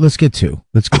Bob's two. key. Let's get two.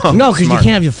 Let's get. Oh, No, because you smart.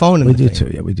 can't have your phone in We the do thing.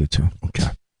 too. Yeah, we do too. Okay.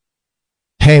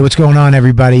 Hey, what's going on,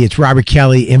 everybody? It's Robert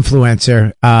Kelly,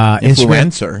 influencer.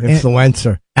 Influencer.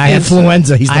 Influencer. I have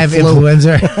Influenza. He's the I have flu.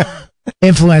 influencer.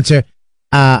 Influencer.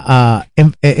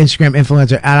 Instagram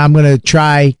influencer, and I'm gonna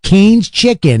try Cane's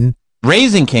chicken,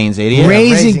 Raisin Canes, idiot.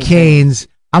 Raisin Canes.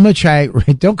 I'm gonna try.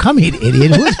 Don't come here,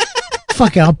 idiot.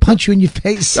 Fuck it, I'll punch you in your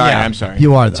face. Sorry, I'm sorry.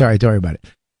 You are. Sorry, don't worry about it.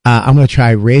 I'm gonna try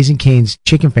Raisin Cane's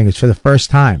chicken fingers for the first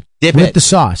time Dip with it. the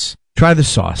sauce, Try the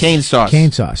sauce. Cane sauce.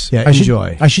 cane sauce. Yeah, I should-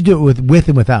 enjoy. I should do it with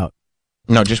and without.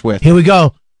 No, just with. Here we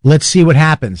go. Let's see what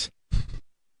happens.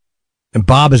 And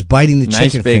Bob is biting the Nice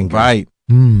chicken big finger. bite.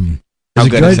 Mm. How Is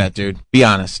it good good? is that, dude? Be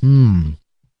honest. Mm.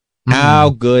 How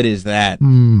good is that?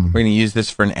 Mm. We're gonna use this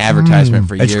for an advertisement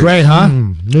for It's years. great, huh?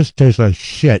 Mm. This tastes like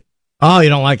shit. Oh, you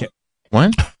don't like it?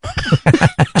 What?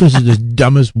 This is the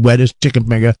dumbest, wettest chicken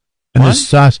finger. And What? the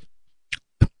sauce,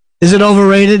 Is it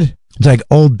overrated? it's like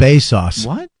Old Bay sauce.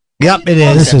 What? Yep, it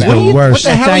is. This is What the are you- worst.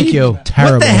 what the hell are Thank you.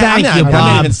 Terrible. What the hell? Thank I'm you, not, I'm not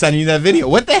Bob. even sending you that video.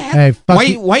 What the hell? Hey, fuck why,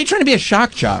 you. why are you trying to be a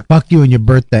shock jock? Fuck you and your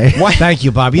birthday. Why, Thank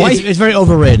you, Bob. Yeah, Why- it's very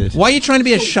overrated. why are you trying to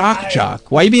be a shock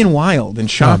jock? Why are you being wild and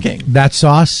shocking? That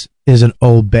sauce is an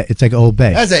Old Bay. It's like Old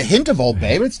Bay. It has a hint of Old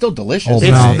Bay, but it's still delicious. Old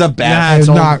It's No. the Nah, best. it's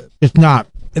old- not. It's not.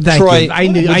 Thank Troy, you. I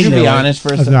knew. would I you knew be it. honest for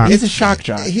a It's second? not. He's a shock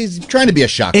jock. He's trying to be a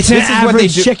shock. It's This an is what they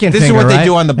average do. chicken This is finger, what they right?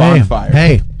 do on the Hey, bonfire.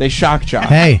 hey. They shock jock.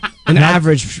 Hey, An not,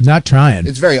 average. Not trying.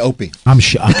 It's very opie. I'm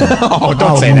shocked. Oh,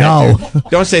 don't say no. that. Dude.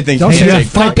 Don't say things. Don't you say can't that.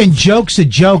 say. Fucking joke's a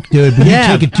joke, dude, but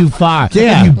Yeah. you take it too far.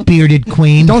 Yeah. You bearded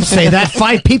queen. Don't say that.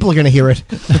 5 people are going to hear it.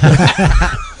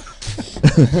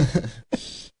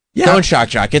 Don't shock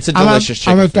jock. It's a I'm delicious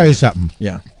gonna chicken. tell you something.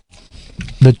 Yeah.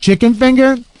 The chicken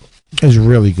finger is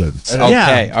really good.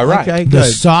 Okay, all right. Okay, The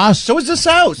good. sauce. So is the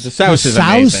sauce. The sauce is sauce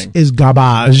amazing. is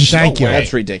garbage. Thank you.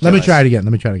 That's ridiculous. Let me try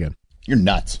it again. You're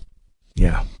nuts.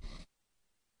 Yeah.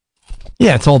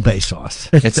 Yeah, it's Old Bay sauce.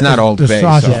 It's not Old The Bay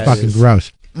sauce sauce. is fucking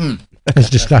gross. It's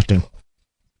disgusting.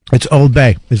 It's Old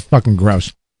Bay. It's fucking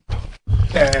gross.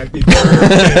 Happy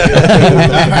birthday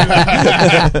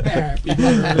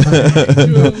to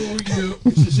you.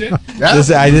 This is it?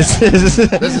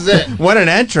 This is it. What an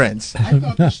entrance. I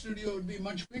thought the studio would be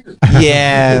much bigger.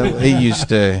 Yeah, it used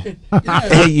to.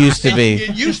 It used to be.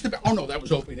 It used to be. Oh, no, that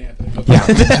was Opie and Anthony.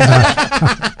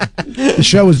 The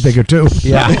show is bigger too.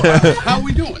 Yeah. How are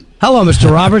we doing? Hello,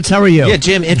 Mr. Roberts. How are you? Yeah,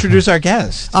 Jim, introduce our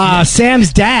guest.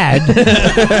 Sam's dad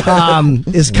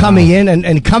is coming in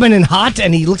and coming in hot,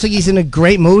 and he looks like he's in a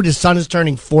great mood. His son is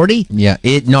turning 40. Yeah,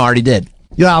 already did.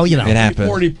 Well, you know, It happened.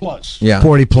 40 plus. Yeah.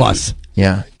 40 plus.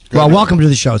 Yeah. Well, welcome to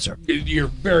the show, sir. You're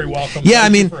very welcome. Yeah, I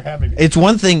Thank you mean, for having me. it's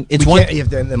one thing. It's We one. can't- you have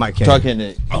to- the mic can't. Talk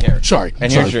into here. Sorry.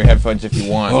 And sorry. here's your headphones if you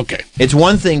want. Okay. It's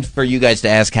one thing for you guys to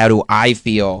ask, how do I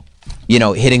feel,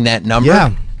 hitting that number?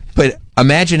 Yeah. But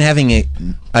imagine having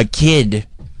a kid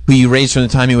who you raised from the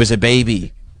time he was a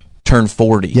baby turn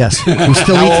 40. Yes. He still How eats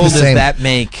the old does same. that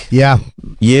make Yeah.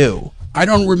 you? I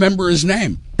don't remember his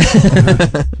name.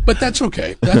 But that's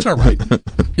okay. That's all right. But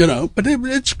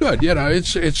it's good.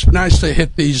 It's nice to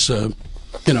hit these, hit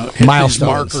Milestones. these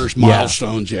markers, Yeah.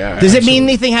 milestones. Yeah. Does it absolutely. mean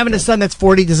anything having a son that's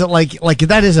 40? Does it like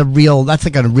that is that's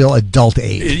like a real adult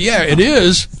age? Yeah, it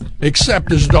is. Except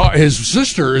his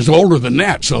sister is older than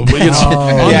that, so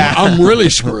I'm really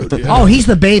screwed. Oh, he's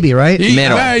the baby, right?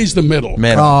 Middle. He's the middle.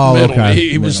 Middle. Oh, okay.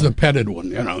 He was the petted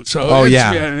one, So Oh, it's-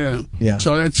 yeah. yeah.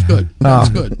 So that's good. That's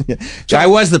good. So I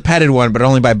was the petted one, but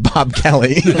only by Bob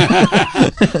Kelly.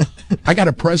 I got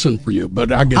a present for you,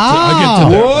 but I'll get to that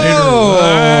later.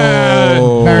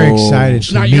 Very excited It's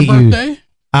to not meet your birthday?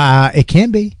 It can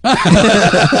be.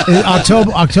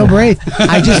 October 8th.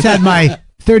 I just had my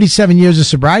 37 years of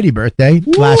sobriety birthday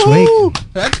last week.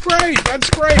 That's great. That's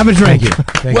great. Have a drink.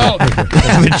 Well,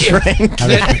 Have a drink.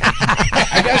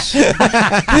 I guess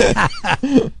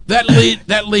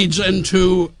that leads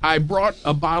into I brought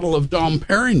a bottle of Dom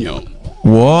Perignon.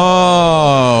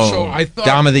 Whoa! So I thought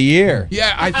Dom of the Year.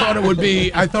 Yeah, I thought it would be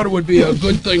a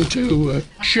good thing to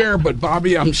share. But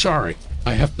Bobby, I'm sorry,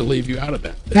 I have to leave you out of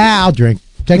that. Yeah, I'll drink.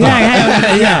 Take it.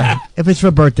 Yeah. If it's for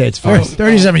birthday, it's fine.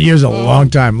 37 years is a long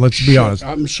time. Let's be honest.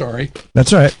 I'm sorry.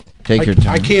 That's all right. Take your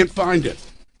time. I can't find it.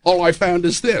 All I found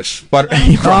is this.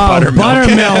 Buttermilk.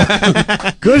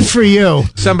 Buttermilk. Good for you.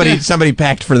 Somebody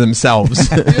packed for themselves.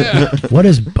 What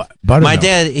is buttermilk? My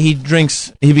dad, he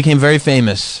became very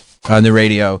famous on the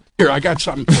radio. Here, I got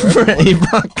something for He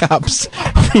brought cups.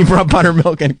 He brought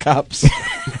buttermilk in cups.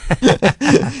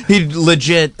 He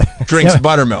legit drinks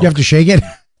buttermilk. You have to shake it?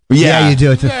 Yeah, you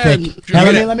do. It's a Yeah, thick.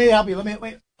 Let me help you.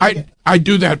 Wait. I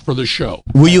do that for the show.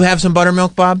 Will you have some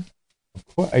buttermilk, Bob?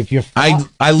 If your I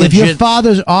if legit your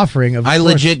father's offering of I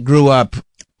course. legit grew up.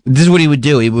 This is what he would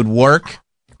do. He would work,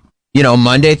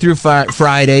 Monday through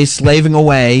Friday, slaving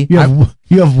away. You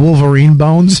have Wolverine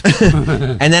bones.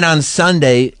 And then on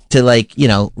Sunday,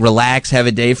 to relax, have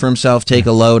a day for himself, take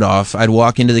a load off, I'd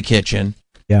walk into the kitchen.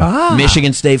 Yeah.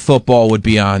 Michigan State football would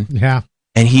be on. Yeah.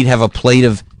 And he'd have a plate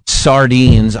of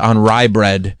sardines on rye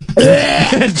bread,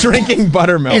 drinking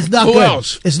buttermilk. It's not Who good.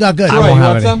 else? It's not good. Troy, I won't you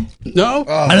have want any. some? No?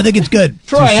 I don't think it's good.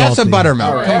 Troy, Too have some salty.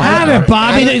 buttermilk. Come on. Have it,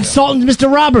 Bobby. Insulting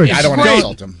Mr. Roberts. I don't want to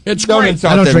insult him. It's Don't great.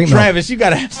 insult I don't him. drink milk. Travis, you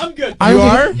gotta have some. I'm good. I You don't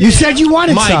are? think- You said you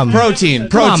wanted Mike, some. protein,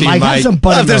 Come on, Mike. Have some Well, if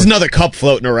buttermilk. there's another cup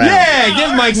floating around. Yeah,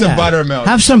 give Mike some buttermilk.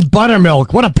 Have some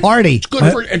buttermilk. What a party.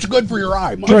 It's good for your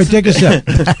eye, Mike. Troy, take a sip.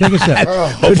 Take a sip.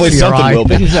 Hopefully for your something eye. will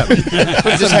be. Take a sip.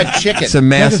 I just had chicken. Some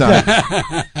mass on.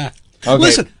 Okay.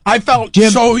 Listen, I felt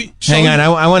so. Hang on,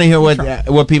 I want to hear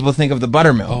what people think of the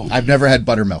buttermilk. I've never had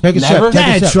buttermilk. Take a Never? sip. Take a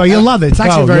Yeah, sip. Troy, you'll love it. It's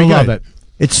actually Oh, very you'll good. love it.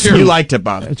 It's You liked it,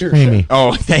 Bob. It's creamy.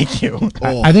 Oh, thank you.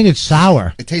 I think it's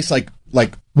sour. It tastes like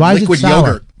Why liquid is it sour?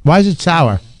 yogurt. Why is it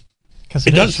sour?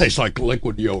 It does taste like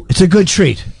liquid yogurt. It's a good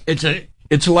treat.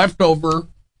 It's leftover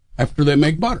after they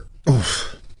make butter.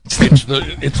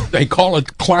 They call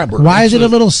it clabber. Why is it a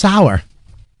little sour?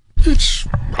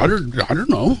 I don't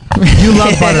know. You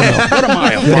love buttermilk. What am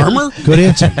I, a farmer? Good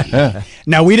answer.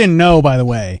 Now, we didn't know, by the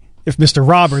way, if Mr.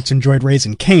 Roberts enjoyed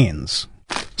Raising Cane's.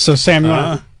 So, Sam, you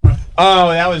want Oh,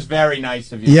 that was very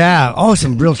nice of you. Yeah. Oh,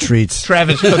 some real treats.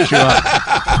 Travis cooked you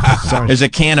up. There's a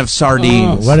can of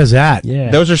sardines. What is that? Yeah.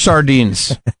 Those are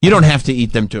sardines. You don't have to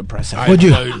eat them to impress us. Would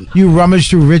you rummage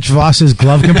through Rich Voss's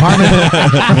glove compartment?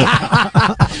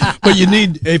 But you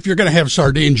need, if you're going to have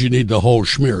sardines, you need the whole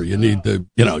schmear. You need the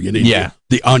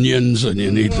onions, and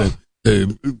you need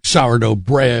sourdough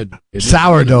bread.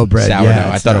 Sourdough bread. Sourdough.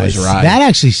 Yeah, I thought it was rye. That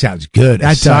actually sounds good. That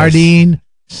does. Sardine,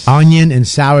 onion, and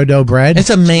sourdough bread. It's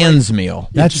a man's meal.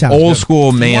 That sounds old good.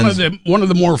 school man's. One of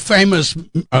the more famous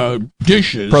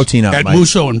dishes Protein up, at Mike.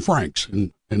 Musso and Frank's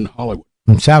in Hollywood.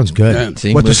 It sounds good. Yeah.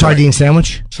 See, What, the sardine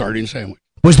sandwich? Sardine sandwich.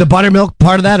 Was the buttermilk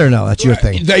part of that or no? That's your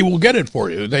thing. They will get it for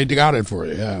you. They got it for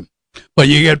you. Yeah, but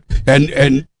you get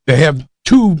and they have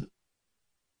two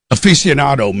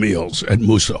aficionado meals at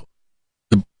Musso: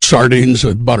 the sardines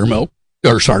with buttermilk,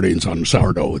 or sardines on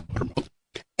sourdough with buttermilk,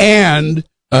 and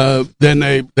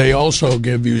then they also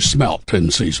give you smelt in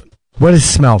season. What is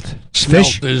smelt?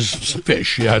 Fish? Smelt is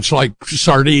fish. Yeah, it's like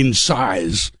sardine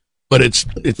size, but it's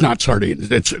not sardines.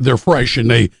 They're fresh, and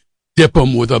they dip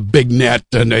them with a big net,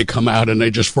 and they come out and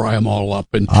they just fry them all up.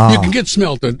 And you can get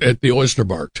smelt at the oyster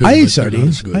bar too. I eat but,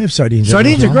 sardines. good. I have sardines.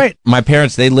 Sardines are great. My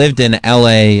parents, they lived in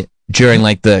L.A. during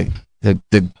like the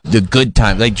good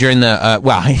time, like during the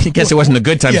well, I guess it wasn't the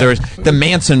good times. There was the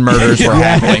Manson murders were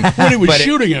happening When he was but it-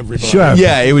 shooting everybody. Sure.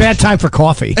 Yeah, it was Bad time for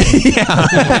coffee.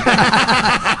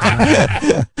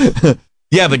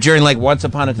 Yeah, but during like Once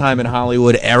Upon a Time in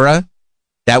Hollywood era,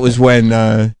 that was when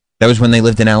they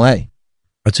lived in L.A.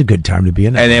 That's a good time to be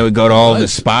in. And they would go to all the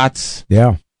spots,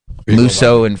 Yeah.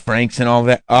 Musso and Frank's and all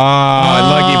that. Oh, and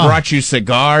look, he brought you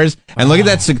cigars. And look at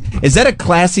that. Is that a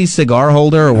classy cigar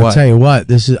holder or I'll what? tell you what.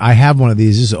 I have one of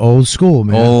these. This is old school,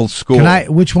 man. Old school.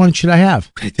 Which one should I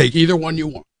have? Take either one you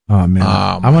want. Oh man,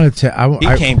 I want to.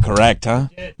 He came correct, huh?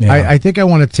 I think I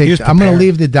want to take. was I'm going to prepared.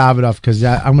 leave the Davidoff because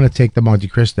I'm going to take the Monte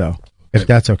Cristo, if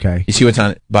that's okay. You see what's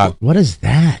on it, Bob? What is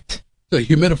that? The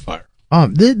humidifier.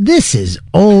 This is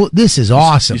old. This is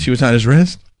awesome. You see what's on his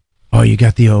wrist? Oh, you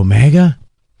got the Omega?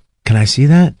 Can I see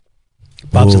that?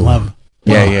 Bob's in Ooh. love.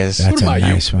 Yeah, he is. That's What a about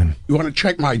you? nice one. You want to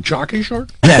check my jockey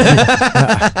short?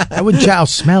 I would I'll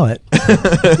smell it.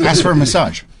 Ask for a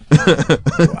massage.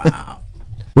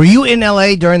 Were you in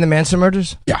L.A. during the Manson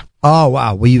murders? Yeah. Oh,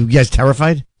 wow. Were you guys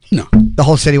terrified? No. The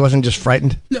whole city wasn't just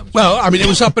frightened? No. Well, I mean, it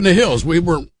was up in the hills. We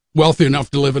weren't wealthy enough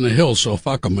to live in the hills, so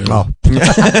fuck them. Oh.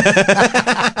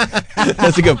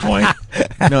 That's a good point.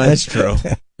 No, that's true.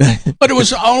 But it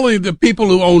was only the people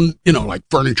who owned, like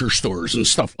furniture stores and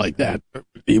stuff like that.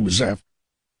 He was after.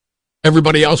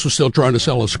 Everybody else was still trying to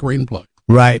sell a screenplay.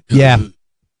 Right. Yeah.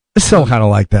 It's still kind of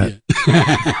like that.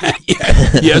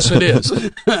 Yes, it is.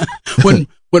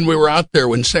 when we were out there,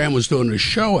 when Sam was doing his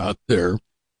show out there,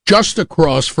 just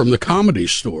across from the Comedy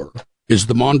Store is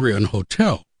the Mondrian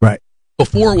Hotel. Right.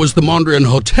 Before it was the Mondrian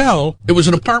Hotel, it was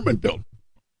an apartment building.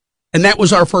 And that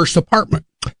was our first apartment.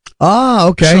 Oh,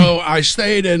 okay. So I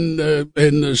stayed in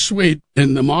the suite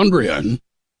in the Mondrian,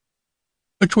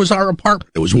 which was our apartment.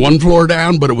 It was one floor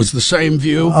down, but it was the same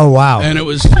view. Oh, wow. And it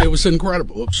was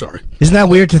incredible. Oops, sorry. Isn't that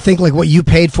weird to think like what you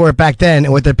paid for it back then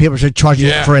and what the people should charge you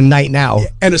Yeah. for a night now?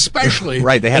 And especially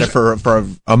Right, they had it for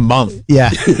a month. Yeah.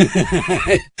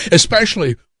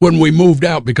 especially when we moved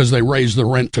out because they raised the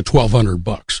rent to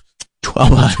 $1,200.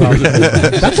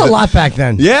 That's a lot back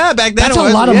then. Yeah, back then That's it a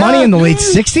was, lot of yeah. money in the late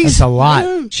 60s. That's a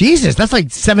lot. Jesus, that's like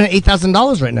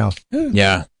 $7,000-$8,000 right now.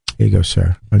 Yeah. Here you go,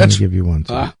 sir. I'm going to give you one.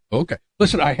 Okay.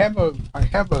 Listen, I have a.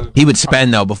 He would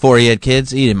spend though before he had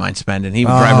kids. He didn't mind spending. He would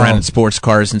drive around in sports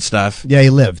cars and stuff. Yeah, he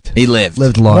lived. He lived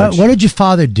large. What did your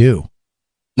father do?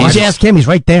 You should ask him. He's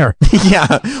right there. Yeah.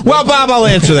 Well, Bob, I'll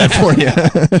answer that for you.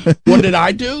 What did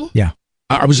I do? Yeah.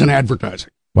 I was in advertising.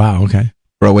 Wow. Okay.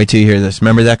 Bro, wait till you hear this.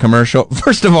 Remember that commercial?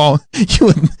 First of all, you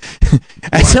would,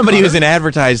 as somebody who's in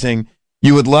advertising,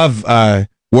 you would love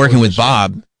working with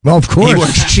Bob. Well, of course. He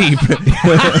works cheap.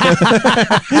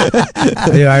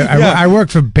 I work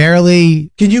for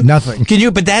barely nothing. Can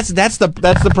you? But that's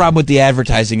the problem with the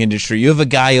advertising industry. You have a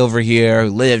guy over here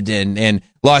who lived in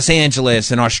Los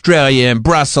Angeles and Australia and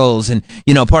Brussels and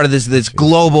part of this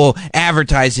global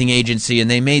advertising agency, and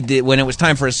they made when it was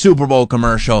time for a Super Bowl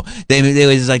commercial, it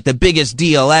was like the biggest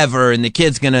deal ever, and the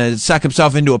kid's gonna suck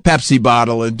himself into a Pepsi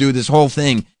bottle and do this whole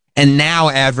thing. And now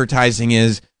advertising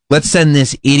is, let's send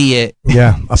this idiot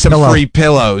some pillow. free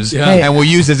pillows, and we'll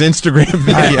use his Instagram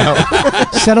video.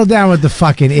 Settle down with the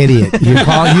fucking idiot. You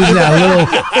call using that little,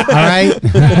 all right?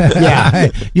 Yeah,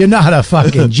 you're not a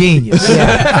fucking genius.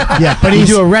 Yeah, but you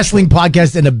do a wrestling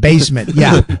podcast in a basement.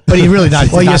 Yeah, but he really not.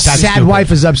 Well, not your that sad stupid.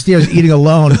 wife is upstairs eating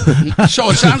alone. So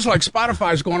it sounds like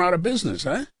Spotify's going out of business,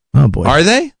 huh? Oh boy, are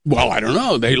they? Well, I don't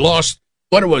know. They lost.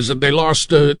 What was it? They lost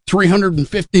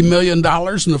 $350 million in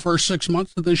the first 6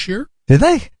 months of this year. Did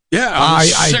they? Yeah,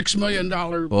 $6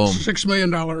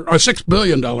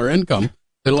 billion income.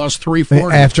 They lost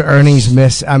 $340 after earnings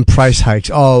miss and price hikes.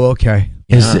 Oh, okay.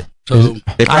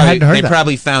 They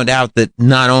probably found out that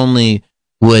not only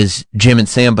was Jim and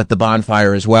Sam, but the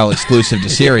bonfire as well, exclusive to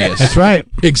Sirius. That's right.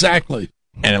 Exactly.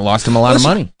 And it lost him a lot of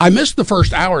money. I missed the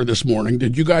first hour this morning.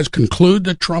 Did you guys conclude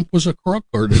that Trump was a crook,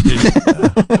 or did you? Because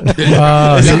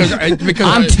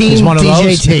I'm team one of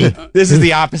those. DJT. This is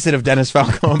the opposite of Dennis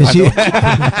Falcone. Is he?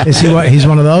 Is he what? He's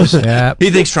one of those. Yeah,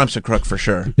 He thinks Trump's a crook for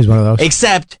sure. he's one of those.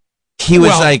 Except he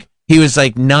was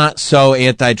like not so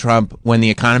anti-Trump when the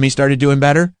economy started doing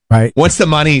better. Right. Once the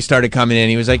money started coming in,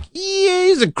 he was like, yeah,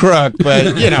 he's a crook,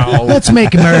 but you know. Let's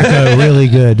make America really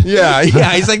good. Yeah.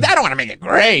 He's like, I don't want to make it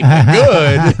great,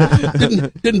 but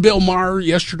good. didn't Bill Maher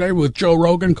yesterday with Joe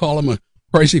Rogan call him a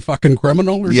crazy fucking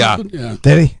criminal or Yeah. something? Yeah.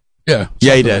 Did he? Yeah.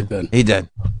 Yeah, he something did. like that. He did.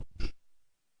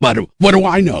 But what do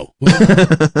I know?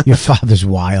 Your father's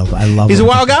wild. I love him. He's a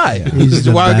wild guy. He's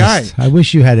a the wild best. guy. I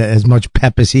wish you had as much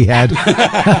pep as he had.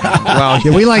 Well,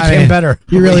 Yeah, we like him better.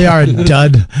 You really are a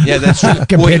dud. Yeah, that's true.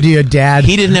 Compared to your dad.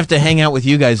 He didn't have to hang out with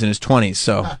you guys in his 20s,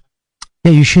 so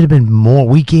Yeah, you should have been more.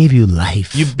 We gave you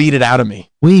life. you beat it out of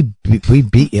me. We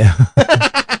beat you.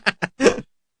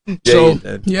 So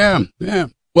yeah.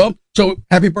 Well, so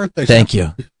happy birthday. Thank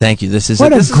you. This is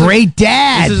What a this is great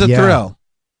dad. This is a Yeah. thrill.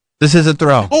 This is a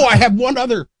thrill. Oh, I have one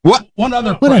other. What? One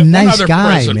other. What a one nice other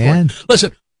guy, present for man. you.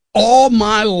 Listen, all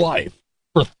my life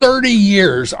for 30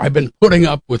 years, I've been putting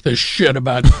up with this shit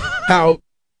about how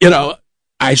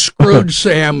I screwed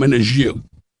Sam in his youth.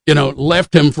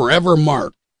 Left him forever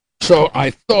marked. So I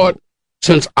thought,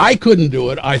 since I couldn't do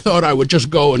it, I thought I would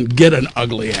just go and get an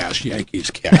ugly ass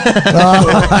Yankees cap.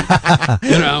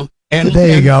 And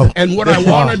There you go. And what I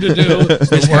wanted to do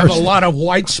is have a lot of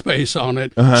white space on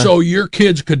it, so your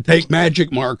kids could take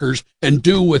magic markers and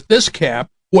do with this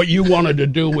cap what you wanted to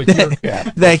do with your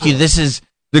cap. Thank you. This is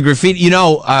the graffiti.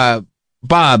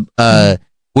 Bob,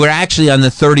 we're actually on the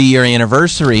 30-year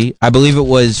anniversary. I believe it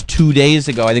was 2 days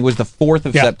ago. I think it was the 4th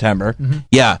of September. Mm-hmm.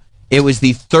 Yeah. It was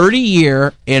the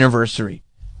 30-year anniversary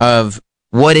of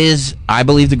what is, I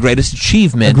believe, the greatest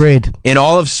achievement Agreed. in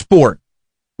all of sport,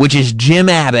 which is Jim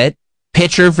Abbott,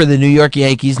 pitcher for the New York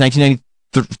Yankees,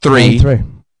 1993,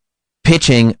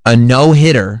 pitching a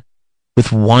no-hitter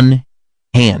with one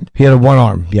hand. He had a one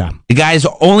arm. Yeah. The guy's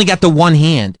only got the one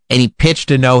hand, and he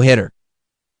pitched a no-hitter.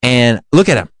 And look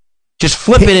at him. Just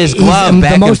flipping his glove He's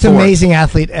back the most and forth. amazing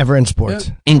athlete ever in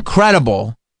sports.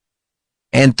 Incredible.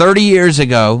 And 30 years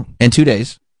ago, and 2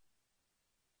 days,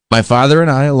 my father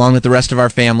and I, along with the rest of our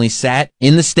family, sat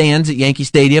in the stands at Yankee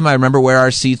Stadium. I remember where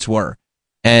our seats were.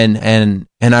 And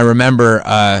I remember, He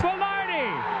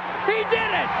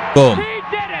did it. boom. He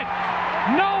did it.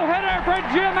 No hitter for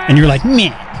Jim. And you're like,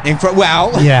 meh.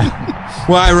 Yeah.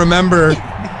 Well, I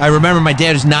remember my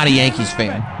dad is not a Yankees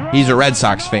fan. He's a Red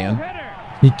Sox fan.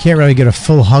 You can't really get a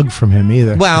full hug from him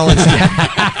either. Well, it's,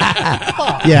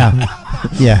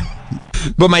 Yeah.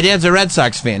 but my dad's a Red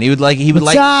Sox fan. He would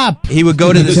What's up? he would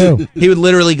go to Me too. he would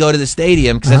literally go to the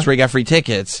stadium because that's where he got free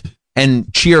tickets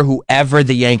and cheer whoever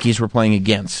the Yankees were playing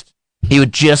against. He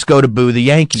would just go to boo the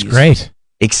Yankees. Great.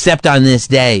 Except on this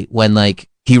day when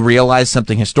he realized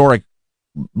something historic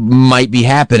might be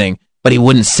happening, but he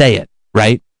wouldn't say it,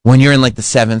 right? When you're in the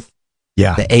 7th,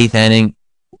 Yeah. the 8th inning,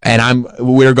 and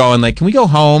we're going can we go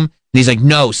home? And he's like,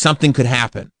 no, something could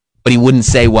happen. But he wouldn't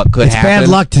say what could It's happen. bad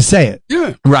luck to say it.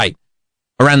 Yeah. Right.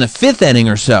 Around the 5th inning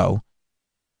or so,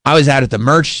 I was out at the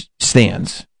merch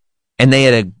stands, and they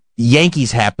had a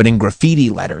Yankees happening graffiti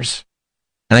letters.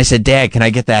 And I said, Dad, can I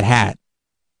get that hat?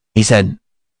 He said,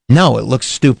 no, it looks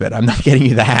stupid. I'm not getting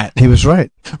you the hat. He was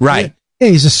right. Right. Yeah,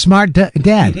 he's a smart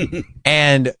dad.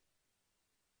 And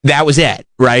that was it,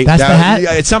 right? That's the hat?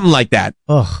 Yeah, it's something like that.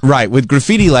 Ugh. Right, with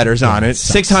graffiti letters on it.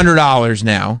 $600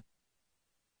 now.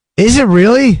 Is it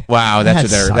really? Wow, That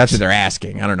that's what sucks. they're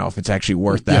asking. I don't know if it's actually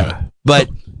worth that. But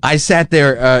I sat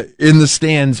there in the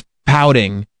stands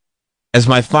pouting as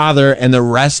my father and the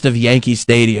rest of Yankee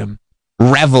Stadium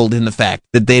reveled in the fact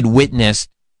that they'd witnessed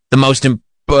the most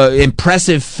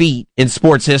impressive feat in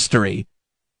sports history.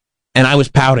 And I was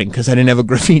pouting because I didn't have a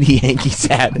graffiti Yankees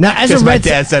hat. Now, as a because my Red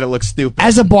dad said it looked stupid.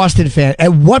 As a Boston fan,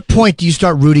 at what point do you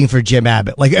start rooting for Jim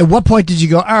Abbott? At what point did you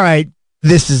go, all right,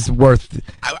 this is worth it?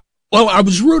 Well, I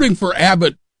was rooting for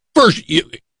Abbott first.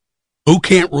 Who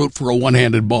can't root for a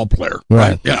one-handed ball player?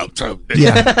 Right. So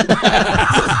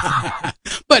Yeah.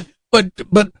 but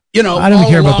I don't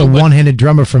care about the one-handed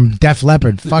drummer from Def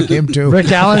Leppard. Fuck him too.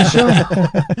 Rick Allen show?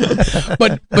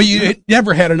 but you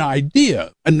never had an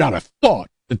idea and not a thought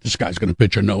that this guy's going to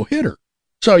pitch a no-hitter.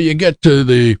 So you get to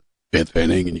the 5th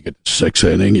inning and you get to the 6th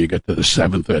inning, you get to the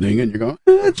 7th inning, and you go,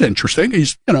 that's interesting.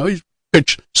 He's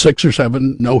pitched 6 or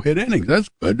 7 no-hit innings. That's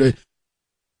good.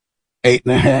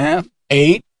 8.5,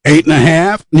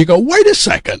 8.5. And you go, wait a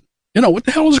second. What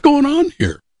the hell is going on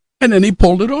here? And then he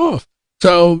pulled it off.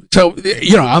 So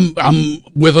I'm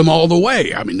with him all the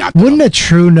way. I mean, not Wouldn't a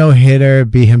true no-hitter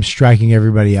be him striking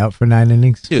everybody out for 9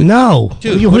 innings? Dude, No.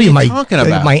 Dude, Who what are you my, talking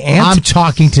about? My aunt? I'm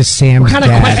talking to Sam's What kind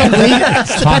of dad. question?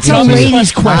 That's a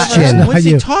lady's question. What's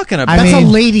he talking about? That's a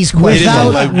lady's question.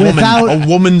 a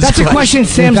woman's That's a question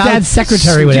Sam's without- dad's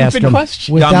secretary would ask him.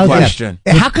 Dumb question.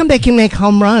 How come they can make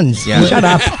home runs? Yeah. Shut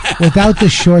up. Without the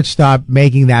shortstop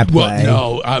making that play,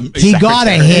 Well, no, he got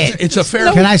a hit. It's a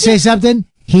fair. Can I say something?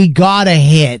 He got a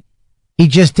hit. He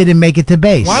just didn't make it to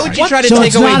base. Why would you try to So take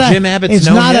it's away not a- Jim Abbott's It's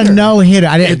not a no-hitter? no-hitter.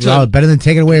 I didn't. It's Well, a- better than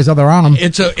taking away his other arm.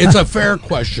 It's a fair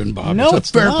question, Bob. No, it's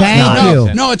a fair. not. Thank no,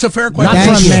 you. no, it's a fair question.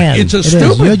 Not for a man. It's a It is.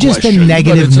 stupid You're just a question,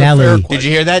 negative but it's a fair Nelly. question. Did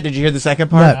you hear that? Did you hear the second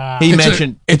part? He It's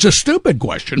mentioned. it's a stupid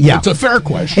question. Yeah. But it's a fair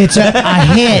question. It's a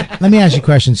hit. Let me ask you a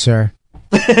question, sir.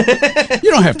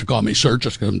 You don't have to call me sir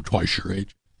just because I'm twice your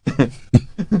age.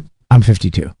 I'm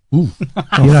 52. Ooh.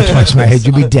 You're not twice my age.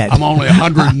 You'll be dead. I'm only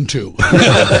 102.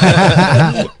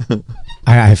 I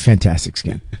have fantastic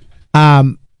skin. A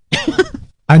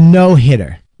no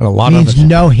hitter. A lot of means us.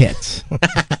 no hits.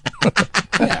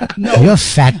 You're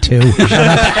fat too. Shut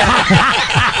up.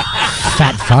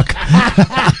 Fat fuck.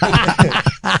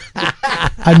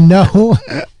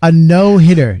 a no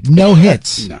hitter. No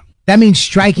hits. No. That means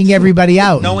striking everybody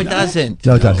out. No, it doesn't.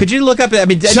 No, it doesn't. Could you look up? I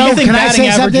mean, So do you think can I batting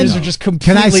say something? averages are just Can I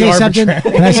completely say something?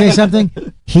 arbitrary? Can I say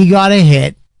something? He got a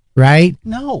hit, right?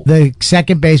 No. The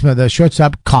second baseman, the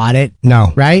shortstop, caught it.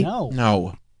 No. Right?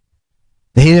 No.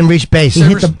 He didn't reach base. He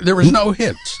hit There was no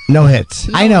hits. no hits.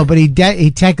 I know, but he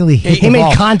technically hit He the made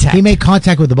ball. contact. He made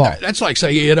contact with the ball. That's like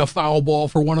saying he hit a foul ball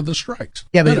for one of the strikes.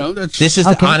 Yeah, but that's This is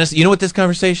Okay. the honest. You know what this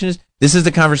conversation is? This is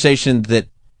the conversation that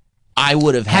I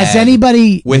would have had Has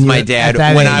anybody with when my you're dad at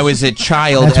that when age? I was a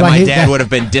child, That's and why my he- dad that- would have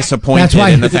been That's disappointed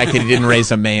why in the he- fact that he didn't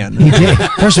raise a man. He did.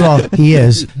 First of all, he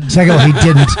is. Second of all, he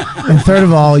didn't. And third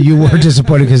of all, you were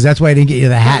disappointed because that's why I didn't get you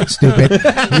the hat, stupid.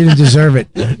 You didn't deserve it.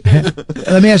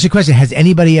 Let me ask you a question. Has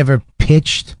anybody ever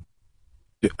pitched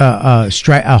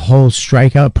a whole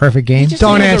strikeout, perfect game?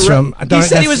 Don't answer him. He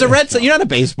said he was a Red Sox. You're not a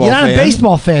baseball You're not fan. a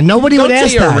baseball fan. Nobody Don't would say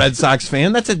ask you're that. a Red Sox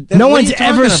fan. That's a. No what are one's you talking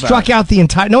ever about? struck out the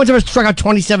entire. No one's ever struck out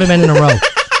 27 men in a row.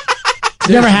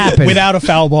 Never happened. Without a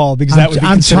foul ball, because that would be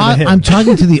considered a hit. I'm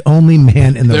talking to the only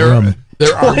man in the room.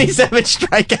 There are 27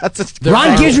 strikeouts.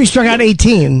 Ron Guidry struck out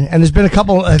 18, and there's been a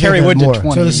couple. Kerry Wood did more.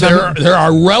 20. there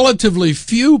are relatively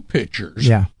few pitchers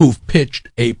Yeah. who've pitched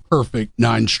a perfect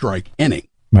 9-strike inning.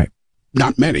 Right.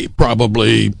 Not many,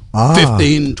 probably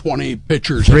 15, 20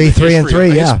 pitchers. Three, in the three, and history of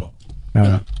three, yeah. baseball.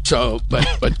 No. So, but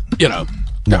you know,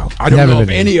 No. I don't Never know if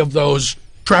been any of those.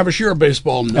 Travis, you're a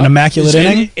baseball nut. An immaculate Is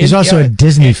inning? He's also a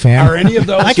Disney fan. Are any of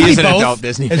those? I can He's be an both. adult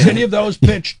Disney Has fan. any of those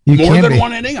pitched You more can than be.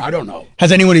 one inning? I don't know.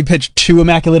 Has anybody pitched 2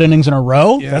 immaculate innings in a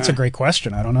row? Yeah. That's a great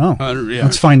question. I don't know. Yeah.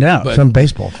 Let's find out. But- Some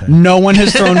baseball fan. No one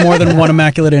has thrown more than 1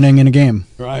 immaculate inning in a game.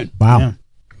 Right. Wow. Yeah.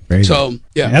 Crazy. So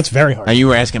yeah, That's very hard. And you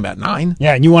were asking about 9?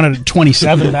 Yeah, and you wanted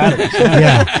 27 batters.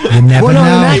 Yeah. You never Well, no,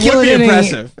 know. immaculate It would be inning.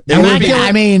 impressive. It would be-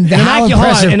 I mean, how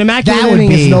impressive An immaculate that would inning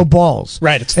be. is no balls.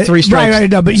 Right, it's 3 strikes. Right,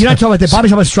 no, but you're not talking about that.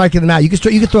 Bobby's talking about striking them out. You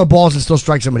can throw balls and still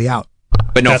strike somebody out.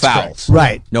 But no That's fouls.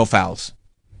 Right. No fouls.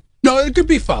 no, it could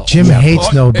be foul. Jim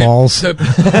hates no balls. That's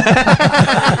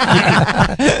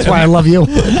why I love you.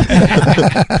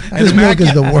 This milk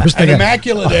is the worst An thing.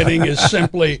 immaculate inning is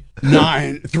simply 3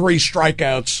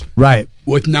 strikeouts Right.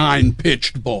 with 9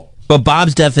 pitched balls. But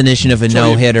Bob's definition of a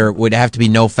no-hitter would have to be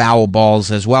no foul balls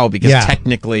as well, because Yeah.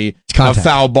 technically a contact.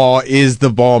 foul ball is the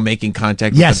ball making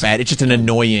contact with Yes. the bat. It's just an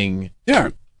annoying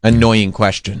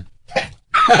question.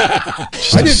 I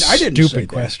didn't say Stupid that.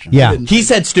 question. Yeah. He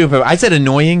said stupid. I said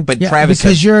annoying, but Yeah, Travis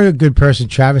because said, you're a good person.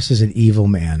 Travis is an evil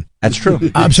man. that's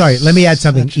true. I'm sorry. Let me add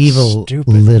something. Evil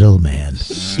little man.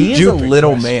 He is a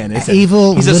little man. Isn't he?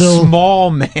 Evil He's little. a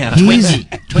small man.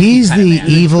 He's the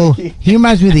evil. He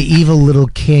reminds me of the evil little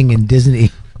king in Disney.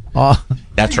 Oh,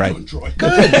 That's right. So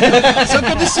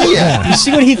good to see you. You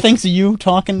see what he thinks of you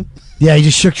talking? Yeah, he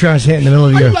just shook Travis' hand in the middle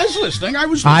of I your. was listening. I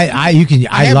was listening. you can.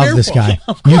 I have love this guy.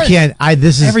 earphones. You can't.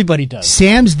 This is Everybody does.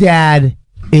 Sam's dad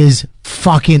is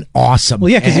fucking awesome. Well,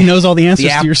 yeah, because he knows all the answers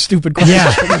Yeah. to your stupid questions.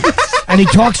 Yeah. And he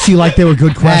talks to you like they were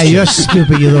good Yeah, questions. you're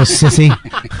stupid, you little sissy.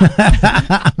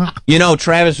 You know,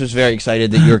 Travis was very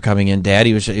excited that you're coming in, Dad.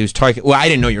 He was talking. Well, I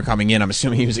didn't know you were coming in. I'm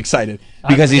assuming he was excited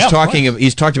because he's yeah, of talking.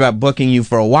 He's talked about booking you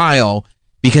for a while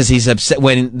because he's upset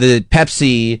when the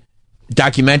Pepsi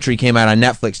documentary came out on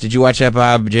Netflix. Did you watch that,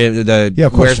 Bob? Yeah,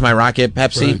 of course. Where's My Rocket?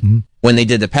 Pepsi. When they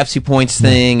did the Pepsi Points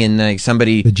thing and like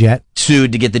somebody The jet.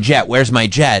 sued to get the jet. Where's my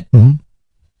jet? Mhm.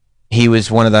 He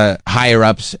was one of the higher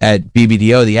ups at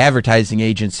BBDO, the advertising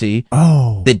agency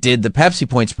Oh. that did the Pepsi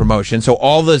Points promotion. So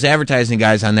all those advertising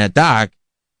guys on that doc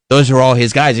those are all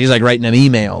his guys. He's like writing them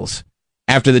emails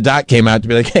after the doc came out to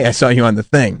be like, hey, I saw you on the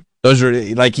thing. Those are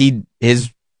like his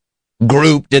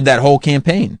group did that whole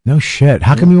campaign. No shit.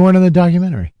 How come you weren't in the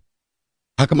documentary?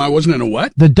 How come I wasn't in a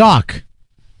what? The doc.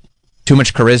 Too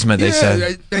much charisma, they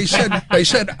said. They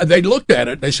said they looked at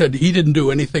it. They said he didn't do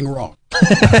anything wrong.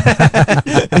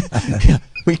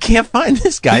 We can't find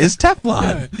this guy. It's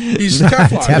Teflon. He's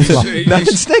Teflon. Teflon.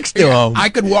 Nothing sticks to him. I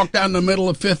could walk down the middle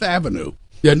of Fifth Avenue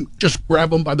and just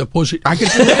grab him by the pussy. I could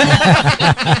do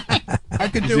that. I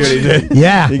could do it.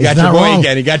 Yeah, You got it's your not boy wrong.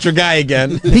 again. You got your guy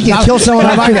again. He can kill someone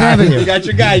on Fifth Avenue. You got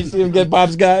your guy. You see him get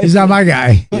Bob's guy? He's not my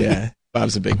guy. Yeah.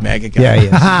 Bob's a big MAGA guy. Yeah,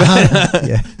 he is.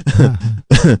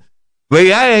 Yeah. Well,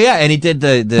 yeah. And he did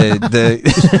the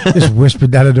Just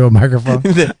whispered that into a microphone.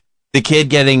 the kid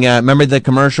getting, remember the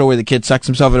commercial where the kid sucks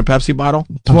himself in a Pepsi bottle?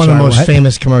 It's one of the most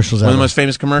famous commercials One ever. of the most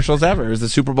famous commercials ever. It was the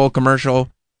Super Bowl commercial.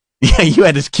 Yeah, you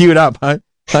had this queued up, huh?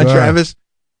 Huh, Sure. Travis?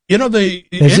 You know,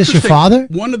 Is this your father?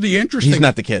 One of the interesting. He's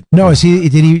not the kid. No, is he?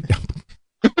 Did he?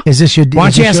 Is this your? Why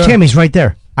don't you ask him? He's right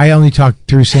there. I only talk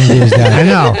through Sandy's dad. I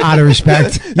know. Out of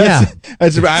respect. Yeah.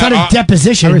 That's It's not a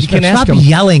deposition. You can ask Stop him.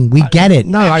 yelling. We get it.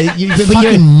 No, you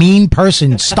fucking mean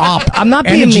person. Stop. I'm not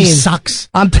being Energy mean. Sucks.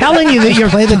 I'm telling you that you're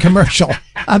Play the commercial.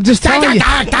 I'm just telling you.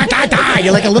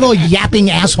 You're like a little yapping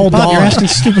asshole dog. You're asking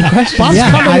stupid questions. Bob's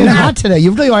Yeah, coming I in know. hot today.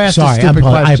 You really are asking Sorry, stupid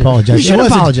questions. I apologize. You should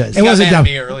apologize. It was a dumb.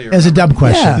 It was a dumb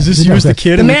question. Yeah. Is this It was you a as the dumb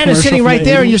kid? The in man is commercial sitting from right the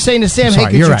there, 80s? and you're saying to Sam, Sorry,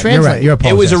 "Hey, could you're you right. translate?" You're It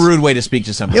right. was a rude way to speak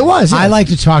to somebody. It was. I like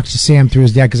to talk to Sam through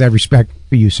his dad because I have respect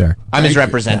for you, sir. I'm his Thank you.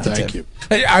 representative. Thank you.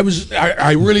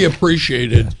 I really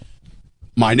appreciated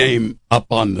my name up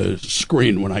on the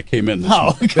screen when I came in.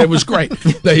 It was great.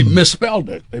 They misspelled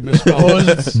it. They misspelled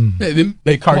it.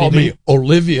 They called me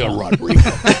Olivia Rodrigo.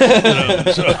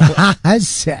 I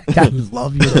said, I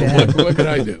love you, Dad. What can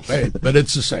I do? Hey, but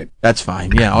it's the same. That's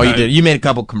fine. Yeah, all you did. You made a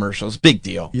couple commercials. Big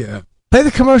deal. Yeah. Play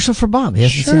the commercial for Bob. He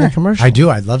hasn't seen the commercial. I do.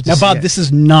 I'd love to. Now, see Bob, it. this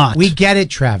is not. We get it,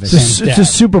 Travis. It's a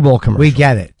Super Bowl commercial. We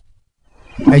get it.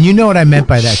 And you know what I meant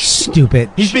by that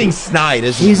stupid. He's being snide,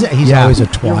 isn't he? He's Yeah. always a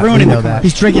twat. You're ruining We know the that.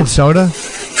 He's drinking soda.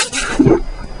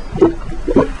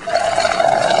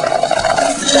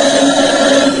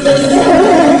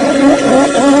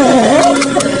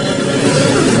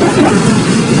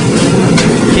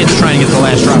 Kid's trying to get the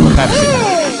last drop of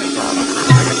Pepsi.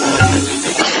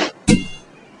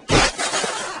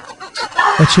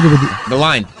 That should have been. The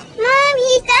line. Mom,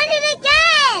 he's done it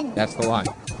again. That's the line.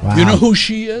 Wow. You know who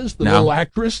she is? The No. little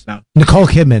actress? No. Nicole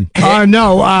Kidman.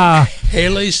 No.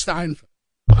 Haley Steinfeld.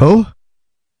 Who?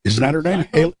 Isn't that her name?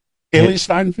 Haley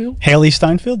Steinfeld? Haley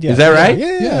Steinfeld? Yeah. Is that right?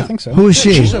 Yeah, I think so. Who is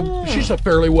she? She's a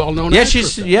fairly well-known Yeah,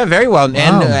 actress. she's very well, and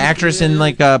Wow. actress and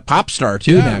like a pop star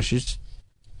too. Yeah. Now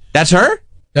that's her.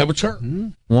 That was her.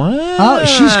 Wow. Oh,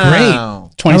 she's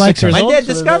great. 26 years My old. dad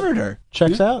so discovered her.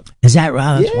 Checks out. Is that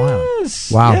right? That's wild.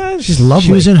 Yes. Wow. Yes. She's lovely.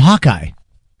 She was in Hawkeye.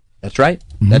 That's right.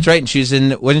 That's right. And she's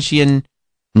in. Wasn't she in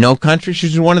No Country? She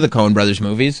was in one of the Coen Brothers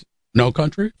movies. No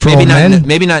Country? For Maybe old not. men?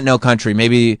 Maybe not No Country.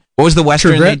 Maybe what was the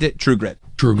western True Grit? they did? True Grit.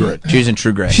 True Grit. She was in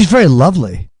True Grit. She's very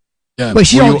lovely. Yeah.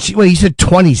 Wait, Were you- wait, you said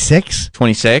 26?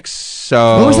 26.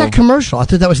 So What was that commercial? I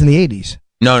thought that was in the 80s.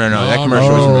 No. That commercial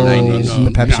was in the 90s. no.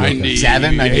 The Pepsi.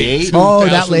 97, 98? Oh,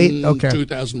 that late? Okay.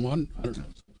 2001? I don't know.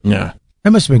 Yeah. That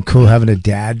must have been cool having a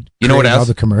dad. You know what creating all else?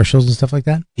 the commercials and stuff like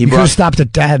that. He You could brought. have stopped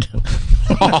at Dad.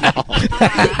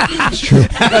 It's true.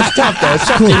 That's tough though. It's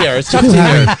tough cool. to hear. It's tough Cool to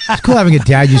having, hear. it's cool having a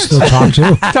dad you still talk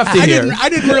to. Tough to hear. I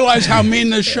didn't realize how mean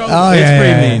this show Oh, was. It's yeah,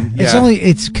 pretty yeah, mean. It's Yeah. only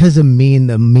it's because of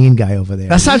the mean guy over there.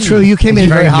 That's not true. You came in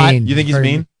He's very hot. mean. You think he's Very-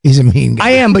 mean? He's a mean guy. I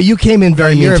am, but you came in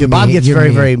very mean You're too. Bob mean. gets You're very,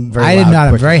 mean. very, very I did loud not. I'm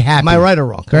quickly. very happy. Am I right or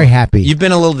wrong? Very happy. You've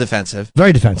been a little defensive.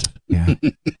 Very defensive. Yeah.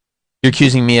 You're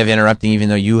accusing me of interrupting, even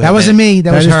though you. That haven't. wasn't me.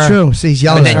 That That was is her. true. See, he's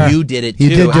yelling But at then her. you did it too. You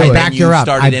did do And it. then backed her you up.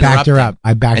 started I backed her interrupting. up.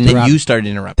 I backed And her then up. you started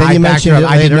interrupting. Then you I backed mentioned her it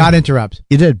up. I did later. not interrupt.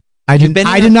 You did. I You've did. been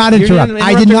I did not you're interrupt. an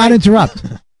I did not interrupter,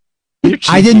 interrupt. You're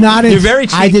I did not. You're very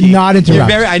I did cheeky. not interrupt. You're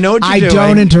very. I know what you're I doing.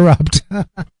 don't interrupt.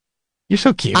 You're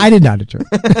so cute. I did not interrupt.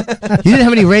 You didn't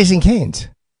have any Raising Canes.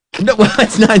 No, well,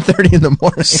 it's 9:30 in the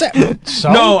morning. So?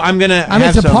 No, I'm gonna. I mean, have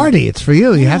it's a some- party. It's for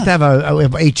you. You have to have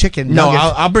a chicken. No,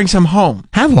 nuggets. I'll bring some home.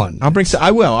 have one. I'll bring some.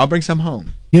 I will. I'll bring some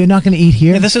home. You're not going to eat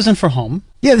here. Yeah, this isn't for home.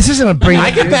 Yeah, this isn't a bring.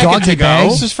 I can pack dog it to go.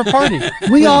 bags. This is for party.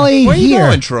 We all eat Where are you here.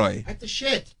 going, Troy? At the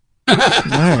shit. All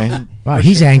right. Wow,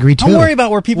 he's angry too. Don't worry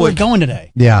about where people are going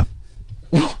today. Yeah.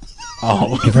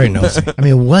 Oh, You're very nosy. I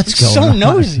mean, what's He's going so on?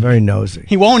 nosy. Very nosy.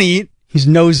 He won't eat. He's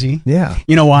nosy. Yeah.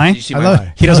 You know why? you see my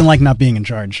eye? He doesn't like not being in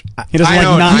charge. He doesn't I like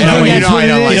know, not I know, knowing. you know I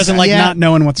don't he like doesn't that. like Yeah. not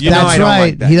knowing what's You going know on. That's I don't right.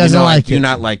 like that. He doesn't You know like I do it.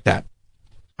 not like that.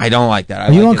 I don't like that.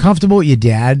 Are you uncomfortable with your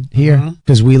dad here?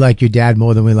 Because we like your dad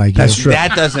more than we like That's you. true.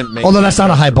 That doesn't make Although that's not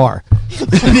a high bar.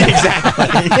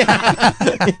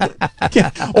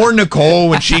 Yeah. Or Nicole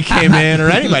when she came in, or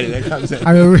anybody that comes in.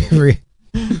 I mean,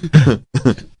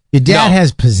 your dad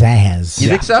has pizzazz. You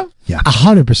think so? Yeah,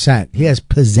 100%. He has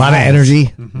pizzazz. A lot of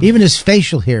energy. Even his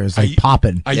facial hair is like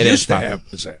popping. I used to have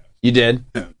pizzazz. You did?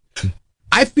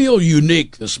 I feel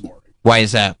unique this morning. Why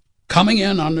is that? Coming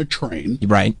in on the train,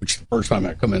 right? Which is the first time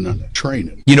I come in on the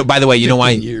train. You know, by the way, you know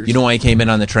why? 15 years. You know why he came in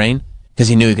on the train? Because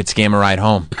he knew he could scam a ride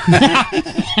home.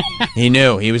 He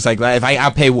knew. He was like, if I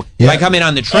come in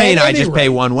on the train, I just pay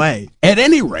one way. At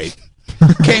any rate,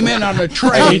 came in on the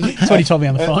train. That's what he told me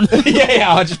on the phone. yeah,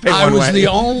 I'll just pay one way. I was the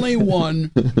only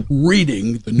one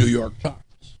reading the New York Times.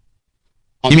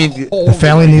 You mean the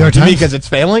failing New York Times? Because it's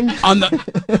failing? On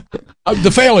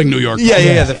the failing New York Times.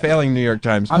 Yeah, the failing New York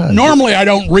Times. Normally, I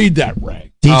don't read that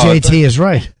rag. DJT is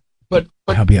right.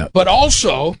 But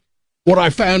also, what I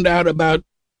found out about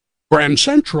Grand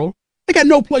Central, they got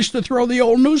no place to throw the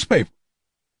old newspaper.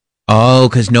 Oh,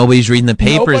 because nobody's reading the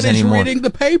papers Nobody's anymore. reading the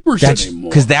papers anymore.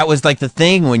 Because that was like the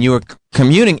thing when you were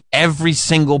commuting. Every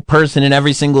single person in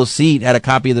every single seat had a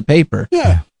copy of the paper.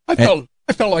 Yeah, I felt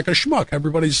like a schmuck.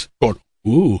 Everybody's going,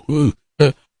 ooh,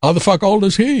 how the fuck old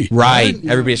is he? Right.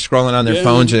 Everybody's scrolling on their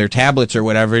phones or their tablets or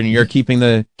whatever, and you're keeping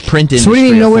the print industry So we didn't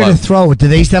even know where to afloat. throw it. Did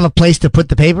they used to have a place to put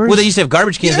the papers? Well, they used to have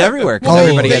garbage cans everywhere because Well,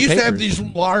 everybody they had used papers. to have these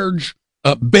large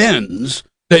bins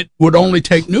that would only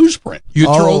take newsprint. You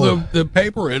throw the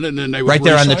paper in, and then they would Right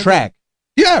there on the recycle. track.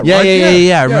 Yeah, Yeah, right yeah, there.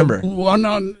 yeah, I remember. One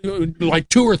on, like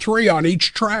 2 or 3 on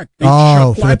each track. Each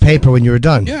Oh, for the platform. paper when you were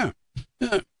done. Yeah.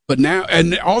 But now,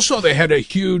 and also they had a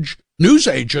huge news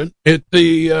agent at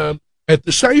the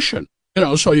station. You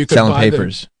know, so you could Selling buy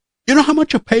papers. You know how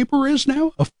much a paper is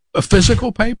now? A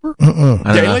physical paper, I don't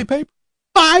daily know. paper,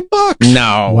 $5.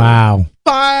 No. Wow.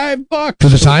 $5 For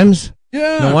the Times?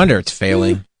 Yeah. No wonder it's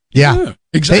failing. Yeah.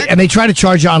 Exactly. And they try to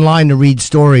charge you online to read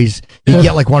stories. You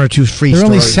get like 1 or 2 free They're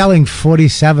stories. only selling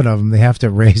 47 of them. They have to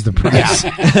raise the price.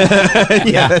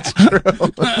 Yeah, that's true.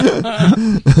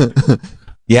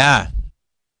 Yeah,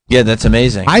 that's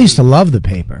amazing. I used to love the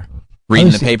paper.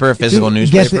 Reading the paper, a physical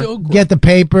newspaper. Get the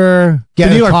paper. Get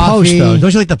the New York coffee. Post, though.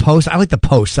 Don't you like the Post? I like the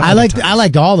Post. I liked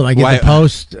all of them. I get Why- the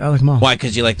Post. I like them all. Why?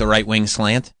 Because you like the right wing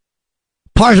slant?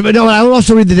 Partially, but no, I would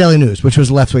also read the Daily News, which was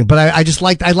left wing. But I just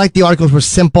liked the articles were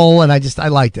simple, and I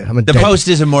liked it. The Post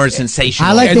is a more sensational.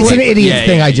 I like the It's way, an idiot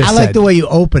thing I just I like said. the way you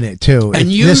open it too. And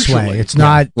It's this way. usually- It's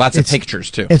not Lots of it's-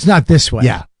 pictures too. It's not this way.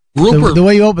 Yeah. Rupert, the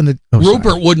way you open the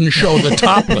Rupert wouldn't show the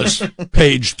topless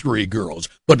page 3 girls,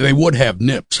 but they would have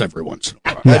nips every once in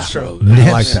a while. That's true.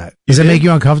 I like that. Does it make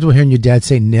you uncomfortable hearing your dad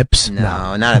say nips?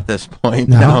 No, not at this point.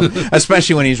 No. No.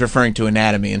 Especially when he's referring to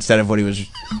anatomy instead of what he was.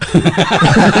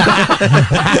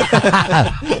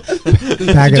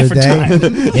 Back in the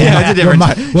day. Yeah, it's a different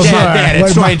time. Dad,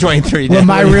 it's 2023. Will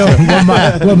my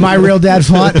real dad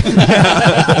flaunt?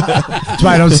 That's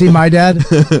why I don't see my dad.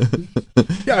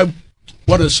 Yeah,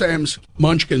 one of Sam's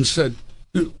munchkins said,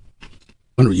 I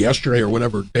don't know, yesterday or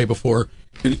whatever, day before,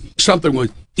 something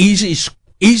with easy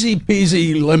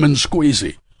peasy lemon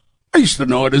squeezy. I used to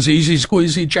know it as easy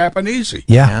squeezy Japanesey.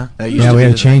 Yeah, that yeah, we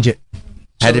had to change it.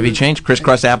 Had to be changed.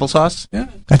 Crisscross applesauce. Yeah,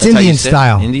 That's how you Indian sit.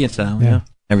 style. Indian style. Yeah.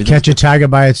 Everything. Catch a tiger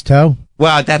by its toe.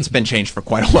 Well, that's been changed for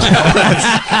quite a while.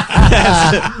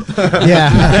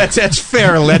 Yeah, that's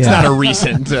fair. That's not a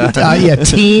recent.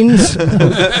 Teens.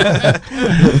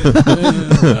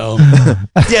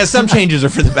 Yeah, some changes are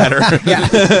for the better. Yeah,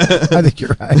 I think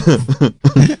you're right.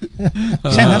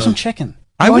 Sam, have some chicken.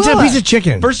 I want will. a piece of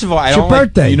chicken. First of all, I It's don't your like,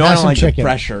 birthday. you know, I Have don't some like chicken. the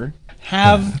pressure.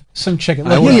 Have some chicken.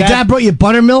 Yeah, your dad brought you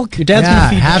buttermilk? Your dad's Yeah, gonna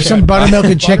feed you have chicken. some buttermilk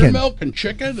and chicken. Buttermilk and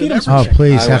chicken and Feed 'em everything. Oh,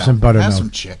 please I have will. some buttermilk. Have some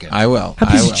chicken. I will. A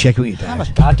piece I of will. chicken with your Have a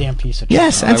dad. goddamn piece of chicken.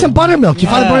 Yes, and some buttermilk. You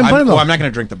find I'm buttermilk. not going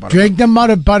to drink the butter. Drink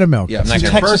the buttermilk. Yeah, I'm not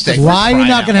going Texas to. toast. Why are you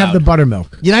not going to have the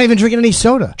buttermilk? You're not even drinking any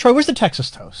soda. Troy, where's the Texas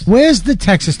toast? Where's the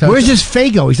Texas toast? Where's his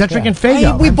Fago? He's not drinking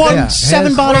Fago. We bought Yeah.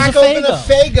 7 Yes. bottles of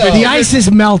Faygo. The ice is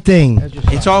melting.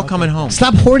 It's all coming home.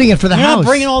 Stop hoarding it for the You're house. not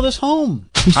bringing all this home.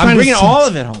 He's I'm trying bringing to, all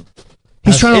of it home.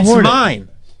 He's trying to It's hoard mine.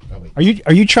 Are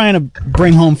you trying to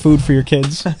bring home food for your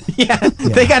kids? Yeah,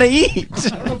 they got to eat. I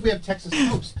don't know if we have Texas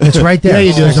toast. It's right there. Yeah,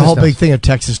 you do. There's a whole Texas big thing of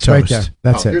Texas toast. Right toast.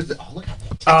 there. That's Here's it. the, look at the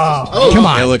Texas. Come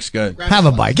on. It looks good. Have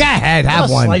a bite. Go ahead. Have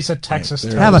a one. slice of Texas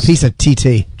toast. Have a piece of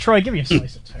TT. Troy, give me a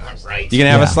slice of toast. You gonna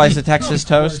have Yeah. a slice of Texas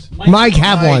toast? Mike,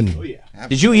 have one.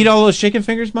 Did you eat all those chicken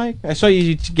fingers, Mike? I saw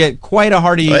you get quite a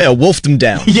hearty. Oh, yeah, wolfed them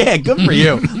down. Yeah, good for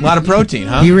you. A lot of protein,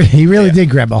 huh? He really did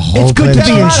grab a whole It's good plate to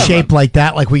of be in chicken. shape like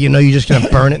that, like where you know you're just gonna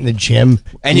burn it in the gym.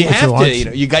 And you Eat what have want.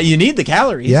 to. You need the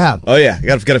calories. Yeah. Oh yeah, you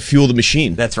got to fuel the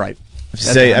machine. That's right.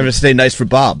 I'm gonna stay nice for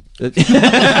Bob.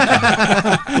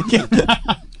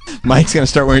 Mike's gonna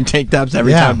start wearing tank tops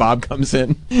every Yeah. time Bob comes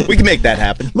in. We can make that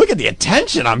happen. Look at the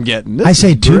attention I'm getting. This I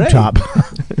say is tube great. top.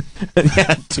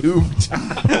 Yeah, tube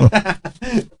top.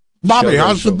 Bobby,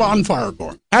 how's the bonfire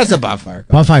going? How's the bonfire?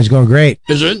 Bonfire's going great.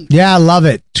 Is it? Yeah, I love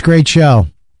it. It's a great show.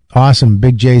 Awesome.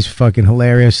 Big J's fucking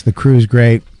hilarious. The crew's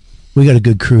great. We got a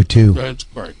good crew too. That's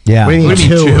great. Yeah. We need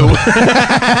two.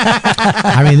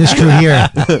 I mean, this crew here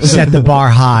set the bar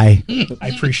high. I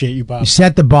appreciate you, Bob.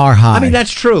 Set the bar high. I mean,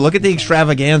 that's true. Look at the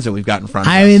extravaganza we've got in front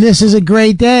of I us. mean, this is a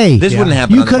great day. This wouldn't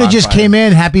happen You on the could have just bonfire. came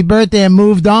in, happy birthday, and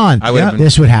moved on. I would've been-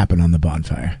 This would happen on the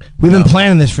bonfire. We've been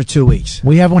planning this for 2 weeks.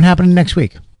 We have one happening next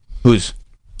week. Who's?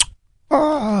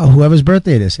 Whoever's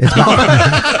birthday it is. It's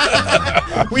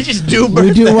We just do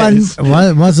we do one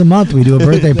once a month. We do a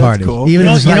birthday party. cool. Even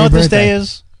You if it's know not what your this day birthday.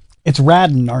 is? It's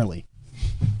rad and gnarly.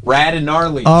 Rad and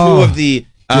gnarly. Oh. Two of the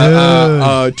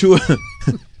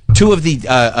two of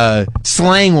the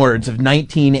slang words of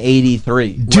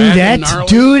 1983. Dudette,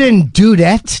 dude, and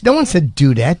dudette. No one said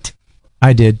dudette.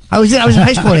 I did. I was in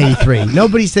high school in '83.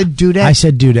 Nobody said dudette. I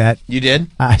said dudette. You did?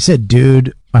 I said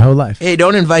dude my whole life. Hey,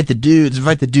 don't invite the dudes.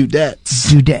 Invite the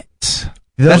dudettes. Dudettes.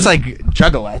 That's like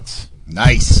juggalettes.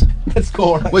 Nice. That's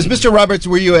cool. Right? Was Mr. Roberts,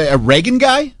 were you a Reagan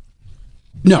guy?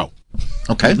 No.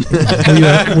 Okay.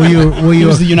 Were He you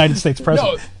was the United States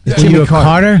president. No. were you a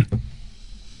Carter?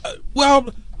 Well,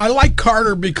 I like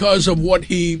Carter because of where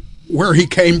he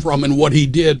came from and what he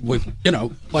did with,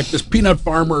 like this peanut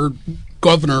farmer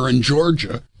governor in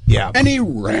Georgia. Yeah. And he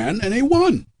ran and he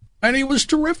won. And he was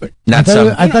terrific. Not I thought some,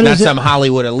 it- I thought it not was a- some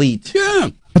Hollywood elite. Yeah.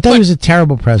 I thought he was a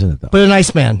terrible president, though. but a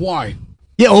nice man. Why?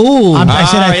 Yeah. Oh, I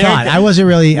said I thought. I wasn't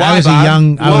really. I Why, was Bob?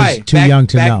 I Why? was too Back- young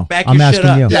to back- know. back I'm your shit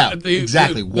asking up. you. Yeah,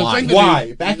 exactly. Why? thing that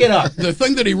Why? Back it up. The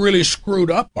thing that he really screwed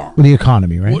up on. With the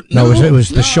economy, right? Well, No, it was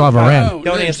the Shah of Iran.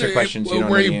 Don't answer questions you don't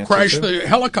Where know the he answer crashed to. the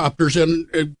helicopters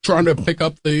in trying to pick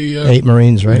up the 8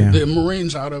 Marines, right? the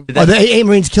Marines out of. Oh, the 8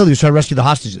 Marines killed. He was trying to rescue the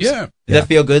hostages. Yeah. Did that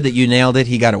feel good that you nailed it?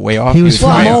 He got it way off. He was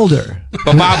Well, I'm fine. older.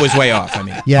 But Bob was way off. I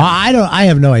mean, Yeah. Well, I don't. I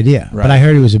have no idea, Right. but I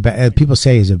heard he was a bad. People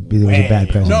say he was a bad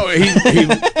president. No,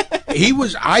 he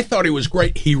was. I thought he was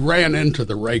great. He ran into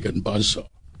the Reagan buzzsaw,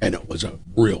 and it was a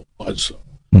real buzzsaw.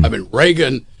 I mean,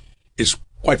 Reagan is,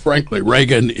 quite frankly,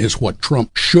 Reagan is what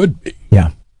Trump should be.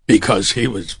 Yeah. Because he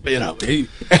was, he.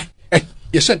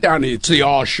 You sit down and you see,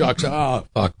 oh shucks, oh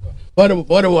fuck, what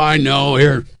do I know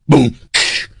here? Boom,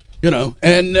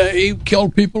 and he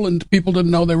killed people, and people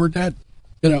didn't know they were dead.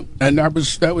 And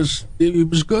he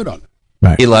was good on it.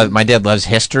 Right. my dad loves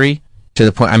history to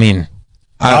the point. I mean,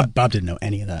 Bob didn't know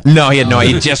any of that. no, he had no.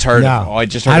 He just heard. No. It. Oh, I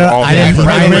just heard it all. I didn't. the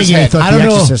I time. didn't- I don't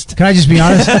know. Can I just be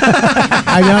honest?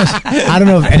 I'll be honest. I don't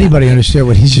know if anybody understood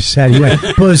what he just said. He went,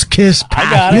 "Buzz kiss." I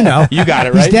got it. You know, You got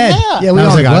it, he's right? dead. Yeah, we I was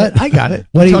all like, got what? it. I got it.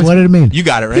 What did it mean? You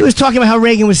got it right. He was talking about how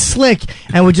Reagan was slick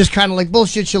and would just kind of like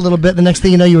bullshit you a little bit. The next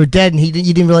thing you know, you were dead, and you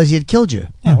didn't realize he had killed you.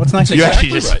 Yeah, what's next? You actually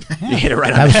just you hit it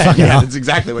right That on was the head. fucking Yeah, hell. that's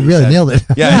exactly what You you really said. nailed it.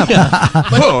 Yeah.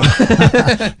 Whoa.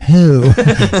 Who?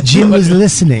 Jim was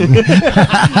listening.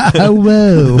 Oh,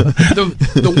 whoa.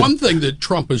 The one thing that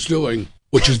Trump is doing,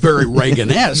 which is very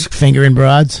Reagan-esque, Fingering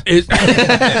broads. is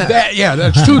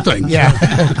that's two things. Yeah,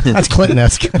 that's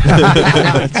Clinton-esque.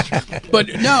 But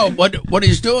no, what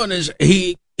he's doing is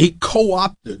he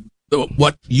co-opted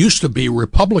what used to be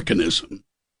Republicanism,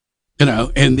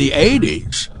 in the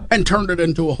 80s, and turned it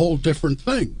into a whole different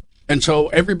thing. And so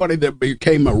everybody that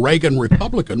became a Reagan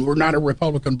Republican were not a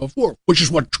Republican before, which is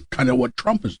what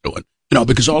Trump is doing.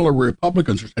 Because all the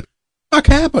Republicans are saying, "What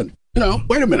happened?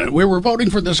 Wait a minute, we were voting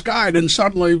for this guy, and then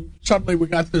suddenly we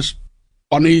got this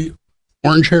funny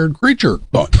orange-haired creature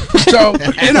going." So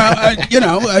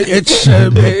it's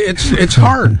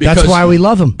hard. Because, That's why we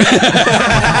love him.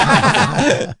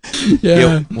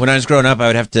 When I was growing up, I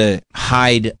would have to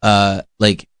hide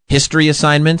like history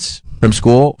assignments from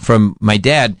school from my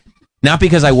dad, not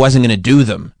because I wasn't going to do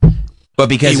them, but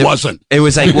because He wasn't. It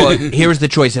was like, well, here's the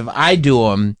choice: if I do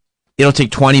them, it'll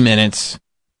take 20 minutes.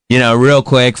 Real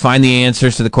quick, find the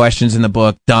answers to the questions in the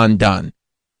book, done.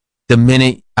 The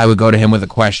minute I would go to him with a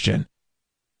question,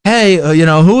 hey,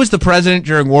 who was the president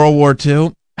during World War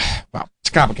II? Well, it's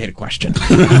a complicated question.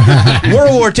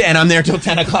 World War II, and I'm there till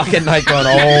 10 o'clock at night going,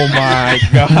 oh my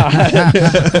God.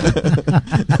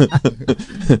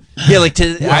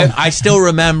 Yeah, I still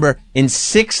remember in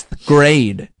 6th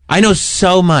grade, I know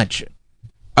so much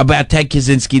about Ted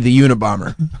Kaczynski, the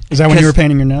Unabomber. Is that when you were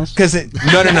painting your nails? Because no.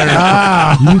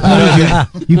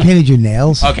 You painted your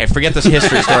nails? Okay, forget this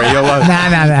history story. You'll love.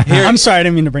 Nah. I'm sorry, I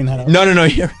didn't mean to bring that up. No.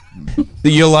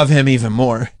 You'll love him even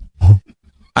more.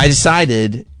 I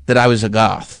decided that I was a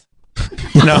goth.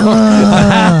 You know,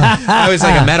 I was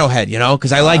like a metalhead, you know,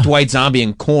 because I liked White Zombie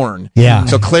and Korn. Yeah.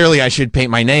 So clearly I should paint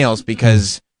my nails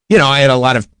because, you know, I had a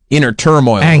lot of inner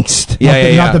turmoil. Angst.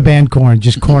 Yeah, Not the band Corn,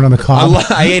 just corn on the cob.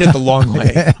 I ate it the long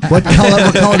way. What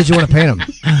color did you want to paint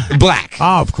them? Black.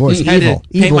 Oh, of course. I had to Evil.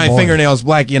 paint Evil my boy. fingernails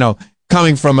black, you know,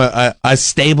 coming from a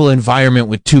stable environment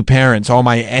with two parents, all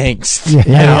my angst. Yeah.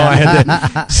 You know, I had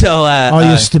to, so, All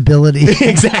your stability.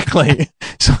 Exactly.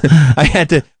 So I had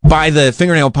to buy the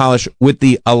fingernail polish with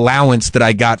the allowance that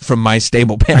I got from my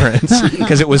stable parents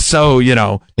because it was so, you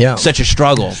know, such a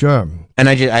struggle. Sure. And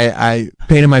I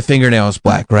painted my fingernails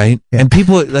black, right? And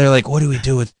people, they're like, what do we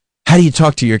do with, how do you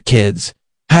talk to your kids?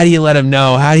 How do you let them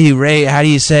know? How do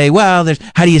you say, well,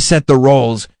 how do you set the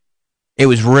roles? It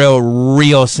was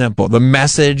real simple. The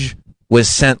message was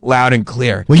sent loud and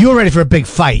clear. Well, you were ready for a big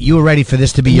fight. You were ready for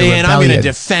this to be your Man, I'm rebellion. going to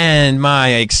defend my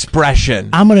expression.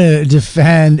 I'm going to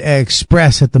defend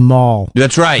Express at the mall.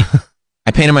 That's right.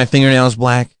 I painted my fingernails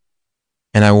black,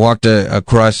 and I walked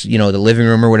across, you know, the living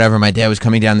room or whatever. My dad was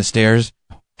coming down the stairs,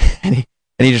 and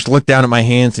he just looked down at my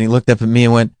hands, and he looked up at me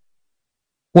and went,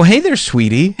 well, hey there,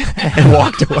 sweetie, and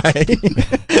walked away.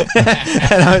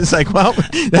 And I was like, well,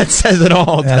 that says it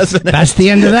all, doesn't it? That's the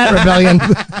end of that rebellion.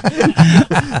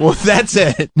 Well, that's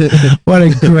it. What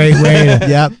a great way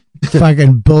to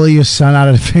fucking bully your son out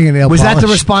of the fingernail Was polish. that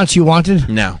the response you wanted?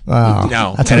 No. Oh,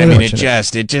 No. that's And I mean,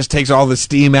 unfortunate. it just takes all the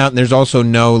steam out, and there's also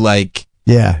no, like...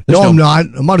 Yeah. There's No, I'm not.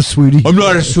 I'm not a sweetie. I'm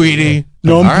not a sweetie.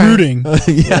 No, I'm All right. brooding.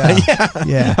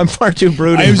 Yeah. I'm far too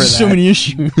brooding I have for so that. many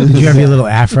issues. Did you have your little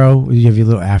afro? Did you have your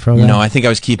little afro? You then? know, I think I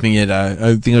was keeping it.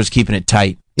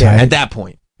 Tight. Yeah. At that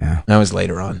point. Yeah. That was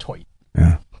later on.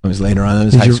 Yeah. That was later on. That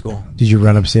was Did high you, school. Did you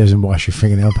run upstairs and wash your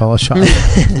fingernail polish off?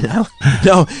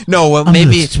 No. Well, I'm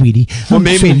maybe, a sweetie. well, I'm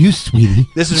maybe saying you, sweetie.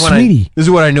 this is Sweetie.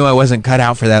 when I knew I wasn't cut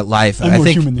out for that life. I'm I more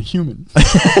think human than human.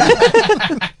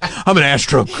 I'm an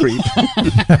astro creep.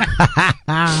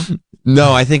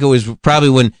 No, I think it was probably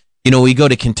when, you know, we go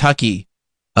to Kentucky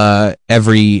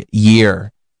every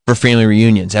year for family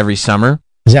reunions every summer.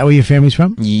 Is that where your family's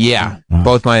from? Yeah.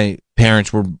 Both my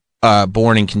parents were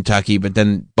born in Kentucky, but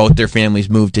then both their families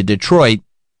moved to Detroit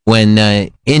when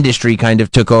industry kind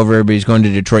of took over. Everybody's going to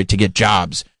Detroit to get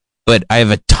jobs. But I have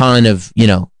a ton of, you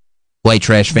know, white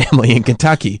trash family in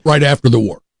Kentucky. Right after the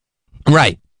war.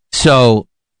 Right. So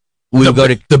we would go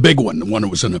to the big one, the one that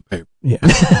was in the paper. Yeah.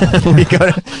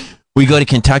 we go to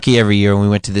Kentucky every year, and we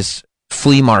went to this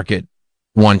flea market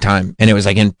one time, and it was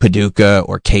like in Paducah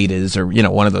or Cadiz or, you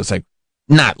know, one of those, like,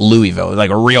 not Louisville,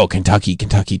 like a real Kentucky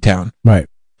town. Right.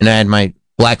 And I had my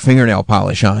black fingernail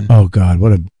polish on. Oh God,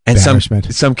 what a And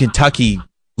embarrassment. some Kentucky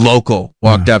local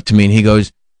walked up to me and he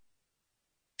goes,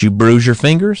 "Did you bruise your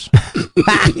fingers?" And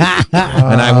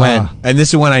I went, and this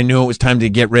is when I knew it was time to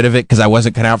get rid of it because I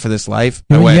wasn't cut out for this life.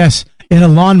 I Oh, went, yes, in a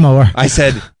lawnmower. I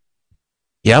said,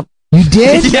 "Yep." You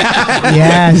did? Yeah.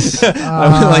 Yes. I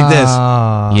went like this.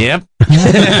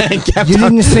 Yep. Kept You on-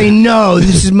 didn't say no.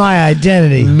 This is my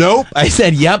identity. Nope. I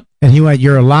said, "Yep." And he went,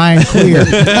 "You're a lying queer."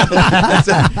 I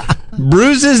said,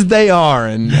 bruises they are,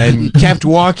 and kept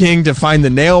walking to find the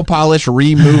nail polish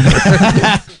remover.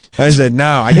 I said,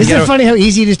 "No, I can Isn't get it funny how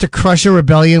easy it is to crush a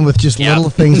rebellion with just little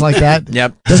things like that?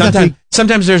 Yep. Doesn't that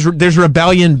Sometimes there's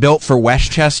rebellion built for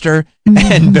Westchester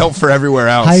and built for everywhere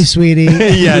else. Hi, sweetie.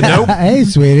 Yeah, nope. Hey,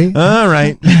 sweetie. All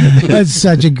right. That's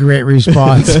such a great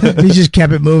response. He just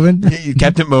kept it moving. You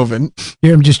kept it moving.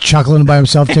 Hear him just chuckling by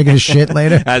himself, taking a shit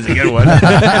later. That's a good one.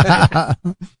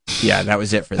 Yeah, that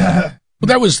was it for that. Well,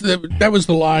 that was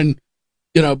the line,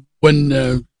 you know,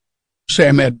 when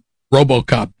Sam had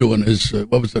RoboCop doing his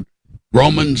what was it,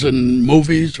 Romans and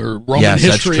movies or Roman Yes,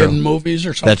 that's history true. and movies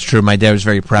or something. That's true. My dad was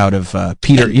very proud of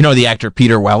Peter. You know the actor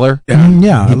Peter Weller?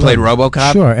 Yeah. He played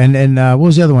RoboCop. Sure. And what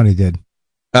was the other one he did?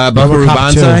 Buckaroo RoboCop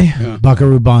Banzai. 2.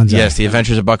 Buckaroo Banzai. Yes, The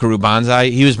Adventures of Buckaroo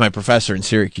Banzai. He was my professor in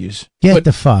Syracuse. Get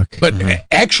the fuck. But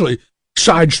actually,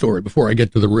 side story before I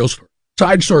get to the real story.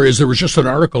 Side story is there was just an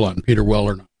article on Peter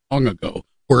Weller not long ago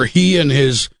where he and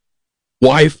his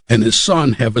wife and his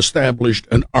son have established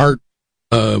an art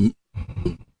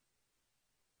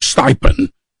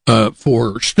stipend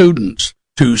for students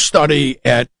to study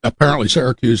at, apparently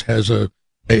Syracuse has an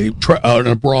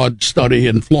abroad study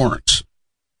in Florence,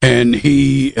 and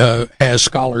he has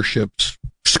scholarship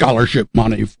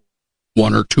money,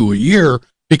 1 or 2 a year,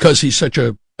 because he's such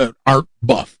an art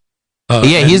buff.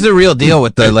 Yeah, he's the real deal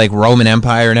with the like Roman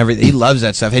Empire and everything. He loves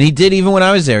that stuff, and he did even when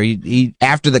I was there. He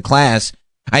after the class,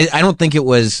 I don't think it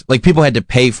was like people had to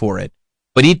pay for it,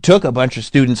 but he took a bunch of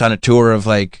students on a tour of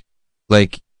like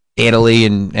Italy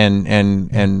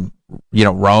and you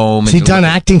know Rome. Is he and done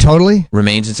acting totally?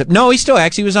 Remains and stuff. No, he still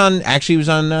acts. He was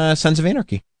on Sons of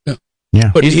Anarchy. Yeah.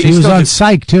 Yeah, But he was on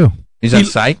Psych too. He's on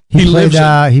Psych. He lives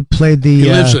played he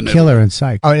lives the in killer in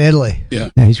Psych. Oh, in Italy.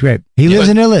 Yeah. Yeah, he's great. He lives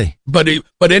in Italy. But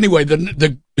anyway,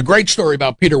 the great story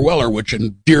about Peter Weller, which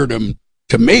endeared him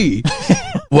to me,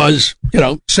 was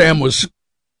Sam was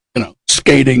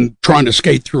skating, trying to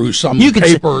skate through some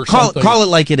paper or something. Call it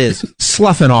like it is.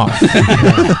 Sloughing off.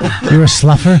 You're a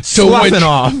slougher? Sloughing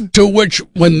off. To which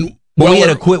when we had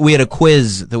a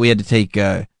quiz that we had to take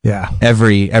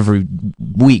every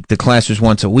week. The class was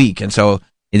once a week, and so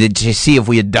to see if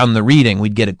we had done the reading,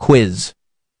 we'd get a quiz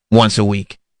once a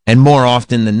week. And more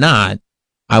often than not,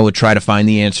 I would try to find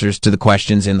the answers to the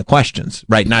questions in the questions.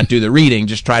 Right? Not do the reading,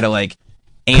 just try to answer.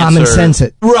 Common sense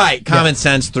it. Right, common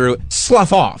sense through it.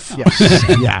 Slough off. Yes.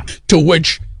 Yeah. To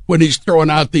which, when he's throwing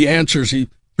out the answers, he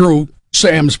threw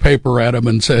Sam's paper at him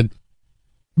and said,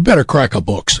 "You better crack a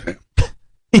book, Sam."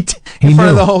 In front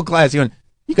of the whole class, he went,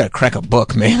 "You got to crack a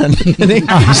book, man." He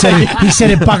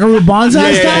said it Buckaroo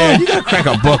Banzai style? You got to crack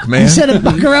a book, man. He said it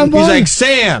Buckaroo Banzai? He's like,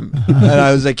 "Sam." And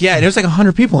I was like, "Yeah." And there was like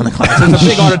 100 people in the class. It was a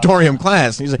big auditorium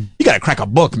class. And he's like, "You got to crack a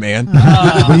book, man."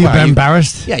 Were you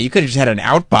embarrassed? Yeah, you could have just had an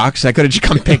outbox. I could have just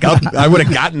come pick up. I would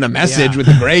have gotten the message with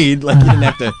the grade. Like, you didn't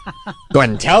have to go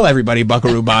ahead and tell everybody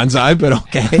Buckaroo Banzai, but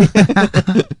okay.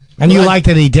 And you liked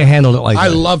that he handled it like that. I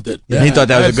loved it. Yeah. He thought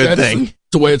that was a good thing. That's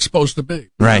the way it's supposed to be.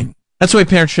 Right. That's the way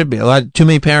parents should be. Too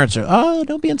many parents are,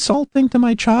 don't be insulting to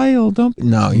my child.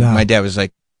 No. My dad was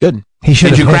like, good.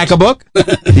 Did you crack a book?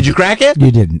 Did you crack it?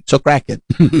 You didn't. So crack it.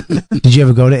 Did you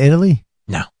ever go to Italy?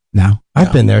 No.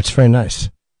 I've been there. It's very nice.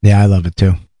 Yeah, I love it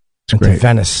too. It's Went to great.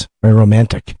 Venice. Very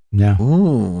romantic. Yeah.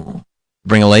 Ooh.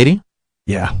 Bring a lady?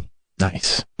 Yeah.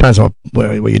 Nice. Depends on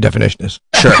what your definition is.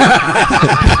 Sure.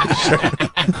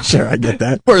 Sure, I get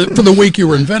that. For the week you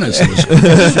were in Venice.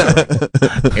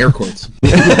 Air quotes.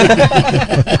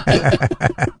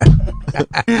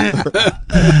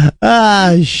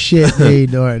 Shit, hey,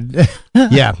 Norton.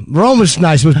 Yeah, Rome was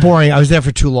nice. It was boring. I was there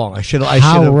for too long.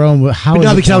 Rome? How?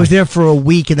 No, because I was there for a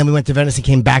week, and then we went to Venice and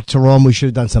came back to Rome. We should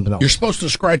have done something else. You're supposed to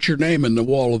scratch your name in the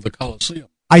wall of the Colosseum.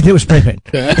 I did with spray paint.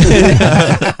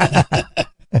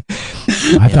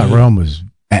 I thought Rome was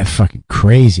fucking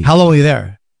crazy. How long were you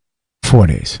there? 4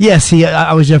 days. Yeah, see,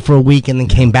 I was there for a week and then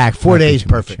came back. 4 days,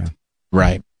 perfect.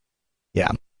 Right.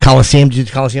 Yeah. Coliseum, did you do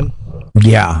the Coliseum?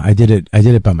 Yeah, I did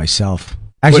it by myself.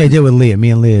 Actually, I did with Leah.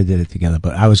 Me and Leah did it together,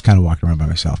 but I was kind of walking around by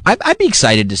myself. I'd be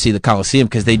excited to see the Coliseum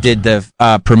because they did the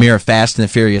premiere of Fast and the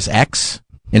Furious X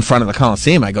in front of the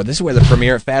Coliseum. I go, this is where the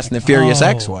premiere of Fast and the Furious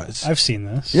X was. I've seen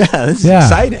this. Yeah, this is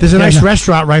exciting. There's a nice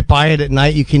restaurant right by it at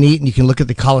night. You can eat and you can look at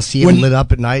the Coliseum lit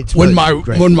up at night. It's When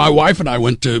really my wife and I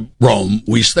went to Rome,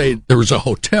 we stayed. There was a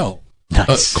hotel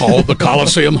called the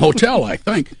Coliseum Hotel, I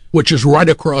think, which is right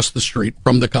across the street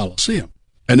from the Coliseum,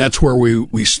 and that's where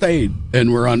we stayed.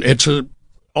 And we're on. It's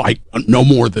no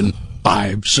more than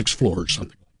 5-6 floors,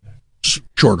 something like that.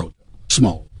 Short hotel,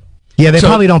 small. Yeah, they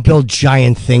probably don't build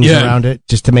giant things around it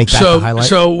just to make that the highlight.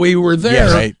 So we were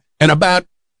there, and about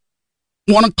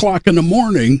 1 o'clock in the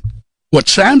morning, what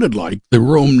sounded like the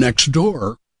room next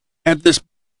door had this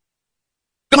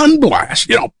gun blast,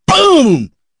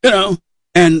 boom,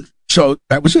 and so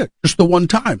that was it, just the one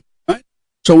time, right?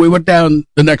 So we went down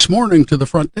the next morning to the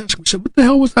front desk. We said, "What the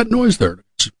hell was that noise there?"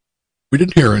 We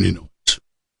didn't hear any noise.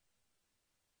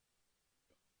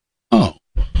 Oh,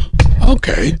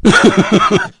 okay.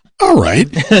 All right.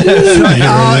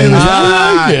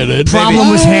 I get it.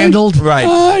 Problem was handled.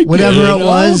 Right. Whatever it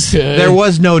was. Okay. There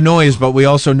was no noise, but we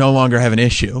also no longer have an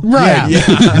issue. Right. Yeah.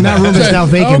 And that room is now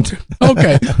vacant.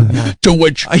 Okay. To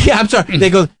which... I'm sorry.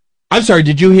 They go, I'm sorry,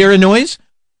 did you hear a noise?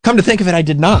 Come to think of it, I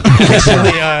did not.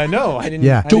 Actually, no, I didn't.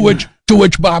 Yeah. To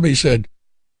which Bobby said,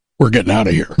 "We're getting out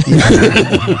of here."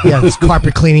 Yeah, there's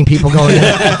carpet cleaning people going in.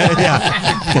 Yeah,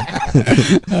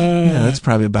 that's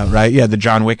probably about right. Yeah, the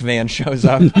John Wick van shows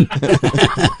up.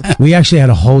 We actually had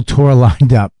a whole tour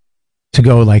lined up to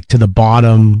go to the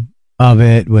bottom of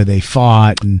it where they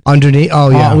fought and underneath. Oh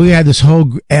yeah, we had this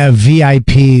whole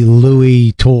VIP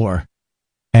Louis tour,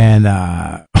 and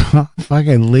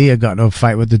fucking Leah got in a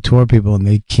fight with the tour people and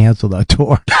they canceled our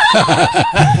tour.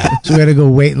 So we had to go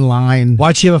wait in line.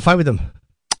 Why'd she have a fight with them?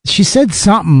 She said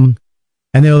something,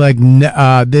 and they were like,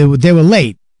 they were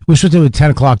late. We were supposed to do a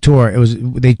 10 o'clock tour. It was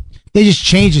they just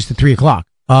changed us to 3 o'clock.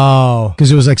 Oh,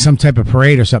 because it was like some type of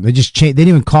parade or something. They just changed. They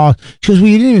didn't even call. She goes, "Well,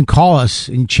 you didn't even call us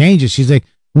and change us." She's like,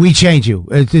 "We change you.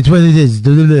 It's what it is."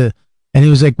 And he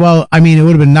was like, "Well, I mean, it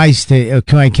would have been nice to.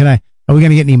 Can I? Are we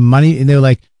gonna get any money?" And they were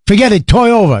like, "Forget it. Toy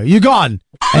over. You're gone."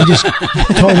 And just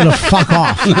told her to fuck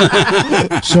off.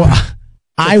 So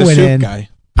I went in.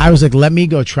 I was like, "Let me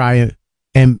go try it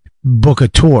and book a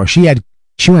tour." She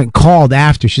went and called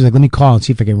after. She's like, "Let me call and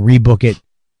see if I can rebook it."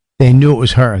 They knew it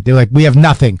was her. They were like, we have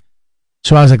nothing.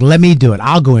 So I was like, let me do it.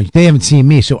 I'll go in. They haven't seen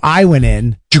me. So I went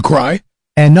in. Did you cry?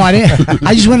 And no, I didn't.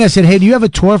 I just went in and said, hey, do you have a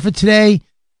tour for today?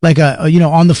 Like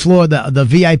on the floor, the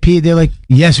VIP. They're like,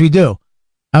 yes, we do.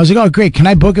 I was like, oh, great. Can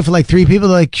I book it for like 3 people?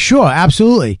 They're like, sure,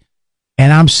 absolutely.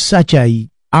 And I'm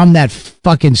that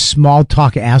fucking small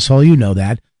talk asshole. You know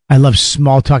that. I love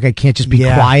small talk. I can't just be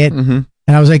quiet. Mm-hmm.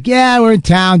 And I was like, yeah, we're in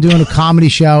town doing a comedy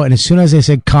show. And as soon as they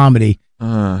said comedy,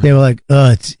 they were like,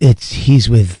 oh, he's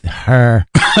with her.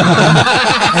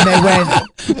 And they went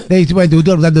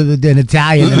in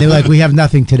Italian, and they were like, we have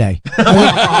nothing today.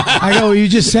 I go, well, you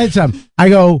just said something. I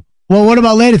go, well, what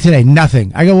about later today?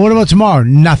 Nothing. I go, what about tomorrow?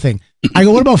 Nothing. I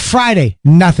go, what about Friday?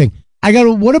 Nothing. I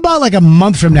go, what about like a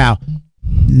month from now?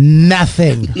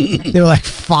 Nothing. They were like,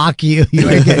 fuck you. You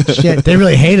ain't getting shit. They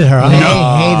really hated her. Huh? They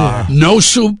hated her. No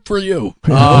soup for you.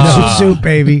 No soup,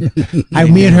 baby.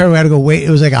 Me and her, we had to go wait. It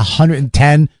was like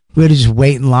 110. We had to just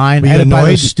wait in line. Were I had you to buy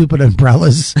annoyed? those stupid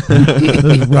umbrellas.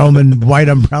 Those Roman white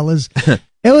umbrellas.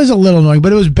 It was a little annoying,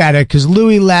 but it was better because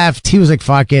Louis left. He was like,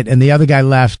 fuck it. And the other guy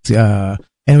left. And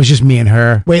it was just me and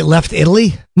her. Wait, left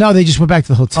Italy? No, they just went back to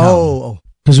the hotel. Oh.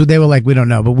 Because they were like, we don't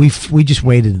know. But we just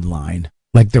waited in line.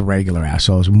 Like the regular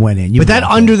assholes and went in. But that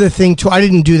under the thing too, I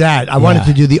didn't do that. I wanted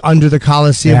to do the under the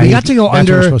Coliseum. Yeah, we got to go that's what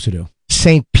under we're supposed to do.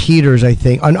 St. Peter's, I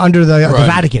think, under the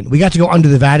Vatican. We got to go under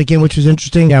the Vatican, which was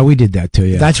interesting. Yeah, we did that too.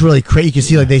 Yeah, that's really crazy. You can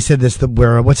see, like they said this,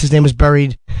 where what's his name was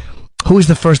buried. Who was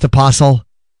the first apostle?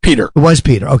 Peter. It was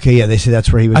Peter. Okay, yeah, they say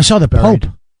that's where he was. I saw the buried.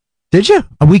 Pope. Did you?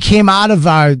 We came out of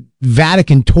our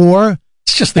Vatican tour.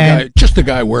 It's just the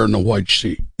guy wearing the white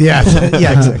sheet. Yeah,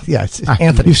 exactly. Yeah, it's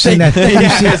Anthony. You've seen that.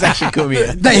 It's actually cool.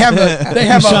 They have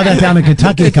You saw that down in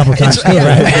Kentucky a couple times too,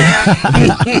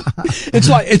 right?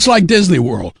 It's like Disney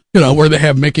World, where they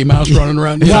have Mickey Mouse running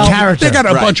around. Character. They got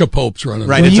a Right. bunch of popes running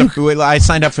Right. around. I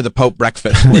signed up for the Pope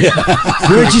breakfast.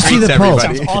 Where did you see the Pope?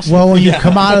 Everybody. Well, when you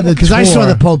come out of the Because tour, I saw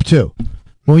the Pope too.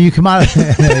 when you come out of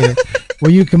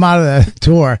the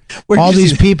tour, all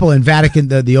these people in Vatican,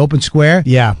 the open square.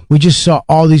 Yeah, we just saw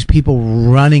all these people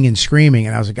running and screaming,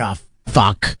 and I was like, oh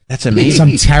fuck, That's amazing.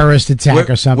 some terrorist attack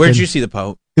or something. Where'd you see the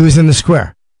Pope? it was in the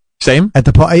square. Same? At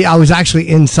the Pope. I was actually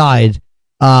inside.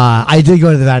 I did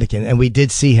go to the Vatican, and we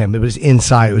did see him. It was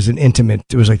inside. It was an intimate.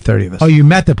 It was like 30 of us. Oh, you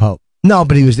met the Pope? No,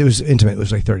 but it was intimate. It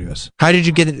was like 30 of us. How did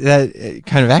you get that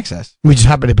kind of access? We just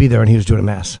happened to be there, and he was doing a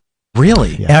mass.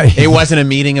 Really? Yeah. It wasn't a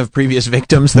meeting of previous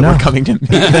victims that were coming to me.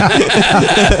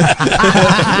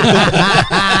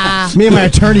 Me and my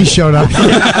attorney showed up.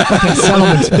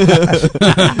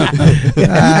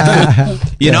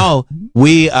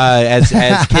 We as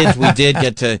kids, we did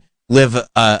get to live a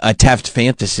Teft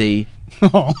fantasy.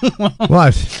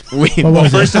 What?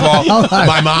 First of all,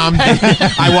 my mom.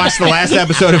 I watched the last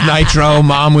episode of Nitro.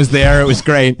 Mom was there. It was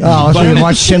great. Oh, so you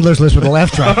watched Schindler's List with a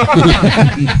laugh track.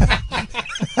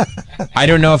 I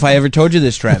don't know if I ever told you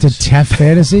this, Travis. It's a Teft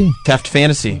fantasy. Teft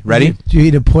fantasy. Ready? Do you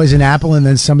eat a poison apple and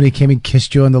then somebody came and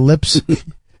kissed you on the lips?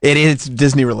 It is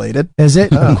Disney related. Is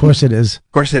it? Of course it is.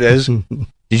 Of course it is.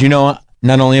 Did you know?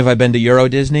 Not only have I been to Euro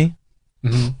Disney,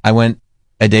 I went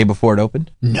a day before it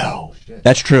opened. No,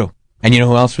 that's true. And you know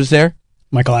who else was there?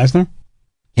 Michael Eisner?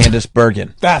 Candace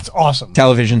Bergen. That's awesome.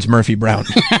 Television's Murphy Brown.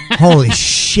 Holy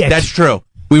shit. That's true.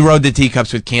 We rode the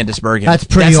teacups with Candace Bergen. That's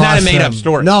pretty awesome. Not a made-up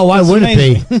story. No, why would it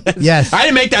be? Yes. I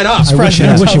didn't make that up. I wish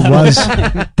it was.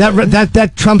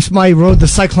 That trumps my Rode the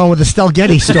Cyclone with the Stell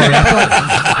Getty story.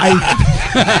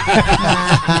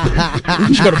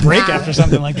 You should go to break after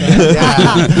something like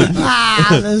that.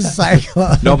 The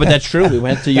Cyclone. No, but that's true. We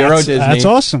went to Euro Disney. That's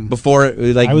awesome. Before,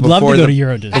 I would love to go to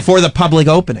Euro Disney. Before the public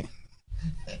opening.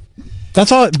 That's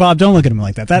all, Bob. Don't look at him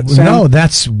like that. That's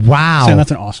wow. Sam,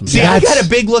 that's an awesome. See, I got a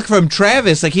big look from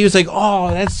Travis. Like he was like,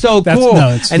 "Oh, that's so cool."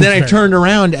 And then I turned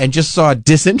around and just saw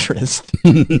disinterest.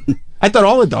 I thought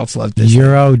all adults loved Disney.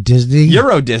 Euro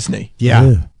Disney. Yeah.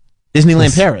 Ew.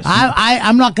 Disneyland Paris.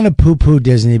 I'm not going to poo-poo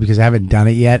Disney because I haven't done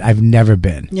it yet. I've never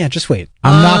been. Yeah, just wait.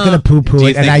 I'm not going to poo-poo do you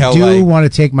it, and think I do want to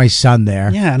take my son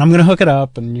there. Yeah, and I'm going to hook it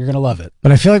up, and you're going to love it.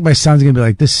 But I feel like my son's going to be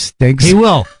like, this stinks. He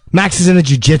will. Max is into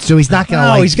jiu-jitsu. He's not going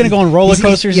to he's going to go on roller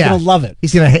coasters. He's going to love it.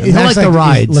 He's going to he'll Max like the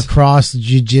rides. Lacrosse,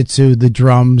 jiu-jitsu, the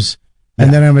drums,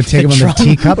 and then I'm going to take him on the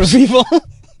teacups. People?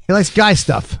 He likes guy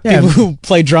stuff. Yeah. People who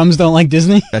play drums don't like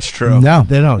Disney? That's true. No,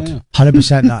 they don't.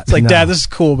 100% not. It's like, No. Dad, this is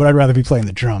cool, but I'd rather be playing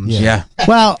the drums. Yeah.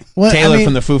 Well, Taylor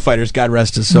from the Foo Fighters, God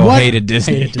rest his soul, hated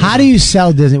Disney. How do you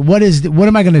sell Disney? What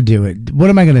am I going to do? What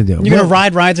am I going to do? You're going to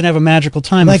ride rides and have a magical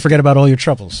time and forget about all your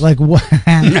troubles. Like what?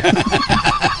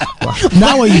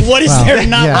 Not what you. What is there to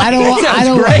not like? I don't. That I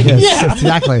sounds don't. great. Yes,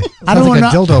 exactly. I don't Sounds like want a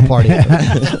dildo party.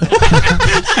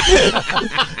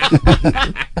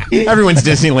 Everyone's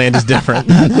Disneyland is different.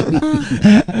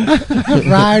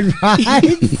 Ride.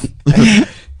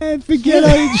 And forget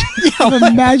I have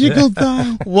a magical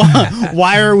time.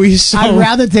 Why are we so... I'd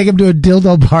rather take him to a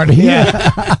dildo party.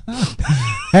 Yeah.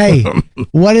 Hey,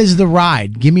 what is the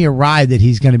ride? Give me a ride that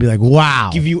he's going to be like,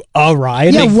 wow. Give you a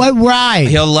ride? Yeah, what ride?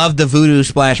 He'll love the Voodoo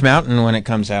Splash Mountain when it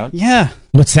comes out. Yeah.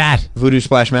 What's that? Voodoo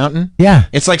Splash Mountain? Yeah.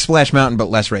 It's like Splash Mountain, but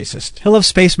less racist. He'll love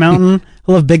Space Mountain.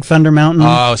 He'll love Big Thunder Mountain.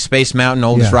 Oh, Space Mountain,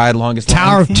 oldest ride, longest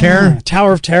Tower line. of Terror.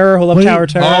 Tower of Terror. He'll love Tower of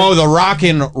Terror. Oh, the Rock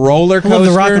and Roller He'll love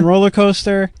Coaster. the Rock and Roller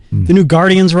Coaster. The new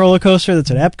Guardians roller coaster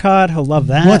that's at Epcot. He'll love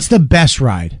that. What's the best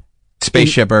ride?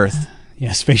 Spaceship Earth.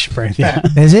 Yeah, Spaceship Earth. Yeah.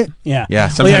 Is it? Yeah. Yeah,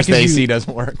 sometimes 'cause the AC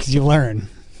doesn't work. Because you learn.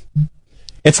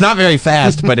 It's not very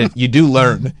fast, but you do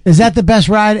learn. Is that the best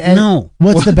ride? And No.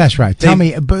 What's the best ride? Tell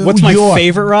me. What's my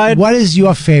favorite ride? What is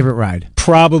your favorite ride?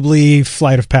 Probably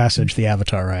Flight of Passage, the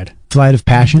Avatar ride. Flight of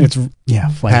Passion? It's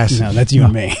Flight. Passage. No, that's you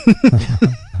and me.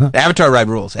 The Avatar ride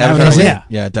rules. Avatar Avatar, ride.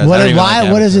 yeah, it does. What, I don't even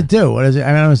like what does Avatar. it do? What is it?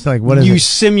 I mean, it's like, what is You it?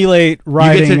 simulate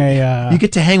riding you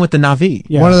get to hang with the Navi.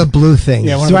 Yeah. One of the blue things.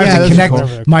 Yeah, one Do of I have to those connect are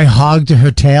cool. my hog to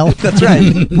her tail? That's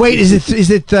right. Wait, is it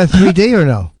 3D or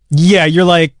no? Yeah, you're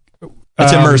like...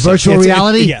 It's immersive. Virtual It's-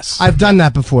 reality? yes. I've done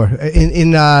that before.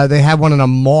 In they had one in a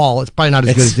mall. It's probably not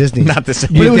as good as Disney. Not the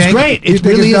same. But it was think? great. You It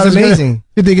think really it's not is as good? amazing.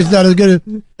 You think it's not as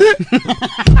good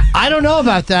I don't know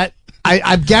about that.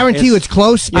 I guarantee you it's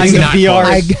close. It's not VR.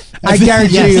 close. I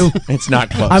guarantee Yes. you. It's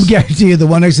not close. I'm guarantee you the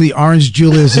one next to the Orange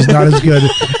Julius is not as good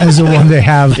as the one they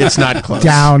have It's not close.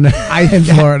 down in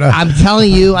Florida. I'm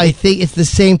telling you, I think it's the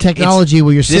same technology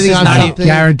where you're this sitting is on not something.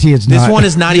 Guarantee it's This not. one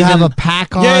is not You even. have a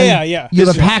pack on. Yeah. You have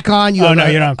This a pack on. You Oh, have no,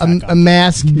 you don't have a pack a on.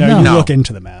 mask. No, you No. look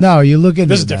into the map. No, you look into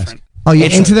This is the mask. different. Oh, you're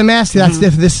It's into the mask? That's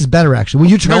different. This is better, actually.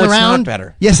 When you turn No, it's around. not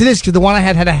better. Yes, it is, because the one I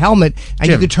had a helmet, and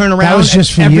you Jim, could turn around, was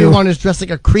just and for you. everyone is dressed like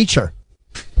a creature.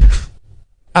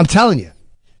 I'm telling you.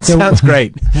 Sounds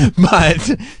great,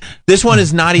 but this one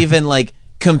is not even like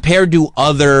compared to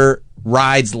other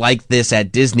rides like this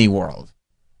at Disney World.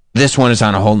 This one is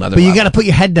on a whole nother. But you level. got to put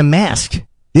your head in a mask.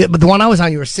 Yeah, but the one I was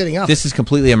on, you were sitting up. This is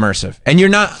completely immersive, and you're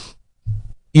not.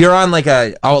 You're on like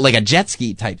a jet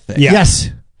ski type thing. Yeah. Yes.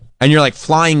 And you're like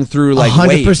flying through like 100%.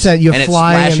 waves, You're and it's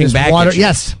flying and splashing there's back water. at you.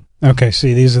 Yes. Okay,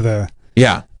 see, these are the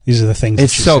things. It's that you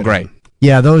so sit great. in.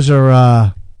 Yeah, those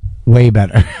are Way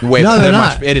better. Way No, they're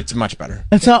much, not. it's much better.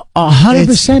 It's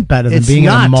 100% better than it's being in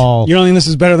not. a mall. You don't think this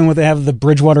is better than what they have at the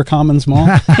Bridgewater Commons Mall?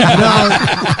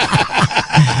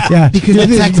 Yeah, because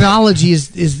the technology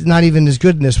is not even as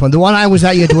good in this one. The one I was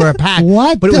at, you had to wear a pack.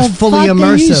 What But it the was fully fuck are you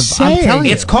immersive. I'm saying? telling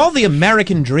you. It's called the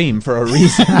American Dream for a